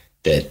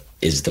that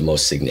is the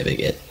most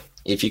significant?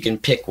 If you can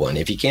pick one.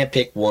 If you can't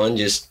pick one,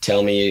 just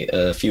tell me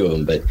a few of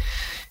them. But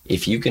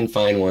if you can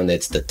find one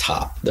that's the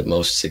top, the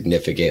most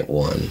significant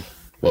one,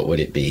 what would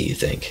it be, you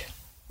think?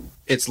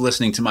 It's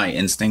listening to my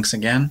instincts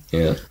again.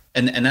 Yeah.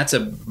 And that's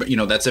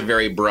a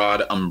very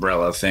broad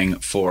umbrella thing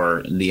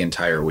for the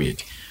entire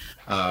week.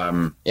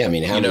 Yeah, I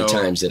mean, how many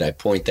times did I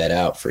point that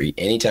out for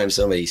anytime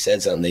somebody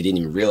said something they didn't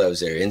even realize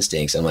their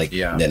instincts? I'm like,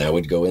 then I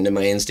would go into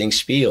my instinct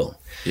spiel.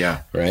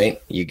 Yeah.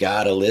 Right? You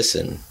got to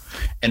listen.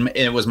 And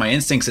it was my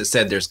instincts that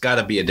said there's got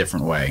to be a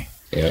different way.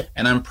 Yeah.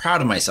 And I'm proud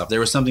of myself. There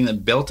was something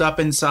that built up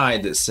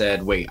inside that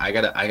said, wait, I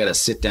gotta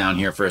sit down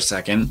here for a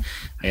second.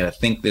 I gotta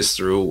think this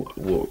through.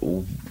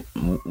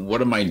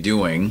 What am I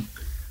doing?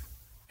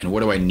 And what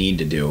do I need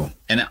to do?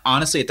 And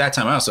honestly, at that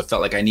time, I also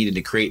felt like I needed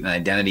to create an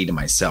identity to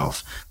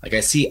myself. Like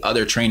I see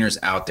other trainers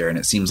out there and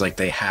it seems like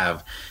they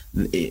have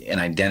an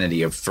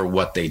identity for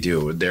what they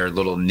do, their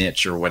little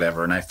niche or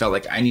whatever. And I felt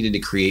like I needed to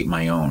create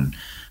my own.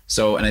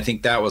 So, and I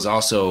think that was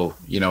also,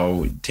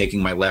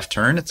 taking my left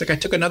turn. It's like I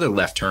took another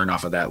left turn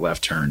off of that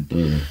left turn,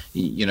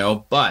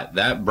 but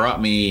that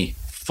brought me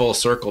full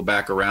circle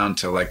back around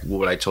to like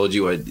what I told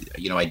you.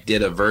 I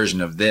did a version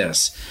of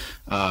this,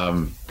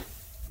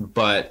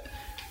 but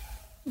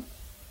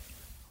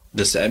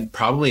this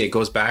probably it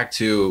goes back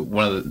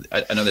to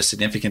another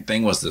significant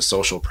thing was the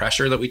social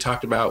pressure that we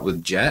talked about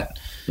with Jet.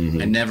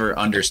 I never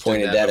understood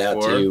pointed that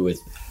out to you with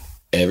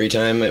every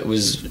time it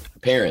was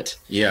apparent.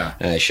 Yeah.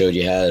 I showed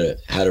you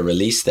how to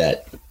release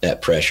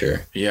that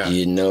pressure. Yeah. You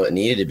didn't know it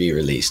needed to be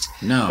released.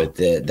 No. But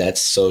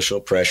that's social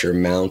pressure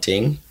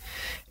mounting.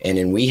 And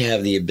then we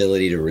have the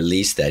ability to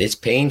release that. It's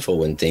painful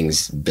when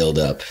things build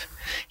up.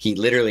 He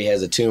literally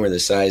has a tumor the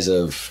size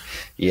of,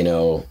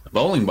 a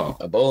bowling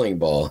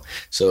ball.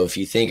 So if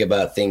you think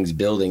about things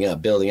building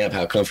up,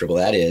 how comfortable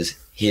that is,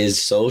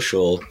 his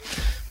social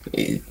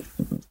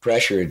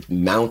pressure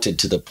mounted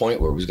to the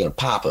point where it was going to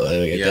pop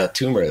that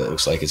tumor that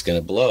looks like it's going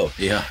to blow.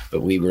 Yeah.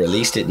 But we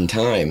released it in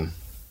time,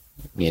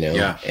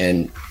 Yeah.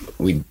 And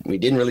we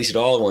didn't release it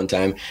all at one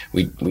time.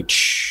 We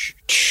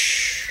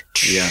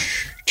Yeah.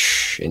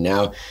 And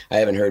now I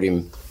haven't heard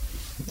him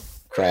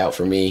cry out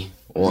for me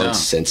once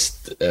since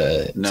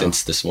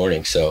this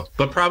morning. So,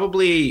 but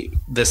probably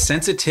the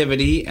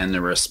sensitivity and the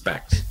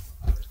respect.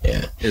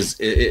 Yeah,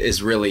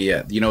 is really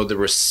it.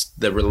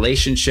 The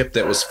relationship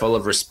that was full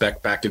of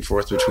respect back and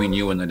forth between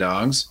you and the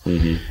dogs,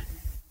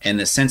 and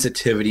the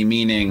sensitivity,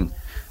 meaning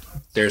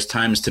there's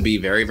times to be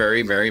very,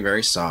 very, very,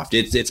 very soft.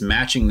 It's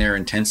matching their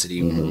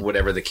intensity,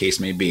 whatever the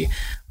case may be.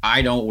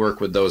 I don't work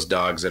with those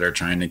dogs that are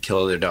trying to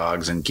kill other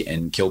dogs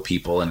and kill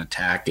people and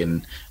attack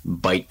and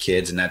bite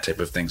kids and that type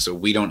of thing. So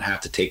we don't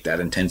have to take that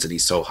intensity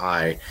so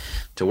high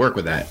to work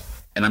with that.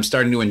 And I'm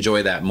starting to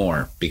enjoy that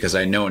more because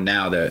I know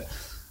now that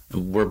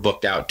we're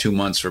booked out 2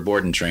 months for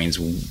board and trains.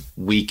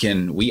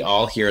 We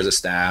all here as a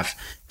staff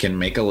can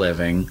make a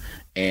living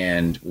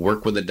and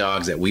work with the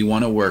dogs that we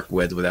want to work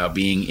with without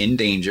being in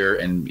danger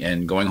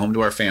and going home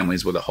to our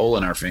families with a hole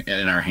in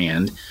our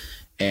hand,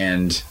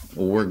 and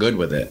we're good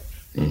with it.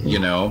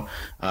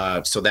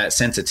 So that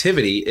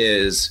sensitivity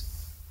is,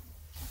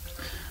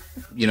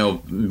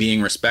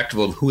 being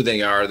respectful of who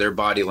they are, their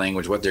body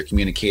language, what they're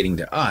communicating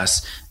to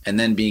us, and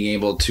then being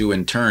able to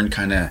in turn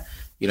kind of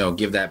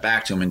give that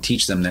back to them and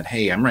teach them that,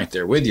 hey, I'm right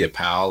there with you,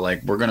 pal.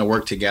 Like, we're going to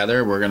work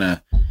together. We're going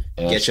to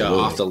get you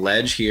off the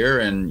ledge here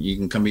and you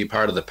can come be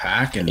part of the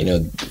pack.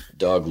 And,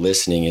 dog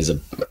listening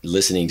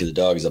listening to the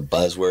dog is a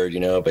buzzword,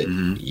 but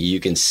you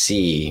can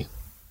see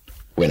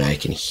when I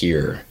can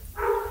hear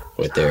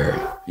what they're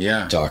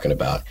talking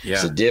about. Yeah.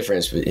 It's the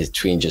difference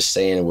between just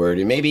saying a word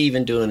and maybe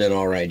even doing an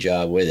all right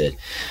job with it.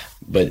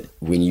 But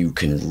when you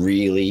can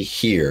really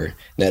hear,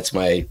 that's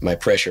my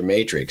pressure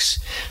matrix.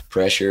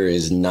 Pressure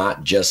is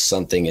not just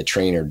something a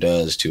trainer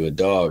does to a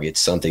dog. It's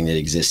something that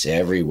exists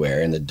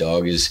everywhere. And the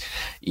dog is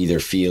either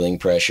feeling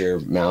pressure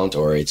mount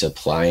or it's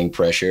applying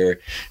pressure.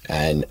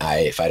 And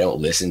if I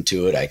don't listen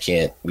to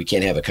it, we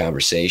can't have a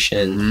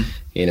conversation,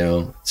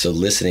 So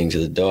listening to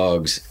the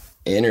dog's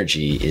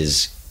energy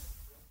is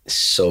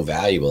so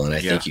valuable. And I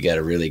think you got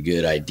a really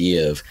good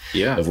idea of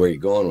where you're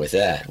going with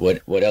that.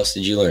 What else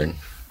did you learn?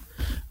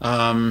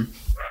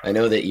 I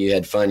know that you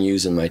had fun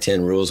using my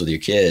 10 rules with your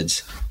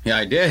kids. Yeah,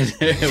 I did.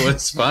 It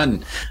was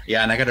fun.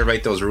 Yeah, and I got to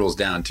write those rules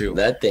down too.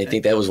 I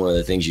think that was one of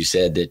the things you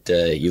said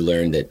that you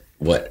learned, that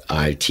what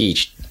I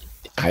teach,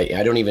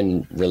 I don't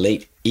even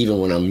relate, even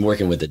when I'm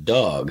working with the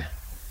dog,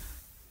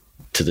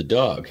 to the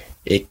dog.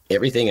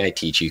 Everything I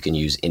teach you can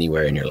use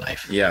anywhere in your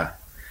life. Yeah.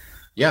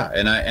 Yeah,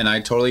 and I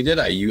totally did.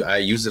 I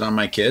used it on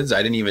my kids.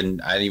 I didn't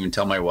even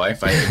tell my wife.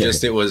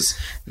 It was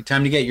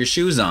time to get your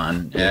shoes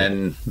on,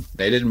 and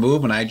they didn't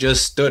move, and I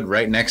just stood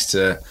right next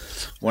to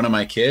one of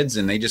my kids,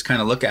 and they just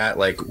kind of look at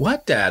like,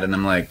 "What, Dad?" And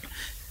I'm like,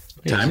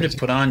 "Time to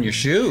put on your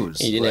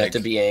shoes." You didn't have to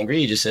be angry.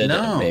 You just said,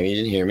 no. Maybe you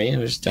didn't hear me. It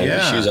was time to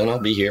put your shoes on. I'll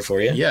be here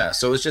for you. Yeah,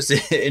 so it's just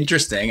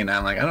interesting, and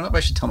I'm like, I don't know if I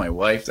should tell my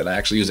wife that I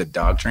actually use a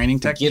dog training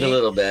technique. Get a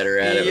little better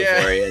at it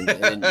before you, and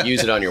then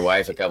use it on your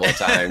wife a couple of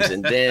times,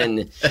 and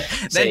then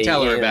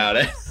tell her about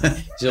it.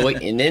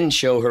 And then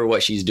show her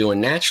what she's doing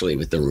naturally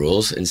with the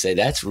rules, and say,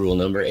 that's rule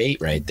number 8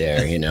 right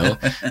there.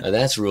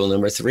 That's rule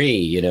number 3.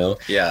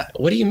 Yeah.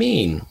 What do you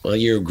mean? Well,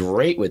 you're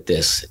great with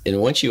this, and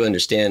once you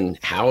understand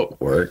how it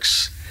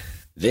works,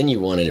 then you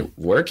want to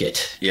work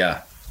it.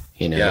 Yeah.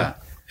 Yeah.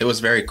 It was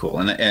very cool.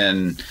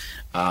 And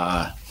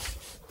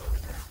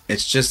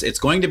it's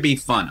going to be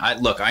fun.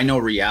 I know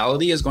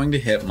reality is going to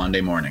hit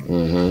Monday morning.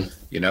 Mm-hmm.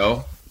 You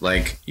know,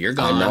 like you're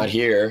gone. I'm not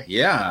here.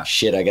 Yeah.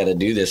 Shit, I got to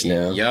do this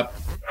now. Yep.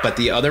 But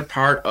the other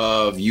part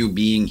of you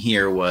being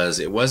here was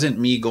it wasn't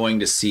me going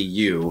to see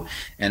you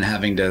and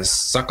having to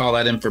suck all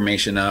that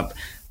information up,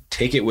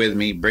 take it with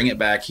me, bring it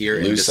back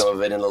here, Lose some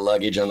of it in the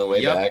luggage on the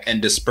way back,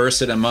 and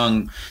disperse it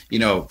among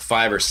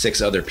 5 or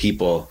 6 other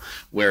people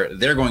where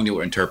they're going to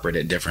interpret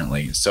it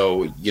differently.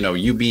 So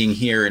you being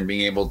here and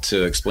being able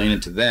to explain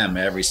it to them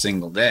every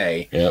single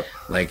day. Yep.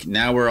 Like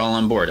now we're all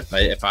on board.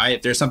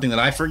 If there's something that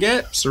I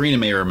forget, Serena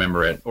may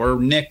remember it, or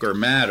Nick, or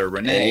Matt, or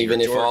Renee. And even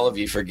if all of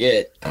you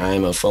forget,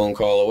 I'm a phone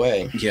call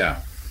away.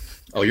 Yeah.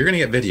 Oh, you're gonna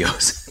get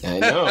videos. I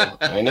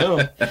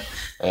know.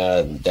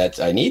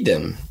 I need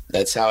them.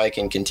 That's how I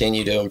can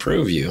continue to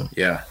improve you.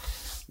 Yeah.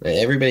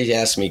 Everybody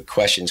asks me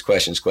questions.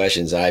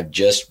 I've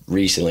just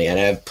recently, and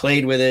I've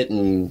played with it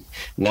and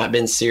not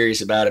been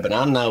serious about it, but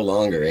I'm no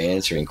longer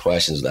answering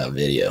questions without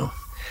video.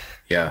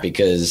 Yeah.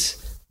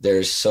 Because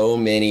there's so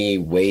many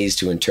ways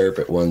to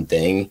interpret one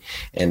thing.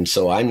 And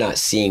so I'm not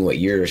seeing what's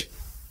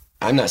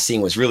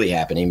really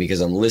happening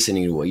because I'm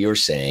listening to what you're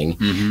saying.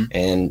 Mm-hmm.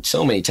 And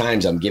so many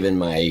times I'm given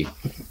my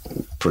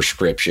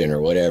prescription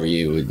or whatever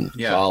you would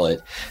call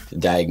it, the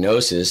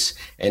diagnosis,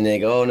 and they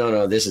go, oh,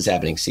 no, this is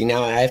happening. See,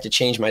 now I have to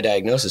change my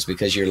diagnosis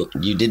because you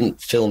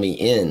didn't fill me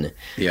in.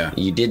 Yeah.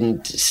 You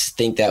didn't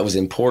think that was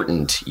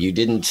important. You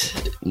didn't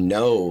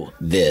know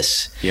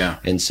this. Yeah.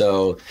 And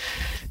so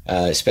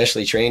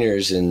especially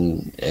trainers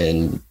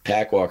and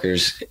pack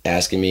walkers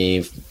asking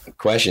me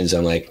questions,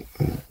 I'm like,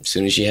 as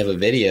soon as you have a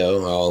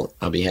video,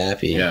 I'll be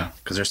happy. Yeah,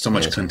 because there's so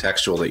much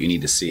contextual that you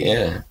need to see.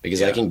 Yeah,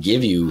 because I can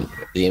give you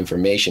the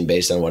information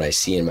based on what I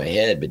see in my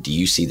head, but do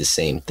you see the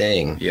same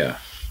thing? Yeah.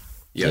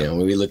 Yeah.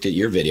 When we looked at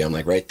your video, I'm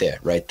like, right there,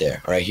 right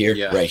here,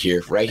 right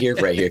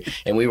here.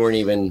 And we weren't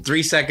even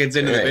 3 seconds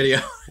into the video.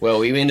 Well,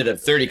 we ended up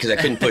 30 because I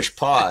couldn't push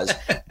pause,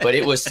 but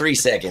it was 3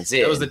 seconds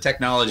in. That was the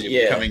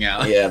technology coming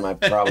out. Yeah, my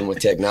problem with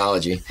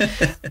technology.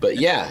 But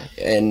yeah,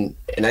 and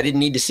I didn't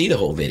need to see the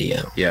whole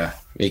video. Yeah.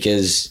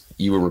 Because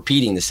you were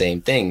repeating the same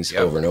things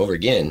over and over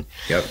again.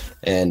 Yep.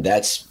 And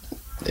that's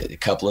a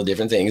couple of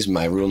different things.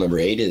 My rule number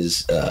 8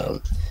 is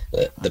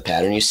the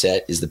pattern you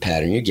set is the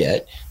pattern you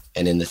get.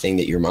 And then the thing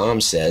that your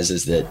mom says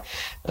is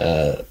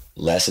that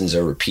lessons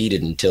are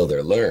repeated until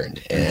they're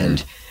learned.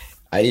 And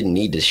I didn't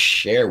need to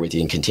share with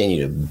you and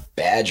continue to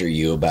badger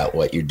you about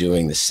what you're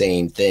doing the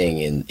same thing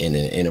in an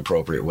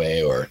inappropriate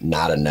way or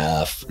not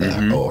enough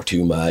or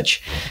too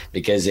much,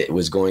 because it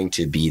was going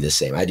to be the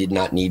same. I did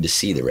not need to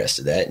see the rest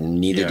of that, and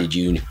neither did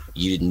you.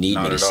 You didn't need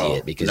me to see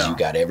it because you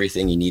got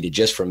everything you needed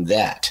just from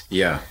that.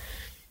 Yeah,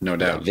 no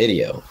doubt.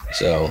 Video.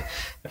 So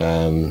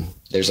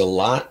there's a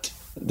lot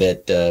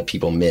that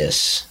people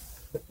miss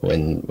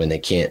when they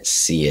can't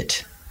see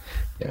it.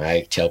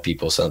 I tell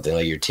people something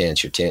like, you're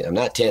tense. I'm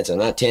not tense.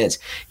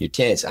 You're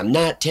tense. I'm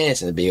not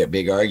tense. And a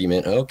big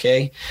argument.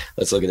 Okay,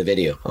 let's look at the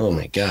video. Oh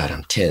my God,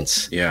 I'm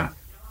tense. Yeah.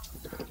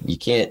 You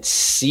can't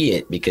see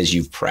it because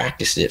you've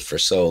practiced it for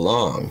so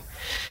long.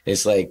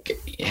 It's like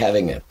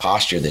having a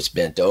posture that's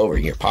bent over.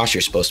 Your posture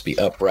is supposed to be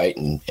upright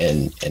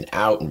and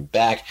out and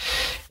back.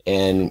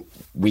 And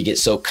we get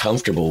so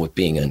comfortable with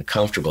being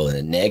uncomfortable in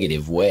a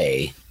negative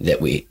way that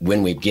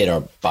when we get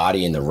our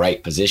body in the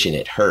right position,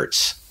 it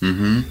hurts.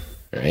 Mm-hmm.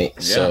 Right.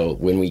 Yeah. So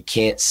when we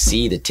can't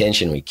see the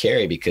tension we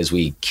carry because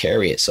we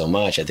carry it so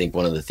much, I think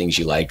one of the things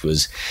you liked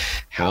was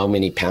how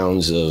many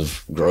pounds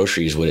of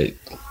groceries would it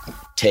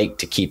take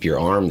to keep your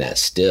arm that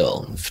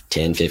still?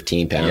 10,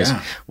 15 pounds.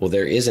 Yeah. Well,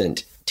 there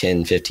isn't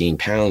 10, 15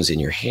 pounds in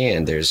your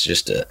hand. There's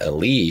just a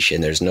leash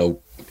and there's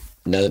no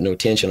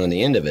tension on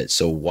the end of it.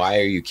 So why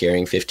are you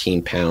carrying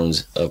 15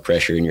 pounds of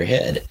pressure in your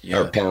head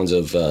or pounds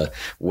of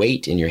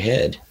weight in your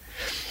head?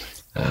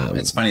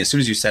 It's funny. As soon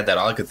as you said that,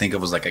 all I could think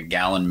of was like a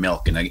gallon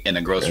milk in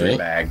a grocery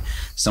bag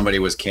somebody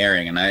was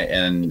carrying,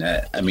 and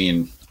I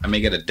mean, I may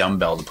get a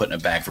dumbbell to put in a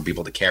bag for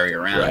people to carry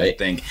around. I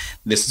think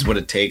this is what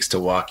it takes to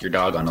walk your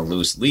dog on a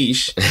loose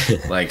leash,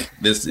 like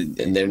this.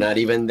 And they're not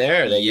even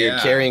there. You're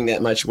carrying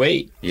that much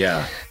weight.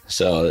 Yeah.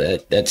 So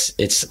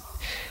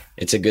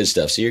it's a good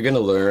stuff. So you're going to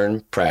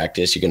learn,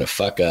 practice, you're going to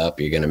fuck up,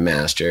 you're going to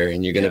master,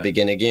 and you're going to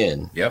begin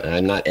again. Yep.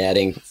 I'm not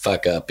adding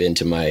fuck up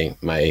into my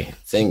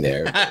thing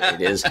there.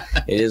 It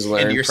is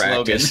learn,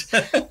 practice,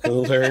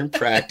 learn,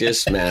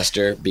 practice,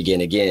 master,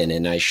 begin again.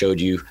 And I showed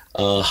you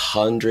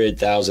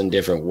 100,000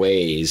 different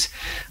ways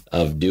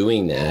of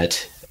doing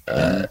that.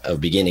 Of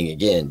beginning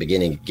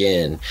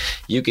again.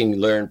 You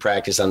can learn,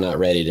 practice. I'm not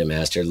ready to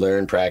master.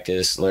 Learn,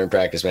 practice,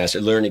 master.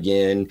 Learn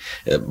again.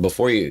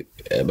 Before you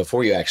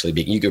actually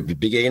begin, you could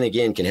begin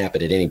again can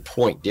happen at any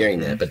point during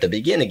that. But the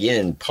begin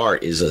again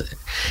part is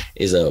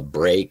a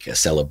break, a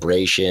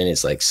celebration.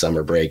 It's like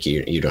summer break.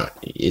 You don't.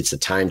 It's a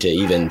time to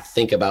even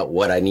think about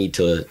what I need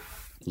to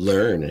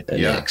learn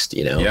next,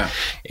 you know. Yeah.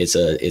 It's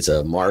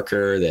a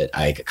marker that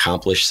I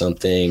accomplished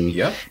something.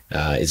 Yep.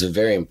 It's a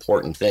very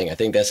important thing. I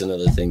think that's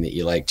another thing that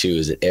you like too,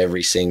 is that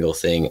every single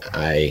thing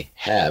I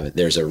have,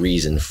 there's a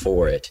reason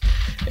for it.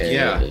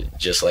 And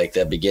just like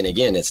that begin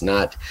again, it's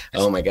not,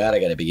 oh my God, I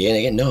got to begin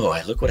again. No,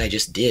 look what I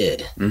just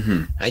did.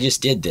 Mm-hmm. I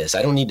just did this.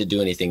 I don't need to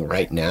do anything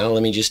right now.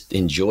 Let me just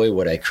enjoy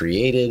what I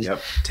created.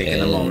 Yep.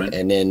 Taking a moment.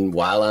 And then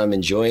while I'm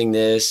enjoying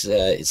this,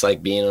 it's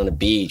like being on a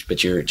beach,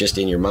 but you're just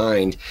in your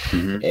mind.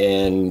 Mm-hmm.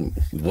 And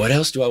what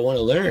else do I want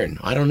to learn?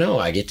 I don't know.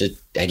 I get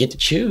to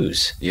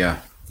choose. Yeah.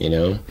 You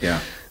know? Yeah.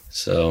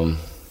 So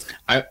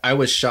I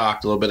was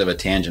shocked, a little bit of a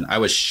tangent. I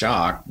was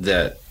shocked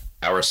that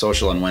our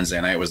social on Wednesday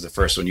night was the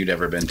first one you'd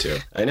ever been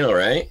to. I know,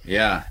 right?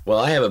 Yeah. Well,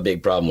 I have a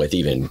big problem with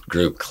even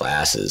group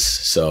classes.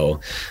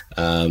 So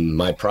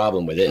my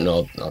problem with it, and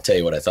I'll tell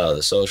you what I thought of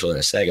the social in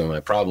a second. My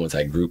problem with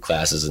like group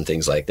classes and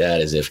things like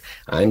that is if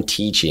I'm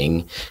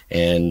teaching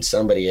and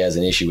somebody has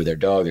an issue with their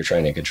dog they're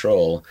trying to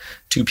control,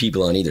 two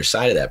people on either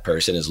side of that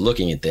person is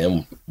looking at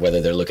them,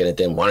 whether they're looking at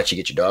them, why don't you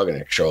get your dog under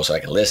control so I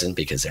can listen,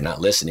 because they're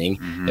not listening.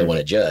 Mm-hmm. They want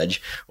to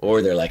judge,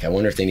 or they're like, I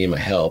wonder if they need my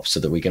help so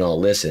that we can all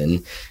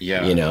listen.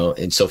 Yeah. You know,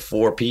 and so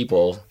 5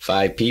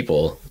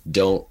 people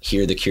don't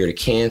hear the cure to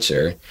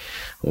cancer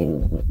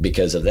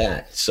because of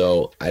that.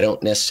 So I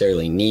don't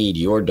necessarily need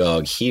your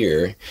dog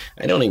here.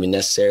 I don't even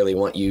necessarily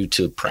want you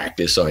to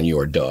practice on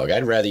your dog.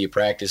 I'd rather you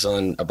practice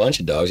on a bunch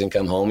of dogs and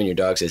come home and your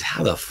dog says,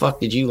 how the fuck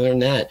did you learn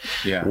that?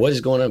 Yeah. What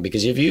is going on?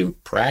 Because if you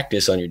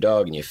practice on your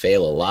dog and you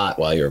fail a lot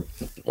while you're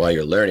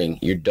learning,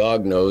 your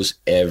dog knows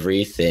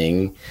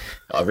everything,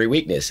 every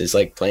weakness. It's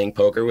like playing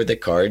poker with the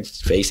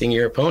cards facing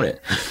your opponent.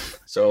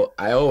 So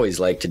I always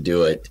like to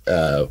do it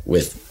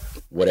with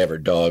whatever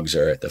dogs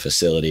are at the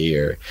facility,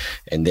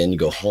 and then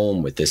go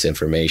home with this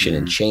information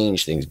and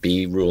change things.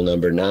 Be rule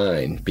number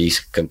 9, be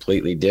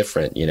completely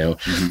different, you know.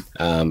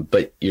 Mm-hmm.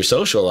 But your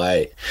social,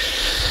 I'd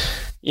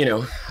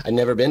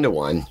never been to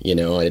one, you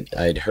know.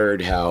 I'd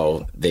heard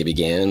how they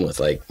began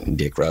with like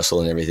Dick Russell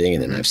and everything,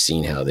 and then I've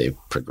seen how they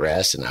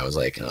progressed, and I was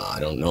like, oh,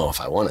 I don't know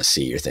if I want to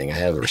see your thing. I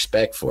have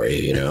respect for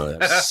you, you know.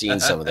 I've seen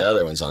some of the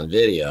other ones on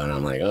video, and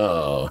I'm like,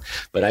 oh,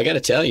 but I got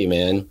to tell you,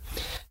 man,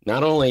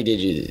 not only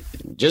did you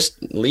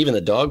just leaving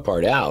the dog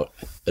part out,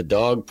 the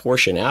dog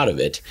portion out of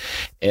it,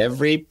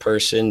 every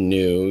person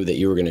knew that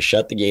you were going to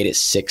shut the gate at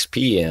 6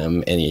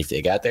 p.m. and if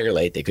they got there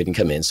late, they couldn't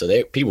come in.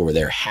 So people were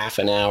there half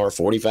an hour,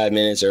 45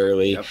 minutes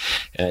early,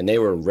 and they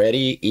were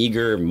ready,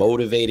 eager,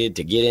 motivated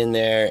to get in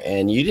there.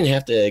 And you didn't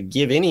have to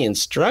give any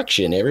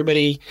instruction.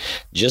 Everybody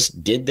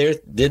just did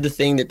the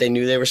thing that they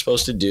knew they were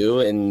supposed to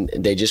do, and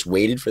they just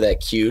waited for that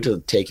cue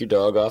to take your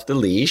dog off the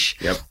leash.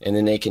 Yep. And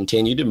then they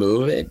continued to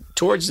move. And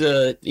towards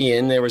the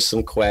end, there was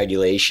some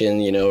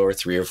coagulation, you know, or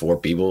 3 or 4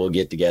 people will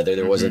get together.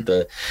 There wasn't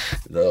the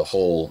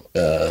whole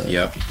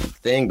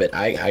thing, but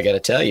I got to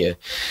tell you,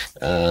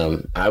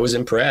 I was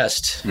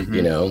impressed.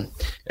 You know,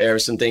 there were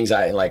some things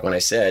I like when I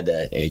said,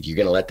 hey, you're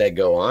going to let that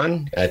go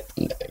on.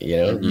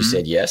 You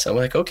said yes. I'm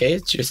like, okay,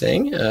 it's your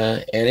thing,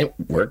 and it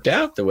worked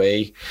out the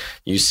way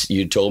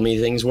you told me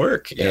things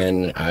work,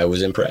 and I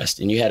was impressed.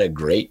 And you had a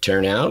great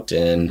turnout,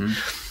 and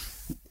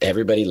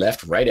everybody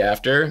left right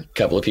after. A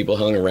couple of people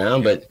hung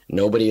around, but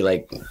nobody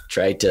like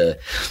tried to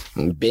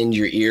bend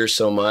your ear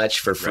so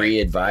much for free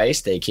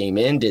advice. They came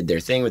in, did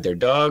their thing with their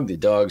dog. The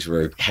dogs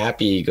were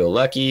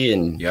happy-go-lucky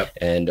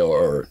and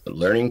or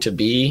learning to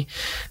be,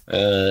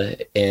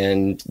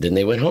 and then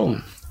they went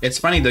home. It's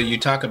funny though. You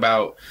talk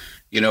about,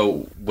 you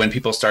know, when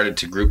people started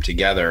to group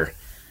together.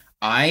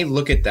 I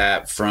look at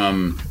that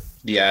from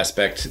the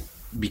aspect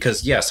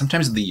because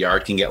sometimes the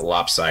yard can get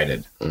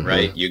lopsided,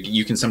 right?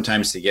 You can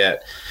sometimes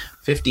get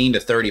 15 to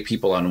 30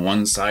 people on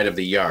one side of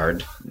the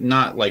yard,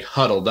 not like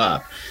huddled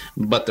up,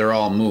 but they're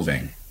all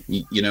moving,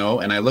 you know?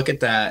 And I look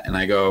at that and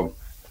I go,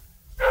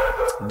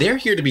 they're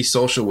here to be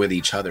social with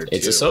each other too.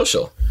 It's a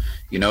social.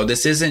 You know,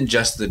 this isn't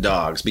just the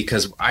dogs,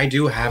 because I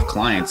do have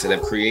clients that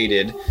have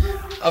created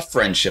a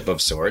friendship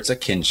of sorts, a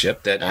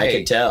kinship that I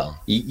could tell.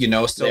 You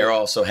know, so they're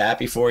all so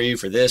happy for you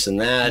for this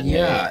and that.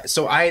 Yeah.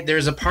 So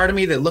there's a part of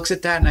me that looks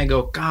at that and I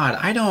go, God,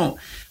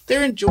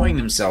 they're enjoying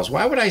themselves.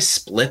 Why would I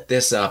split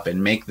this up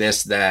and make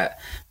this that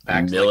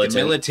back to like the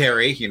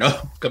military, you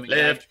know, coming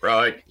left,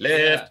 right,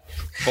 left,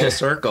 full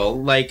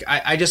circle. Like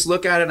I just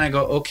look at it and I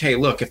go, okay,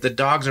 look, if the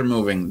dogs are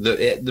moving,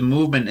 the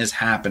movement is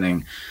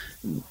happening,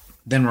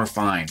 then we're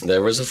fine.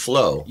 There was a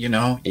flow, you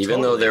know,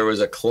 even though there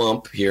was a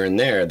clump here and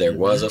there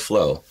was a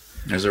flow.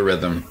 There's a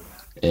rhythm.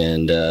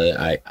 And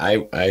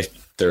I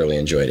thoroughly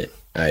enjoyed it.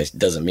 It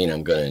doesn't mean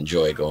I'm going to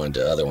enjoy going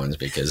to other ones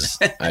because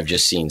I've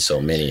just seen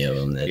so many of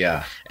them.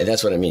 And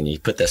that's what I mean. You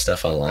put that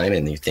stuff online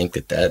and you think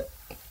that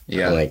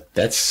I'm like,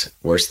 that's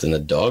worse than the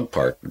dog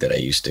park that I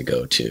used to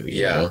go to.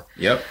 You know?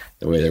 Yep.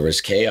 Where there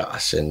was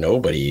chaos and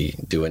nobody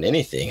doing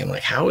anything. I'm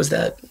like, how is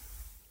that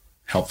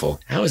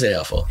helpful? How is it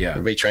helpful? Yeah.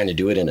 Everybody trying to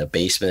do it in a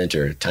basement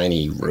or a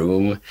tiny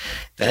room.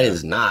 That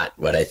is not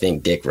what I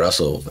think Dick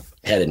Russell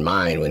had in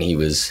mind when he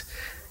was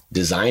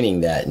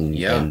designing that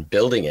and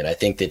building it. I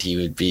think that he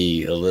would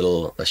be a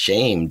little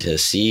ashamed to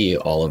see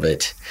all of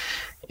it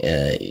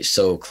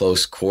so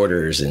close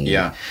quarters. And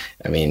Yeah.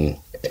 I mean,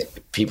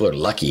 people are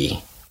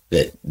lucky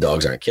that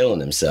dogs aren't killing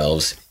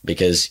themselves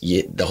because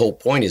the whole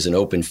point is an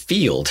open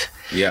field.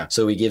 Yeah.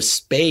 So we give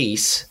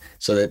space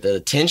so that the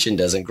tension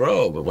doesn't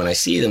grow. But when I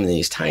see them in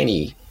these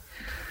tiny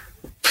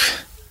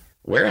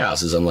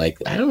warehouses, I'm like,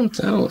 I don't.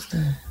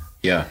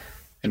 Yeah.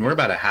 And we're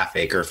about a half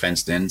acre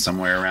fenced in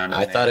somewhere around.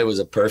 I thought it was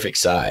a perfect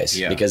size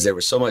because there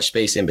was so much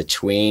space in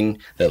between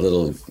that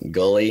little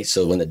gully.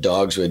 So when the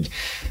dogs would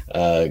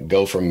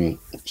go from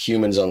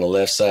humans on the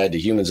left side to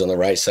humans on the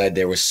right side,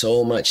 there was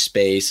so much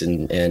space,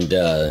 and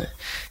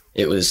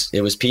it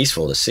was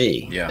peaceful to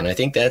see. Yeah. And I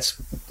think that's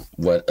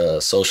what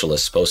a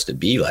socialist is supposed to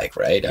be like,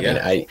 right? I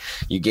mean,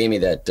 you gave me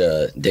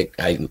that Dick.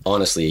 I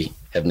honestly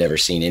have never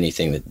seen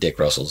anything that Dick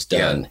Russell's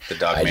done. The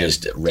Dog I Man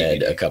just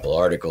read DVD. a couple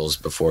articles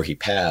before he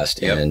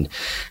passed, Yep.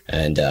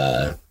 and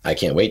I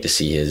can't wait to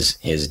see his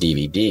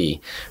DVD.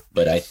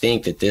 But I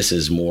think that this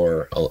is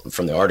more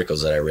from the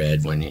articles that I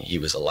read when he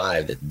was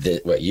alive.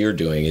 That what you're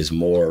doing is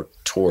more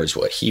towards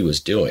what he was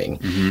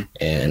doing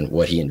and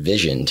what he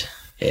envisioned,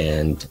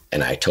 and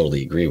I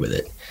totally agree with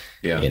it.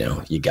 Yeah. You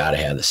know, you got to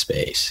have the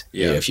space.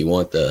 Yeah. You know, if you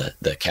want the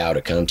cow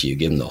to come to you,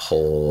 give him the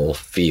whole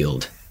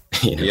field.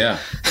 You know? Yeah.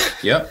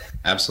 Yep.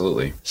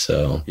 Absolutely.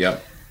 So.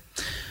 Yep.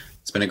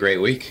 It's been a great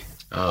week.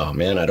 Oh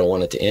man, I don't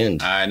want it to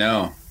end. I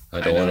know.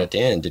 I don't want it to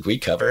end. Did we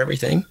cover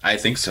everything? I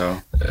think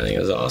so. I think it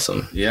was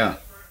awesome. Yeah.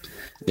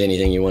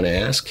 Anything you want to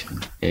ask?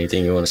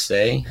 Anything you want to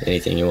say?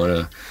 Anything you want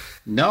to?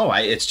 No,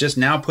 it's just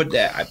now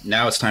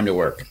now it's time to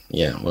work.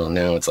 Yeah. Well,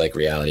 now it's like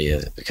reality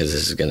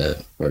because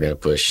we're gonna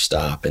push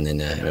stop, and then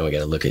we got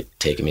to look at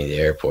taking me to the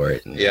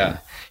airport. And Yeah.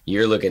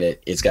 You're looking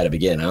at it's got to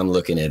begin. I'm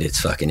looking at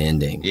it's fucking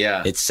ending.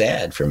 Yeah. It's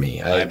sad for me.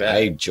 I bet. I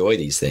enjoy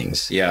these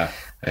things. Yeah.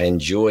 I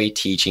enjoy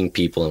teaching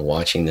people and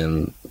watching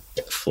them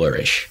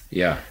flourish.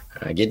 Yeah.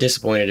 I get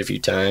disappointed a few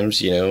times,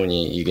 you know, when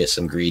you get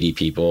some greedy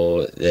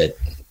people that,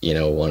 you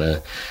know, want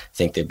to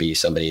think they'd be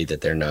somebody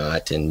that they're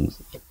not. And,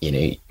 you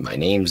know, my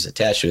name's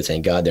attached to it.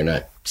 Thank God they're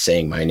not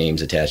saying my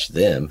name's attached to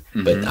them,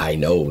 but I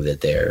know that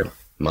they're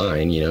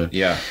mine, you know.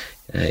 Yeah.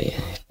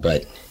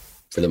 But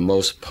for the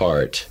most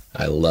part,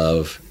 I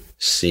love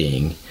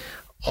seeing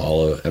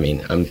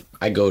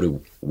I go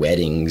to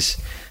weddings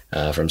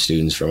from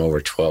students from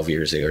over 12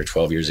 years ago. It's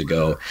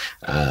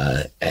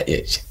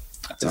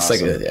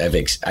awesome.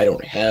 like I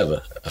don't have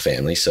a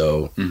family,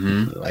 so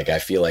like I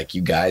feel like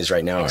you guys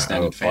right now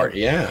are a part.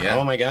 Yeah.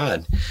 Oh my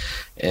God.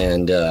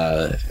 And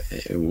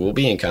we'll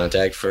be in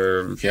contact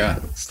for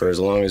as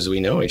long as we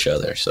know each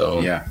other.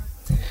 So Yeah.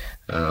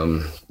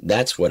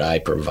 that's what I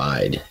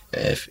provide.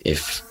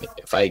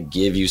 If I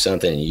give you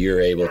something and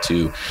you're able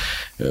to,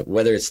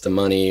 whether it's the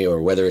money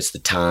or whether it's the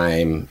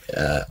time,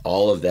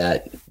 all of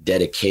that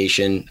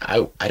dedication,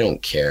 I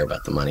don't care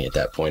about the money at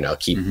that point. I'll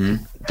keep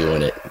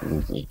doing it,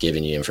 and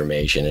giving you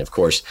information. And of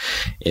course,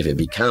 if it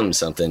becomes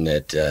something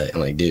that I'm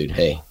like, dude,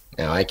 hey,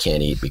 now I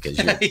can't eat because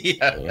you're,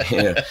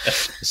 you know,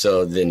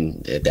 so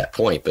then at that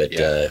point, but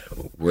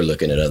we're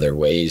looking at other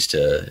ways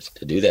to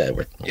do that.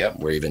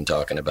 We're even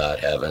talking about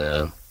having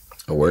a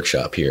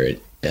workshop here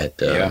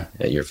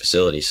at your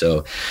facility.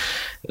 So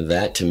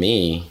that to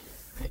me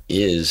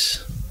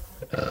is,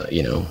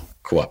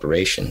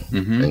 cooperation.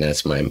 And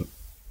that's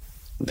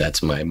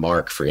my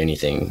mark for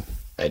anything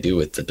I do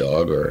with the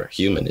dog or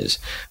human is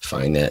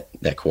find that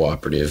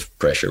cooperative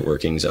pressure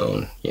working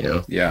zone, you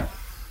know? Yeah.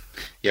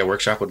 Yeah.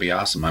 Workshop would be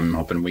awesome. I'm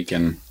hoping we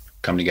can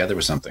come together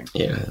with something.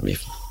 Yeah. It'd be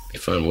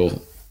fun.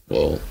 We'll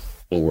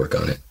work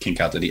on it.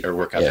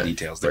 Work out the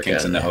details, the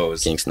kinks in the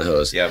hose. Kinks in the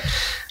hose. Yep.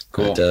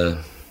 Cool. But,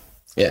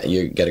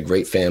 you got a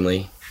great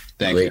family.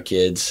 Thank great you.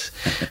 Kids.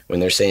 When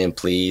they're saying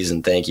please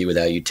and thank you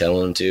without you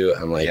telling them to,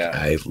 I'm like,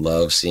 I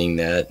love seeing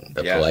that,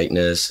 the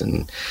politeness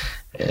and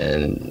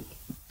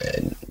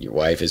your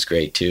wife is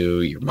great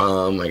too. Your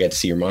mom, I got to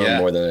see your mom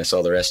more than I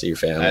saw the rest of your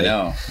family. I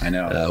know. I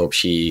know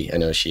she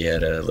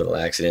had a little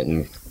accident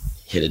and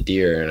hit a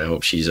deer, and I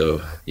hope she's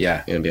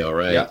gonna be all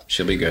right. Yeah,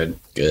 she'll be good.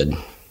 Good.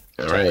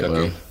 All right. Cookie.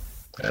 Well,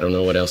 I don't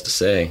know what else to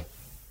say.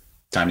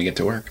 Time to get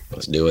to work.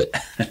 Let's do it.